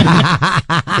reason.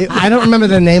 I don't remember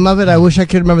the name of it. I wish I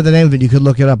could remember the name of it. You could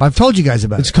look it up. I've told you guys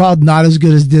about It's it. called Not As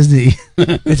Good as Disney.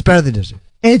 It's better than Disney.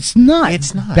 It's not.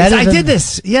 It's not. Better I than- did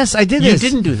this. Yes, I did You this.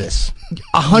 didn't do this.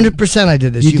 100% I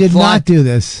did this. You did fly- not do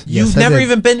this. Yes, You've I never did.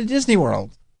 even been to Disney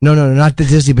World. No, not the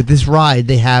Disney, but this ride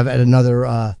they have at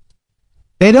another.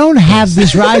 They don't have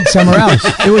this ride somewhere else.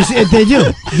 They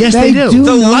do. Yes, they do.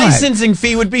 The not. licensing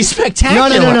fee would be spectacular.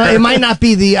 No. It might not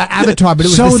be the Avatar, but it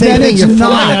was So the same then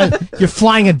thing. it's You're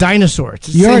flying a dinosaur. It's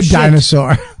the You're a same shit.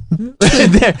 dinosaur.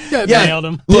 Nailed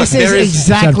him. Look, This there is is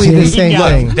exactly the same Look,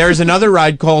 thing. there's another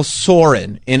ride called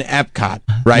Soarin' in Epcot,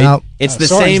 right? No. It's the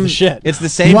Soarin's same the shit. It's the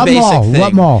same What basic mall? thing.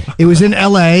 What mall? It was in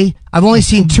L.A. I've only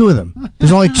seen 2 of them.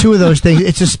 There's only 2 of those things.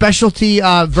 It's a specialty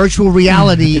virtual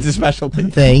reality It's a specialty.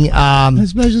 thing. A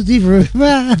specialty for.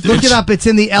 Look it up. It's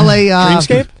in the L.A.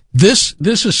 Dreamscape? This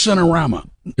is Cinerama.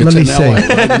 Let me in see.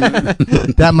 LA.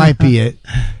 That might be it.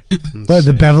 What,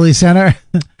 the Beverly Center?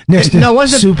 Next to No, it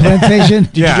wasn't- Soup Plantation?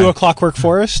 Did you do a Clockwork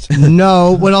Forest?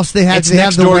 No. What else they had? It's They have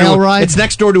next the door rail to ride. It's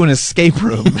next door to an escape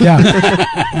room.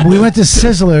 Yeah. We went to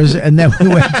Sizzlers and then we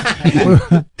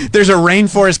went. There's a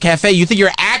rainforest cafe. You think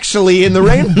you're actually in the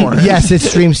rainforest? Yes,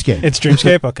 it's Dreamscape. It's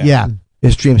Dreamscape? Okay. Yeah,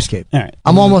 it's Dreamscape. All right.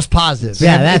 I'm almost positive.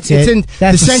 Yeah, that's it's it. in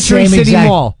That's the the Century same City exact-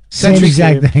 Mall. Same Century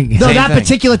exact City. thing. No, Same that thing.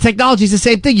 particular technology is the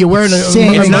same thing. You're wearing a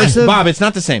Same It's not, immersive. Bob, it's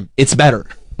not the same. It's better.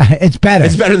 It's better.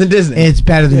 It's better than Disney. It's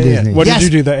better than Disney. What Yes.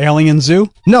 did you do? The Alien Zoo?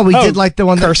 No, we Oh, did like the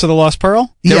one. Curse of the Lost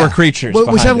Pearl? There were creatures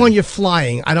behind Whichever it. one you're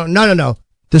flying. I don't. No.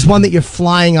 There's one that you're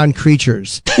flying on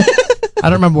creatures. I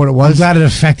don't remember what it I'm was. glad it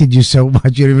affected you so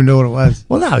much. You don't even know what it was.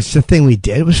 Well, no, it's the thing we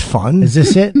did. It was fun. Is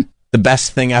this it? The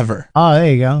best thing ever. Oh,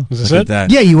 there you go. Is this Look it? at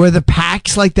that. Yeah, you wear the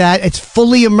packs like that. It's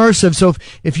fully immersive. So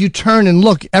if you turn and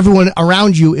look, everyone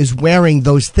around you is wearing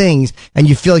those things, and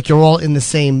you feel like you're all in the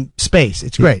same space.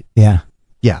 It's great. Yeah.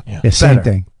 Yeah. Yeah, same Better.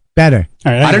 thing. Better.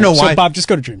 All right, I don't know so why- Bob, just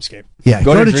go to Dreamscape. Yeah.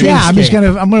 Go to Dreamscape.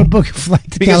 Yeah, I'm gonna book a flight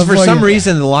to Because California. for some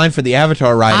reason the line for the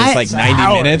Avatar ride is like 90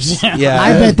 hours. minutes. Yeah. Yeah.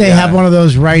 I bet they have one of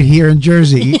those right here in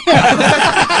Jersey.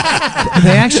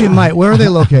 They actually might. Where are they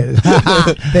located?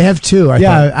 They have two.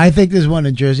 I think there's one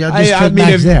in Jersey. I'll just check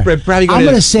Max there. Probably go I'm to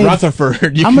gonna save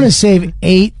Rutherford. I'm going to save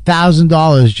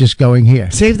 $8,000 just going here.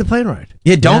 Save the plane ride.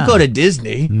 Yeah, don't go to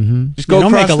Disney. Just go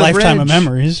don't across make a the lifetime bridge. of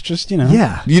memories. Just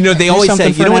Yeah. You know, they Do always something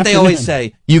say, for you know an what they always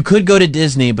afternoon. say? You could go to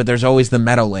Disney, but there's always the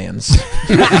Meadowlands.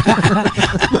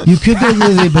 You could go to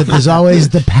Disney, but there's always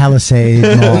the Palisade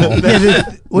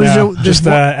Mall. Just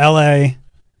L.A.,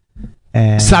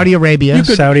 and Saudi Arabia.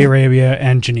 Saudi Arabia,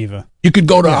 and Geneva. You could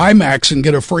go to IMAX and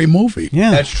get a free movie.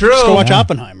 Yeah, That's true. Let's go watch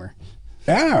Oppenheimer.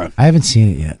 Yeah. I haven't seen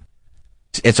it yet.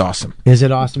 It's awesome. Is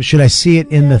it awesome? Should I see it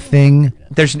in the thing?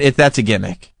 That's a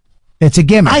gimmick. It's a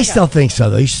gimmick. I still think so,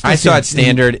 though. You should still I see saw it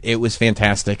standard. It was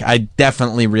fantastic. I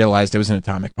definitely realized it was an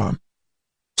atomic bomb.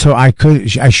 So I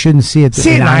shouldn't see it.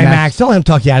 See it in IMAX. Don't let him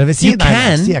talk you out of it. See You it in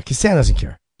can. IMAX. Yeah, because Sam doesn't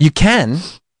care. You can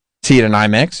see it in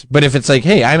IMAX, but if it's like,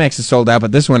 hey, IMAX is sold out,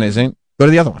 but this one isn't, go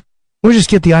to the other one. We'll just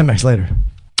get the IMAX later.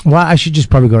 Well, I should just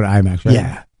probably go to IMAX, right?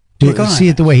 Yeah. See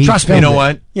it the way he Trust me. You filmed know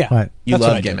it. what? Yeah. What? You That's what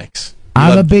I love do. gimmicks.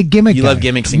 I'm a big gimmick You guy. love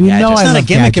gimmicks and You gadgets. know I It's not a love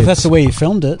gimmick if gadgets. that's the way you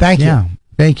filmed it. Thank you. Yeah.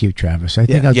 Thank you, Travis. I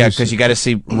think I'll Yeah, just... because you got to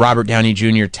see Robert Downey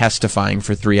Jr. testifying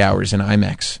for 3 hours in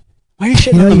IMAX. Why are you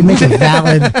shitting You know, on you the make a movie?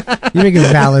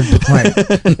 valid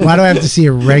point. Why do I have to see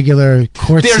a regular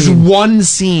court There's scene? one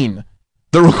scene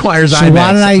that requires So IMAX.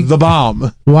 why don't I- the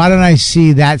bomb. Why don't I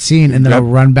see that scene and then I'll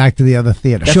run back to the other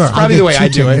theater? That's probably the way I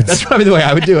do it. That's probably the way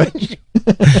I would do it.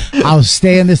 I'll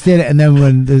stay in this theater, and then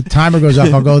when the timer goes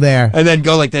up, I'll go there, And then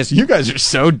go like this. You guys are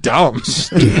so dumb.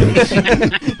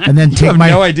 and then You take have my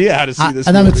no idea how to see this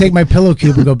and I'm gonna movie. take my pillow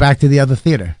cube and go back to the other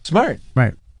theater. Smart.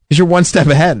 Right, Because you're one step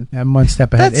ahead. I'm one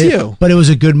step ahead. That's you. But it was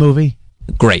a good movie.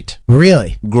 Great.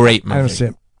 Really, Great I movie. don't see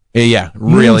it. Yeah, You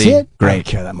didn't really see it? I don't great.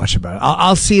 care that much about it.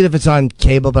 I'll see it if it's on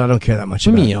cable, but I don't care that much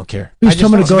What do about you mean you it. don't care? Who's I just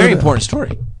told me to it's a go very to the- important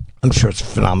story. I'm sure it's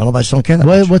phenomenal, but I just don't care that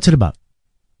much. what's it about?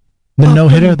 The no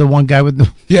hitter, the one guy with the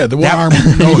Yeah, the one arm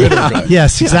no hitter guy.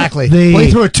 Yes, exactly. The- Well,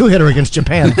 he threw a two-hitter against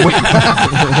Japan.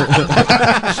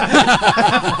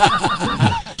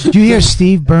 Did you hear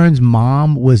Steve Burns'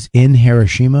 mom was in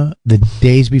Hiroshima the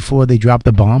days before they dropped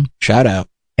the bomb, Shout out.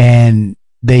 and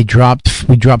we dropped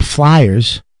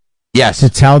flyers Yes. to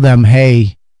tell them,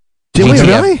 hey, Did we Yeah.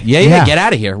 really? Yeah, Yeah. get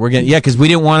out of here. We're gonna because we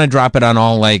didn't want to drop it on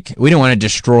all like we didn't want to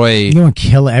destroy. you don't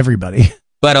kill everybody.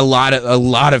 But a lot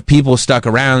of people stuck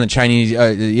around. The Chinese,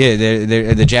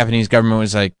 the Japanese government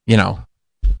was like,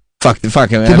 fuck.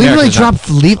 Did we really drop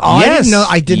leave? Oh, I Yes. didn't know.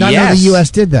 I did not know Yes. the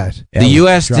U.S. did that. The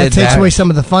U.S. That did takes that. away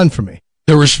some of the fun for me.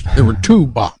 There were two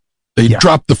bombs. They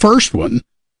dropped the first one,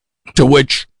 to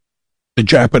which the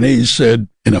Japanese said,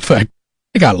 in effect,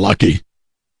 they got lucky.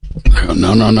 They go,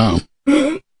 no.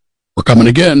 We're coming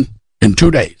again in 2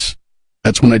 days.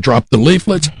 That's when they dropped the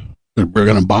leaflets. We're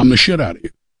going to bomb the shit out of you.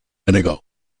 And they go,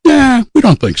 nah, we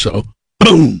don't think so.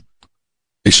 Boom.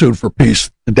 They sued for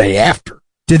peace the day after.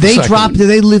 Did they Second. drop? Did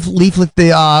they leaflet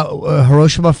the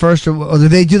Hiroshima first, or did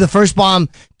they do the first bomb?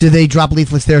 Did they drop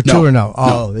leaflets there too, or no?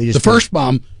 Oh, they just the first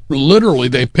bomb, literally,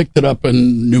 they picked it up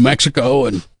in New Mexico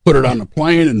and put it on a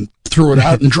plane and threw it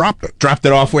out and dropped it. Dropped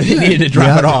it off where they needed to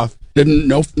drop it off. Didn't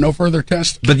no further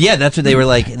testing. But yeah, that's what they were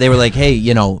like. They were like, hey,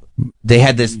 they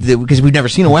had this because we've never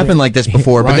seen a weapon like this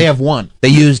before, but Right. they have one. They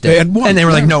used it. They had one, and they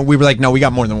were like, yeah. no. We were like, no, we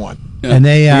got more than one. Yeah. And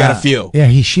they We got a few. Yeah,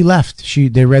 she left.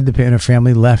 They read the and her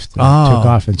family left. And took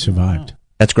off and survived.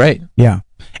 That's great. Yeah,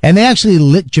 and they actually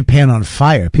lit Japan on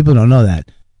fire. People don't know that.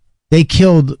 They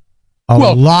killed a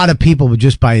lot of people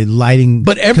just by lighting.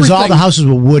 But because all the everything- houses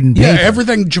were wood and Yeah, paper.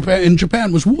 everything in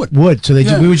Japan was wood. Wood. So we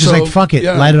were just so, like, fuck it,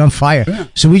 yeah. light it on fire. Yeah.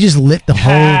 So we just lit the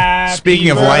whole. Speaking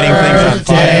of lighting things on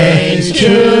fire,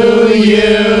 to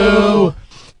you.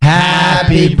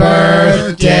 Happy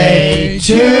birthday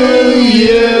to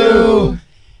you.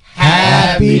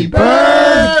 Happy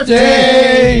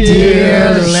birthday,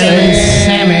 dear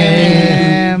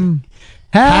Sam.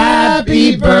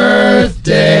 Happy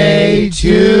birthday to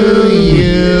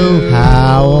you.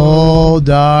 How old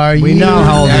are you? We know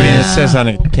how old I he mean, it is. says on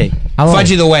a cake. How old?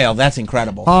 Fudgy the Whale. That's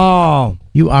incredible. Oh,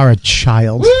 You are a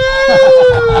child.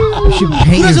 You should paint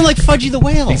Who doesn't your, like Fudgy the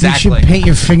Whale? you Exactly. should paint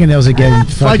your fingernails again.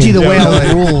 Fudgy the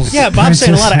Whale rules. Yeah, Bob's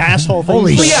saying a lot of asshole things.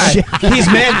 Holy But shit.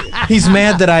 yeah, he's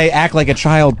mad that I act like a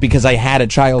child because I had a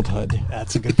childhood.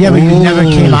 That's a good Yeah, but you never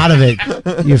came out of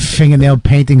it. Your fingernail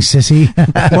painting sissy.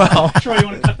 Well, Troy, you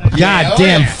want to cut that? God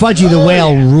damn, Fudgy the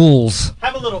Whale rules.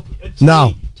 Have a little.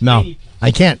 No,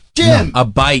 I can't. Jim, a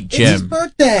bite, Jim. it's his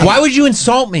birthday. Why would you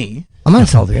insult me? I'm not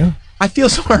insulting you. I feel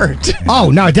so hurt. Oh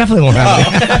no, I definitely won't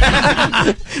have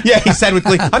it. Yeah, he said with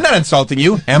glee, I'm not insulting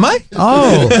you, am I?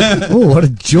 Oh, what a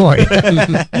joy.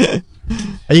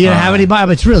 Are you gonna have any, Bob?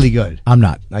 It's really good. I'm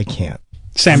not. I can't.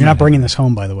 Sam, you're not bringing this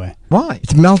home, by the way. Why?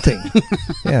 It's melting.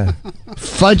 Yeah.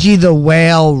 Fudgy the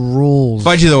Whale rules.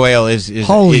 Fudgy the Whale is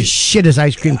Holy shit, is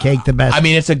ice cream cake the best? I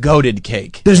mean, it's a goated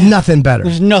cake. There's nothing better.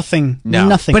 There's nothing. No.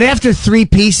 Nothing. But after 3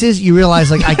 pieces, you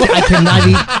realize like I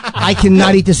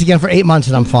cannot eat this again for 8 months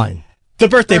and I'm fine. The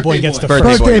birthday boy gets the Birthday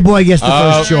first. Birthday boy gets the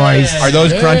first choice. Are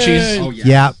those crunchies? Oh,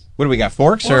 Yeah. What do we got?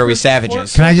 Forks or are we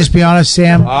savages? Can I just be honest,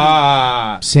 Sam?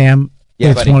 Sam, Yeah,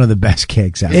 it's buddy. one of the best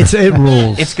cakes ever. It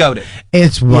rules. It's goated.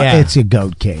 It's a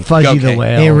goat cake. Fudgy Goat the cake.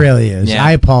 Whale. It really is. Yeah.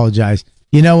 I apologize.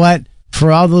 You know what?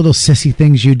 For all the little sissy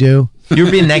things you do, You're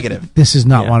being negative. this is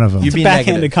not one of them. You're being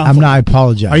Backhanded negative. compliment. I'm not. I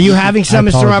apologize. Are you having some,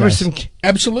 I Mr. Roberts? apologize.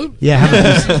 Absolutely. Yeah, have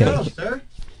a piece of cake.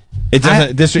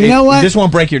 It doesn't. you know what? This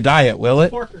won't break your diet, will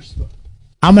it?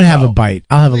 I'm gonna have a bite.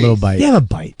 I'll have a little bite. Yeah, have a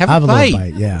bite. Have I'll have a a bite. little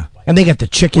bite. Yeah. And they got the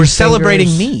chicken We're fingers.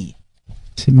 celebrating me.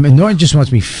 See, Norton just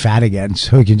wants me fat again,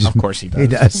 so he can just. Of course he does. He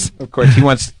does. Of course, he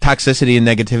wants toxicity and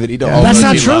negativity to all That's those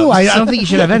not he true. loves. I don't think you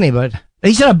should have any, but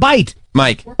he said a bite.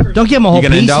 Mike, Don't give him a whole You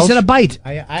gonna piece. indulge? He said a bite.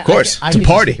 Of course. It's a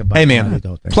party. hey man.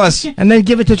 Plus, And then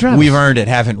give it to Travis. we've earned it,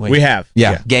 haven't we? We have.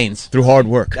 Yeah, Yeah. gains. Through hard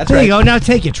work. That's There right. you go. Now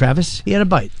take it, Travis. He had a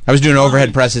bite. I was doing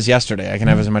overhead presses yesterday. I can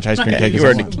have as much ice cream cake as You I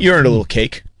earned, want. you earned a little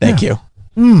cake. Thank you.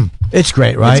 It's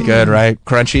great, right? It's good, right?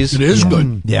 Crunchies. It is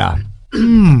good. Yeah.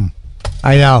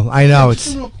 I know.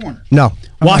 It's no.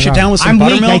 Wash it down with some I'm weak.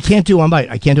 I buttermilk. can't do one bite.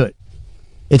 I can't do it.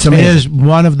 It's It amazing. is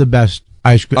one of the best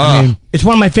ice cream. I mean, It's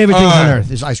one of my favorite things on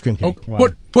earth. Is ice cream cake.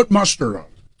 Put mustard on.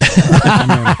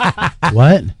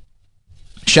 what?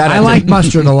 Shout out I to, like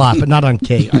mustard a lot, but not on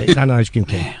cake. Not on ice cream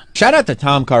cake. shout out to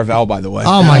Tom Carvel, by the way.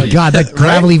 Oh my God, that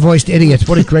gravelly voiced idiot!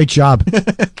 What a great job!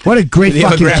 What a great Did he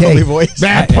have a fucking gravelly cake! voice?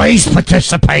 Man, please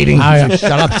participating. Shut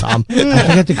up, Tom. I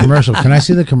forget the commercial. Can I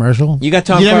see the commercial? You got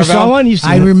Tom You never Carvel? saw one? You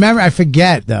I remember. I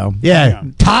forget though. Yeah.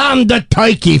 Tom the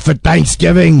turkey for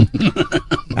Thanksgiving,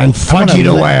 and Fudgy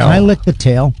the Can I Whale. lick the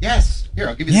tail? Yes. Here,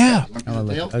 I'll give you Yeah.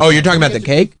 the Oh, you're talking about the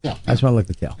cake? I just want to lick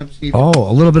the tail. Oh,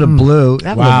 a little bit of blue.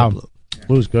 Have a little Wow. bit of blue.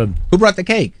 Blue's good. Who brought the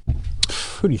cake?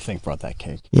 Who do you think brought that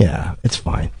cake? Yeah, it's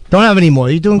fine. Don't have any more.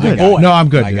 You're doing good. guy. No, I'm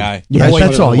good. My dude. guy. Yeah, Boy,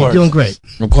 that's all. of You're course. doing great.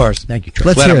 Of course. Thank you, Trey.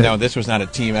 Let's Let hear him it. know this was not a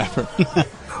team effort. Hang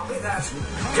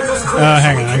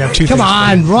on, I got two. Come things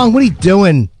on, wrong. What are you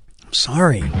doing? I'm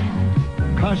sorry.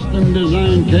 Custom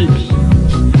design cakes.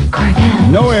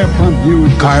 No air pump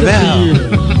used. for Carvel. 50 years.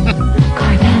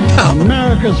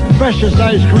 America's freshest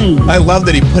ice cream. I love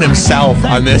that he put himself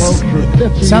on this.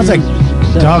 Sounds like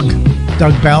Doug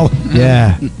Bell.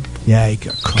 Yeah. Yeah, you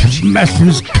got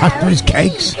Masters customers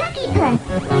cakes.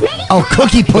 Oh,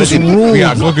 Cookie Puss rules.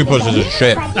 Yeah, Cookie Puss is a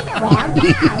shit.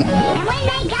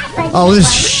 Oh,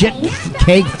 this shit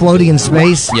cake floating in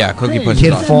space. Yeah, Cookie Puss Kid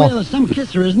is awesome. fall. Well, some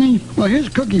kisser, isn't he? Well, here's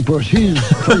Cookie Puss. He's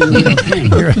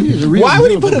He's a real Why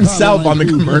would he put beautiful himself on the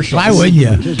caramel commercial? Why would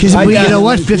you? Because you know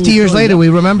what? 50 years later, we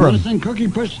remember him. Listen, Cookie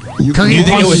Puss. You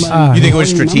think it was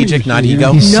strategic, not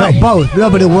ego? No, both. No,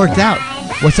 but it worked out.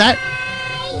 What's that?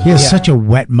 He has such a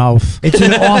wet mouth. It's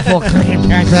an awful Cookie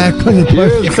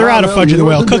Puss. If they're out of Fudgy the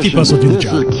Whale, Cookie Puss will do the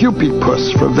job. This is Cupid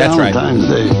Puss for That's right. Valentine's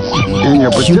Day. And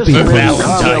your Cupid participating Puss.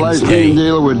 Carvel ice cream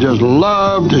dealer would just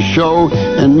love to show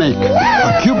and make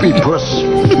a Cupid Puss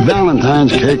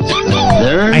Valentine's cake.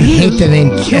 There I hate the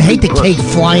name. I hate the cake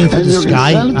flying through the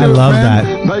sky. I love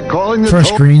that. by calling the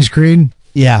First green screen.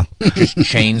 Yeah. Just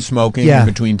chain smoking Yeah. in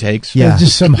between takes. Yeah.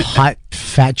 Just some hot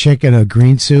fat chick in a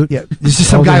green suit. Yeah. This is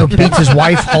some guy who beats his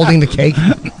wife holding the cake.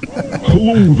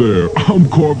 Hello there, I'm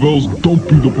Carvel's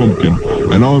Dumpy the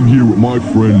Pumpkin, and I'm here with my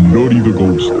friend Nutty the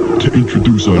Ghost to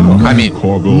introduce our new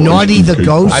Carvel Naughty ice the cream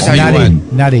Ghost? cake. I tell you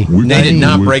what, Nutty. they did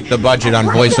not break the budget on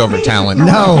voiceover talent.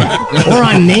 No. Or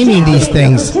on naming these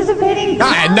things.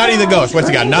 Ah, Nutty the Ghost. What's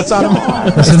he got? Nuts on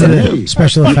him? Listen to the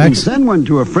special You can effects. send one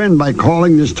to a friend by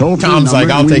calling this toll-free Tom's like,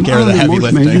 number, I'll and we take care of the honor heavy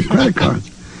most major lifting. credit cards.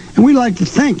 And we'd like to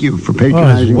thank you for Oh, his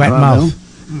patronizing wet Carvel. mouth.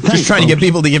 Just trying to get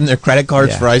people to give him their credit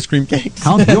cards for ice cream cakes.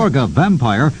 Count Yorga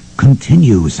Vampire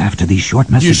continues after these short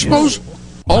Do you messages. suppose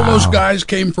all those guys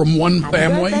came from one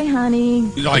family? honey.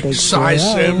 Like Cy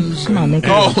Sims? Come on, make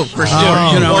Oh, for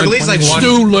sure. You know, Or at least like one.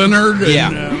 Stu Leonard and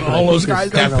Yeah. all those guys.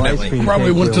 Definitely.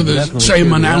 Probably went to the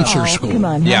same announcer school. Come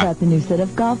on, Yeah. how about the new set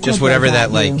of golf Just clubs whatever I got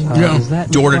that, like, Yeah.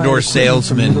 door-to-door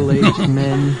salesman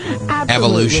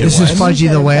evolution This is was. Fudgy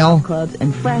the Whale.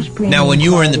 Now, when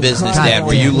you were in the business, Dad,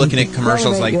 were you looking at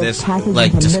commercials like this,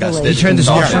 like disgusted? You turn this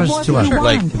off first to a-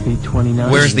 Like,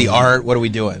 where's the art? What are we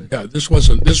doing? Yeah, this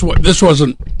wasn't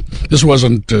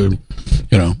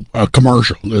you know, a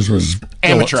commercial. This was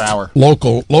Amateur hour.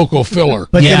 local filler.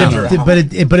 But Yeah.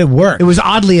 but it worked. It was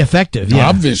oddly effective. Yeah.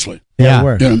 Obviously. Yeah, it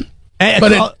worked. Yeah.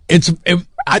 But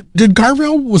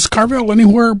was Carvel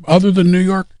anywhere other than New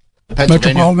York?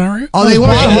 Metropolitan area? Oh, they were.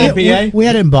 We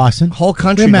had it in Boston. Whole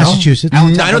country. In no? Massachusetts.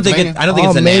 I don't think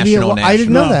it's a maybe national. I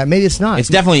didn't know that. Maybe it's not. It's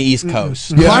definitely East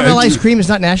Coast. Yeah, Carvel ice cream is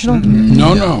not national.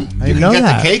 No. I didn't know get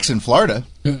that. the cakes in Florida.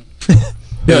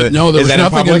 Yeah, no, there Is was that in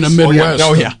nothing in the Publix? Midwest.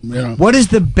 Oh, yeah. What is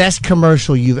the best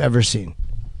commercial you've ever seen?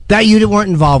 That you weren't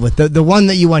involved with. The one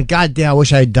that you went, God damn, I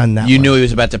wish I had done that. You one. knew he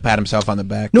was about to pat himself on the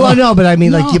back. No, no, but I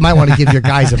mean, like, you might want to give your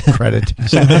guys a credit.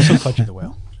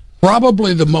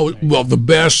 Probably the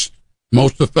best,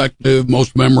 most effective,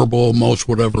 most memorable, most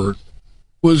whatever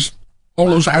was all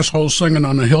those assholes singing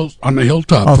on the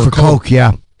hilltop. Oh, for Coke,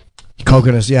 yeah.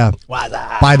 Coconuts, yeah. By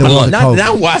the world of Coke.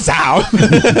 That was out.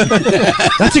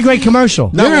 That's a great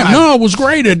commercial. No, it was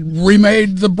great. It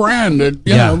remade the brand.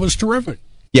 It was terrific.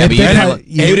 Yeah, but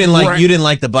you didn't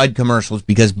like the Bud commercials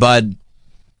because Bud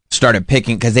started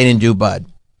picking because they didn't do Bud.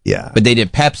 Yeah, but they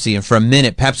did Pepsi, and for a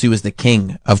minute, Pepsi was the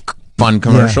king of fun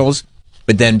commercials.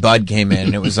 But then Bud came in,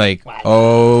 and it was like,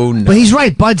 oh no. But he's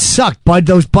right. Bud sucked. Bud,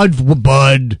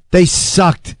 they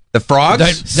sucked. The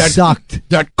frogs that sucked.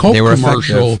 That Coke They were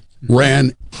commercial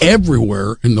ran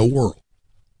everywhere in the world,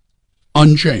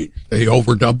 unchanged. They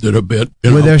overdubbed it a bit,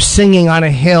 where they're singing on a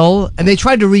hill, and they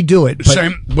tried to redo it.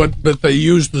 But they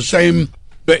used the same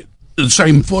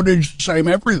footage, the same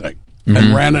everything,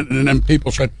 and ran it. And then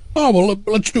people said, "Oh well,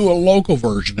 let's do a local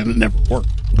version," and it never worked.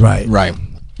 Right.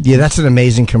 Yeah, that's an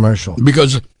amazing commercial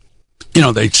because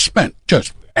they spent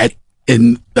just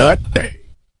in that day,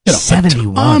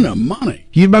 $71 a ton of money.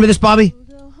 You remember this, Bobby?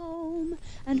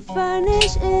 Yeah,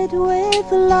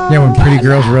 when pretty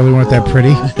girls really weren't that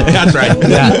pretty. That's right.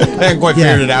 Yeah. They haven't quite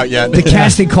figured it out yet. The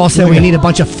casting call said we need a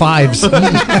bunch of fives. We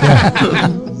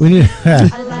need.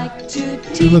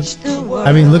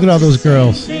 Look at all those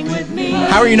girls.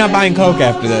 How are you not buying Coke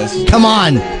after this? Come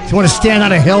on. If you want to stand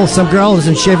on a hill, some girl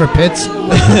doesn't shave her pits.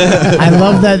 I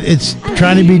love that it's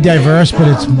trying to be diverse, but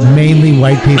it's mainly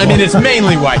white people. I mean, it's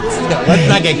mainly white. Let's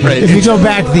not get crazy. If you go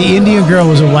back, the Indian girl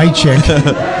was a white chick.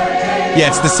 Yeah,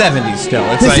 it's the 70s still.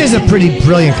 This is a pretty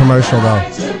brilliant commercial, though.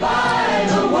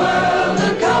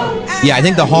 Yeah, I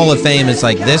think the Hall of Fame is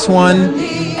like this one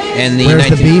and the Where's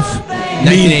the beef?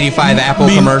 1985 Apple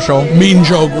commercial. Mean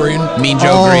Joe Green. Mean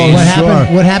Joe Green.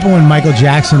 What happened when Michael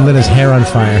Jackson lit his hair on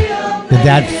fire? Did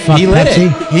that fuck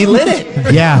Pepsi? He lit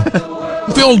it. Yeah.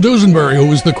 Phil Duesenberry, who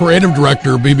was the creative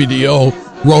director of BBDO,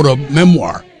 wrote a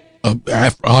memoir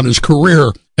on his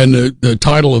career, and the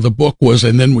title of the book was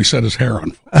 "And Then We Set His Hair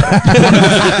on Fire."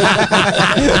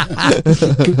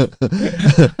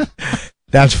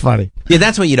 That's funny. Yeah,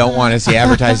 that's what you don't want as the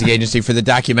advertising agency for the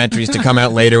documentaries to come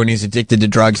out later when he's addicted to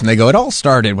drugs, and they go, it all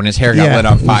started when his hair got lit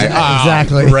on fire.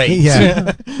 Exactly. Oh, great.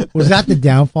 Yeah. Was that the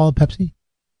downfall of Pepsi?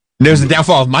 There's the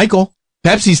downfall of Michael.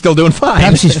 Pepsi's still doing fine.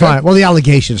 Pepsi's fine. Well, the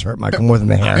allegations hurt Michael more than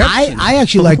the hair. I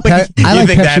actually like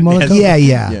Pepsi more than Coke.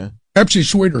 Yeah. Pepsi's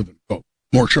sweeter than Coke.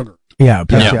 More sugar. Yeah,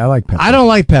 Pepsi. I like Pepsi. I don't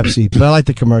like Pepsi, but I like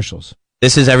the commercials.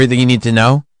 This is everything you need to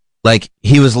know. Like,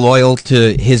 he was loyal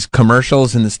to his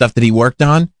commercials and the stuff that he worked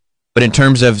on. But in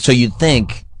terms of, so you'd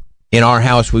think in our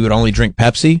house we would only drink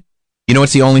Pepsi. You know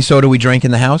what's the only soda we drink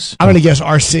in the house? I'm going to guess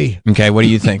RC. Okay, what do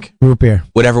you think? Root beer.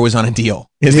 Whatever was on a deal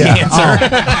is the answer.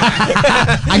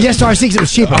 I guessed RC because it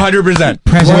was cheaper. 100%.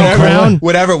 President Crown.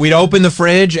 Whatever. We'd open the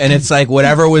fridge and it's like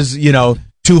whatever was, 2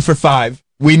 for $5.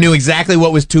 We knew exactly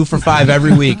what was 2 for $5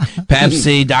 every week.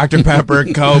 Pepsi, Dr. Pepper,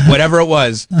 Coke, whatever it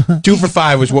was. 2 for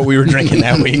 $5 was what we were drinking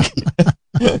that week.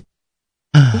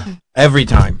 Every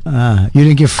time. You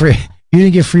didn't get free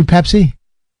Pepsi?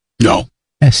 No.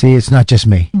 See, it's not just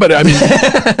me. But I mean,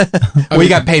 we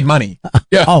got paid money.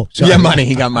 Yeah. Oh, sorry. Yeah, money.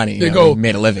 He got money. He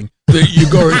made a living. You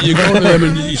go to them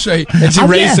and you say, and she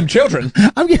raised some children.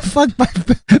 I'm getting fucked by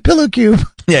Pillow Cube.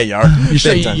 Yeah, you are. You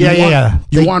say,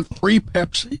 you want free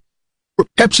Pepsi?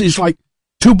 Pepsi's like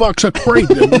 $2 a crate.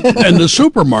 In the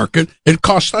supermarket, it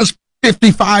costs us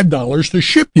 $55 to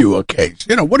ship you a case.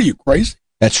 What are you, crazy?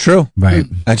 That's true. Right.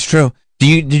 That's true.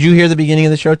 Did you hear the beginning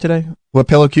of the show today? What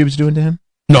Pillow Cube's doing to him?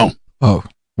 No. Oh,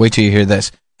 wait till you hear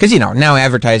this. Because, now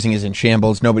advertising is in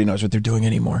shambles. Nobody knows what they're doing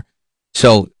anymore.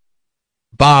 So,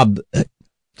 Bob...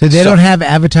 So they don't have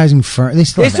advertising firms?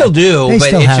 They still do, they but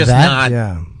still it's have just that. not...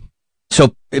 Yeah.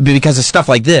 So, because of stuff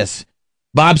like this,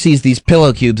 Bob sees these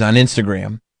Pillow Cubes on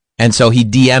Instagram, and so he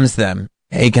DMs them,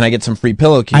 hey, can I get some free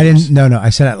Pillow Cubes? I didn't... No,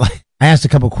 I said I asked a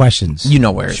couple questions. You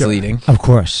know where it's leading. Of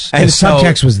course. And the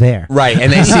subtext was there. Right,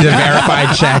 and they see the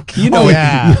verified check. He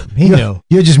knew.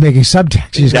 You're just making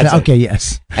subtext. You just okay,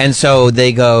 yes. And so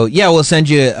they go, yeah, we'll send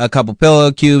you a couple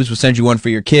Pillow Cubes. We'll send you one for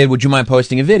your kid. Would you mind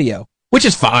posting a video? Which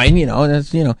is fine,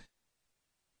 that's,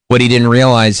 What he didn't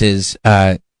realize is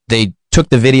they took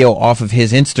the video off of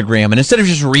his Instagram, and instead of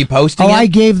just reposting Oh, it, I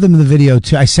gave them the video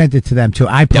too. I sent it to them too.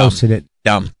 I posted it.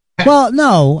 dumb. Well,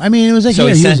 no, I mean it was like, So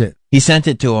here, he use sent, it. he sent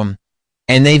it to him,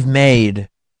 and they've made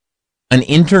an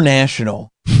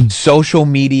international social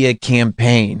media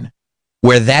campaign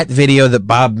where that video that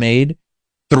Bob made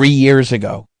 3 years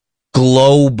ago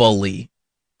globally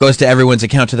goes to everyone's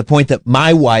account, to the point that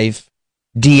my wife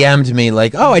DM'd me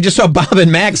like, "Oh, I just saw Bob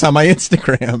and Max on my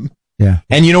Instagram." Yeah.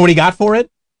 And you know what he got for it?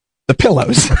 The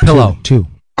pillows. Pillow. Two.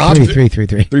 Three.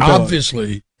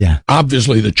 Obviously, Yeah.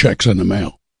 Obviously, the check's in the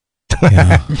mail.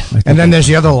 Yeah. And then there's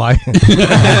the other lie.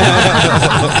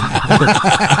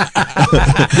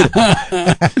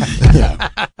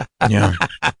 Yeah.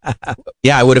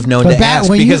 Yeah, I would have known But to Bat, ask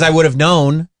when because you- I would have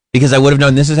known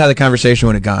this is how the conversation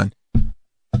would have gone.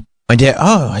 My dad,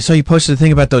 "Oh, I saw you posted a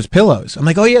thing about those pillows." I'm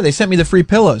like, "Oh yeah, they sent me the free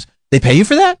pillows. They pay you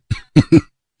for that?" Do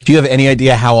you have any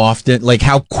idea how often, like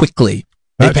how quickly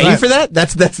they That's pay you right. for that?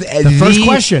 That's the first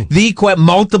question.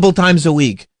 Multiple times a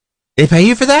week. They pay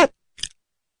you for that?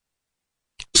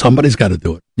 Somebody's got to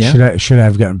do it. Yeah. Should I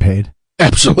have gotten paid?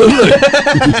 Absolutely.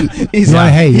 He's You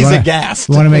wanna- hey, you he's wanna- aghast.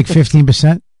 You want to make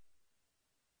 15%?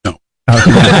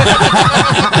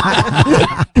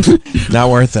 Not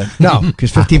worth it. No,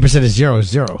 because 15% is zero.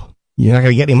 You're not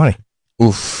going to get any money.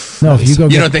 Oof. No, if you go You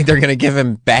get- don't think they're going to give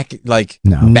him back, like,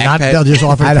 No. back Not, pay? they'll just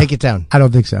offer I to don't- take it down. I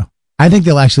don't think so. I think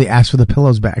they'll actually ask for the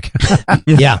pillows back.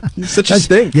 Yeah. Such a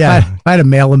stink. Yeah. If I had to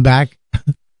mail them back.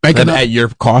 Make But another, at your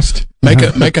cost.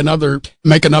 make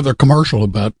another commercial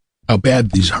about how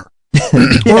bad these are.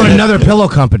 Or another pillow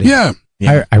company. Yeah.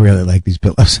 I really like these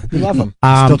pillows. You love them.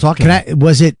 Still talking.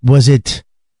 Was it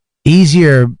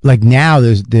easier? Like now,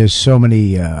 there's so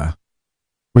many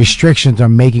restrictions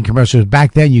on making commercials.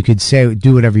 Back then, you could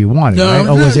do whatever you wanted. No, right?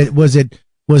 Or was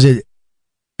it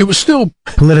It was still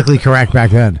politically correct back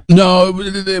then? no.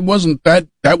 It wasn't that.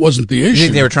 That wasn't the You issue.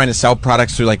 think they were trying to sell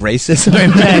products through like racism?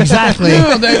 Yeah, exactly.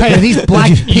 No, they- Hey, these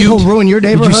black people ruin your Did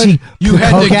neighborhood? you see You the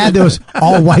had Coke to- ad? There was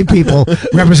all white people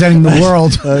representing the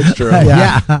world. That's true.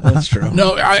 Yeah. That's true.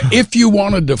 No, if you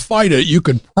wanted to fight it, you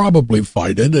could probably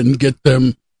fight it and get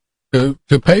them to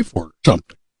pay for it,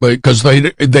 something, because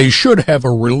they should have a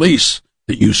release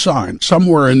that you sign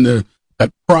somewhere in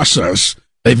that process.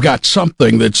 They've got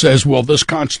something that says, "Well, this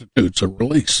constitutes a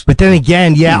release." But then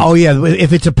again,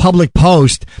 if it's a public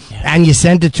post and you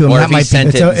send it to them, Or that if he might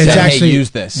sent be. it and said, "Hey, use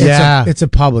this." It's a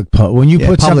public post. When you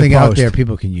put public something out post. there,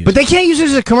 people can use But it. they can't use it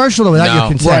as a commercial without No. your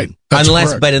consent. Right. That's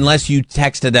correct. Unless you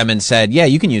texted them and said, "Yeah,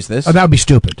 you can use this." Oh, that would be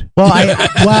stupid. Well,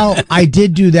 I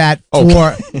did do that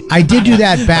I did do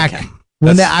that back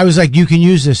when I was like, you can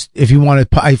use this if you want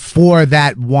to for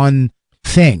that one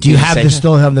thing. Do you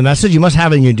still have the message? You must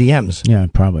have it in your DMs. Yeah,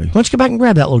 probably. Why don't you go back and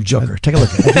grab that little joker? Take a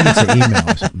look at it. I think it's an email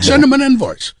or something. Send them an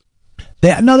invoice.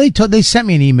 They sent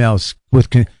me an email with,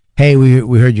 hey,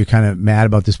 we heard you're kind of mad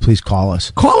about this. Please call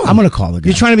us. Call him. I'm going to call the guy.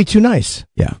 You're trying to be too nice.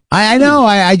 Yeah, I know.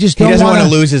 I just He don't doesn't want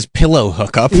want to lose his pillow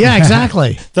hookup. Yeah,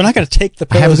 exactly. They're not going to take the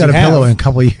I haven't pillows. got a you pillow have. in a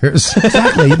couple of years.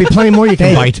 Exactly. You'll be plenty more you can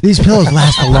Hey, bite. these pillows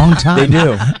last a long time. They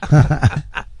do.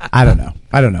 I don't know.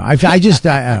 I don't know.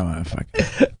 Fuck.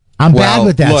 I'm bad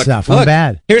with that stuff. I'm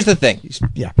bad. Here's the thing.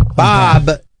 Yeah. Bob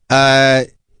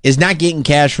is not getting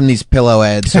cash from these pillow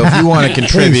ads. So if you want to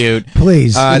contribute,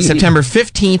 Please. September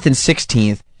 15th and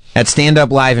 16th at Stand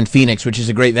Up Live in Phoenix, which is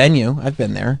a great venue. I've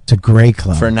been there. It's a great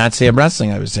club. For Not Say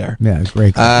Wrestling, I was there. Yeah, it's a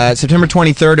great club. September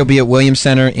 23rd, it'll be at Williams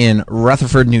Center in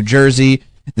Rutherford, New Jersey.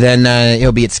 Then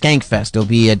it'll be at Skankfest. It'll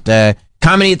be at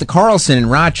Comedy at the Carlson in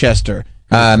Rochester.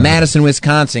 Madison,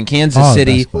 Wisconsin, Kansas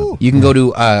City. You can go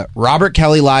to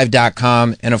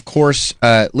robertkellylive.com and, of course,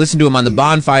 listen to him on the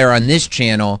Bonfire on this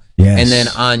channel. Yes. And then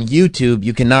on YouTube,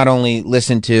 you can not only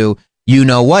listen to You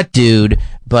Know What Dude,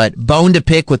 but Bone to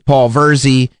Pick with Paul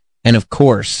Verzi, and, of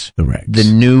course, the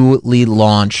newly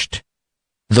launched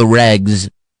The Regs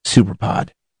Superpod.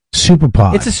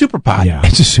 Superpod. It's a superpod. Yeah.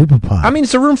 It's a superpod. I mean,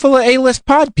 it's a room full of A-list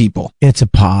pod people. It's a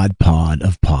pod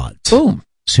of pods. Boom.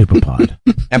 Superpod.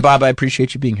 And Bob, I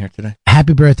appreciate you being here today.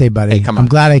 Happy birthday, buddy. Hey, come I'm on.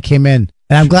 glad I came in.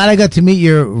 And I'm glad I got to meet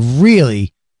your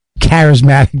really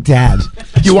charismatic dad.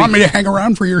 You want me to hang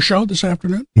around for your show this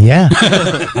afternoon? Yeah.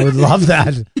 I would love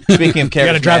that. Speaking of charismatic, You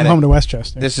got to drive him home to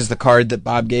Westchester. this is the card that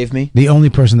Bob gave me. The only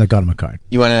person that got him a card.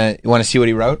 You wanna see what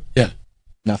he wrote? Yeah.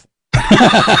 Nothing.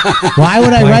 Why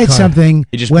would I Blank write card. something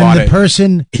He just when bought the it.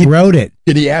 person wrote it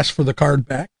Did he ask for the card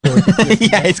back?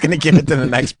 Yeah, he's going to give it to the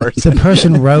next person. The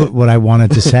person wrote what I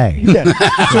wanted to say. Yeah,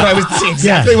 that's what I was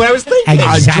exactly what I was thinking.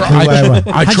 Exactly what I want.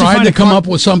 I tried to come up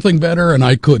with something better, and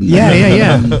I couldn't.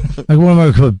 Yeah. Like, what am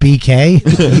I going to call BK?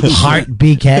 Heart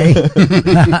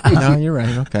BK? No, you're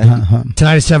right. Okay.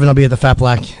 Tonight at 7, I'll be at the Fat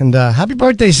Black. And happy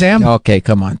birthday, Sam. Okay,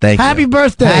 come on. Thank you. Happy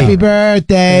birthday. Happy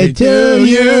birthday to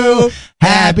you.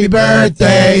 Happy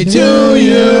birthday to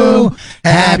you.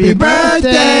 Happy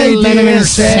birthday, dear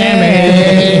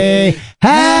Sammy.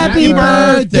 Happy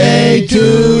birthday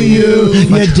to you.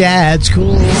 Your dad's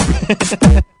cool.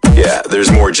 Yeah,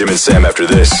 there's more Jim and Sam after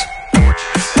this.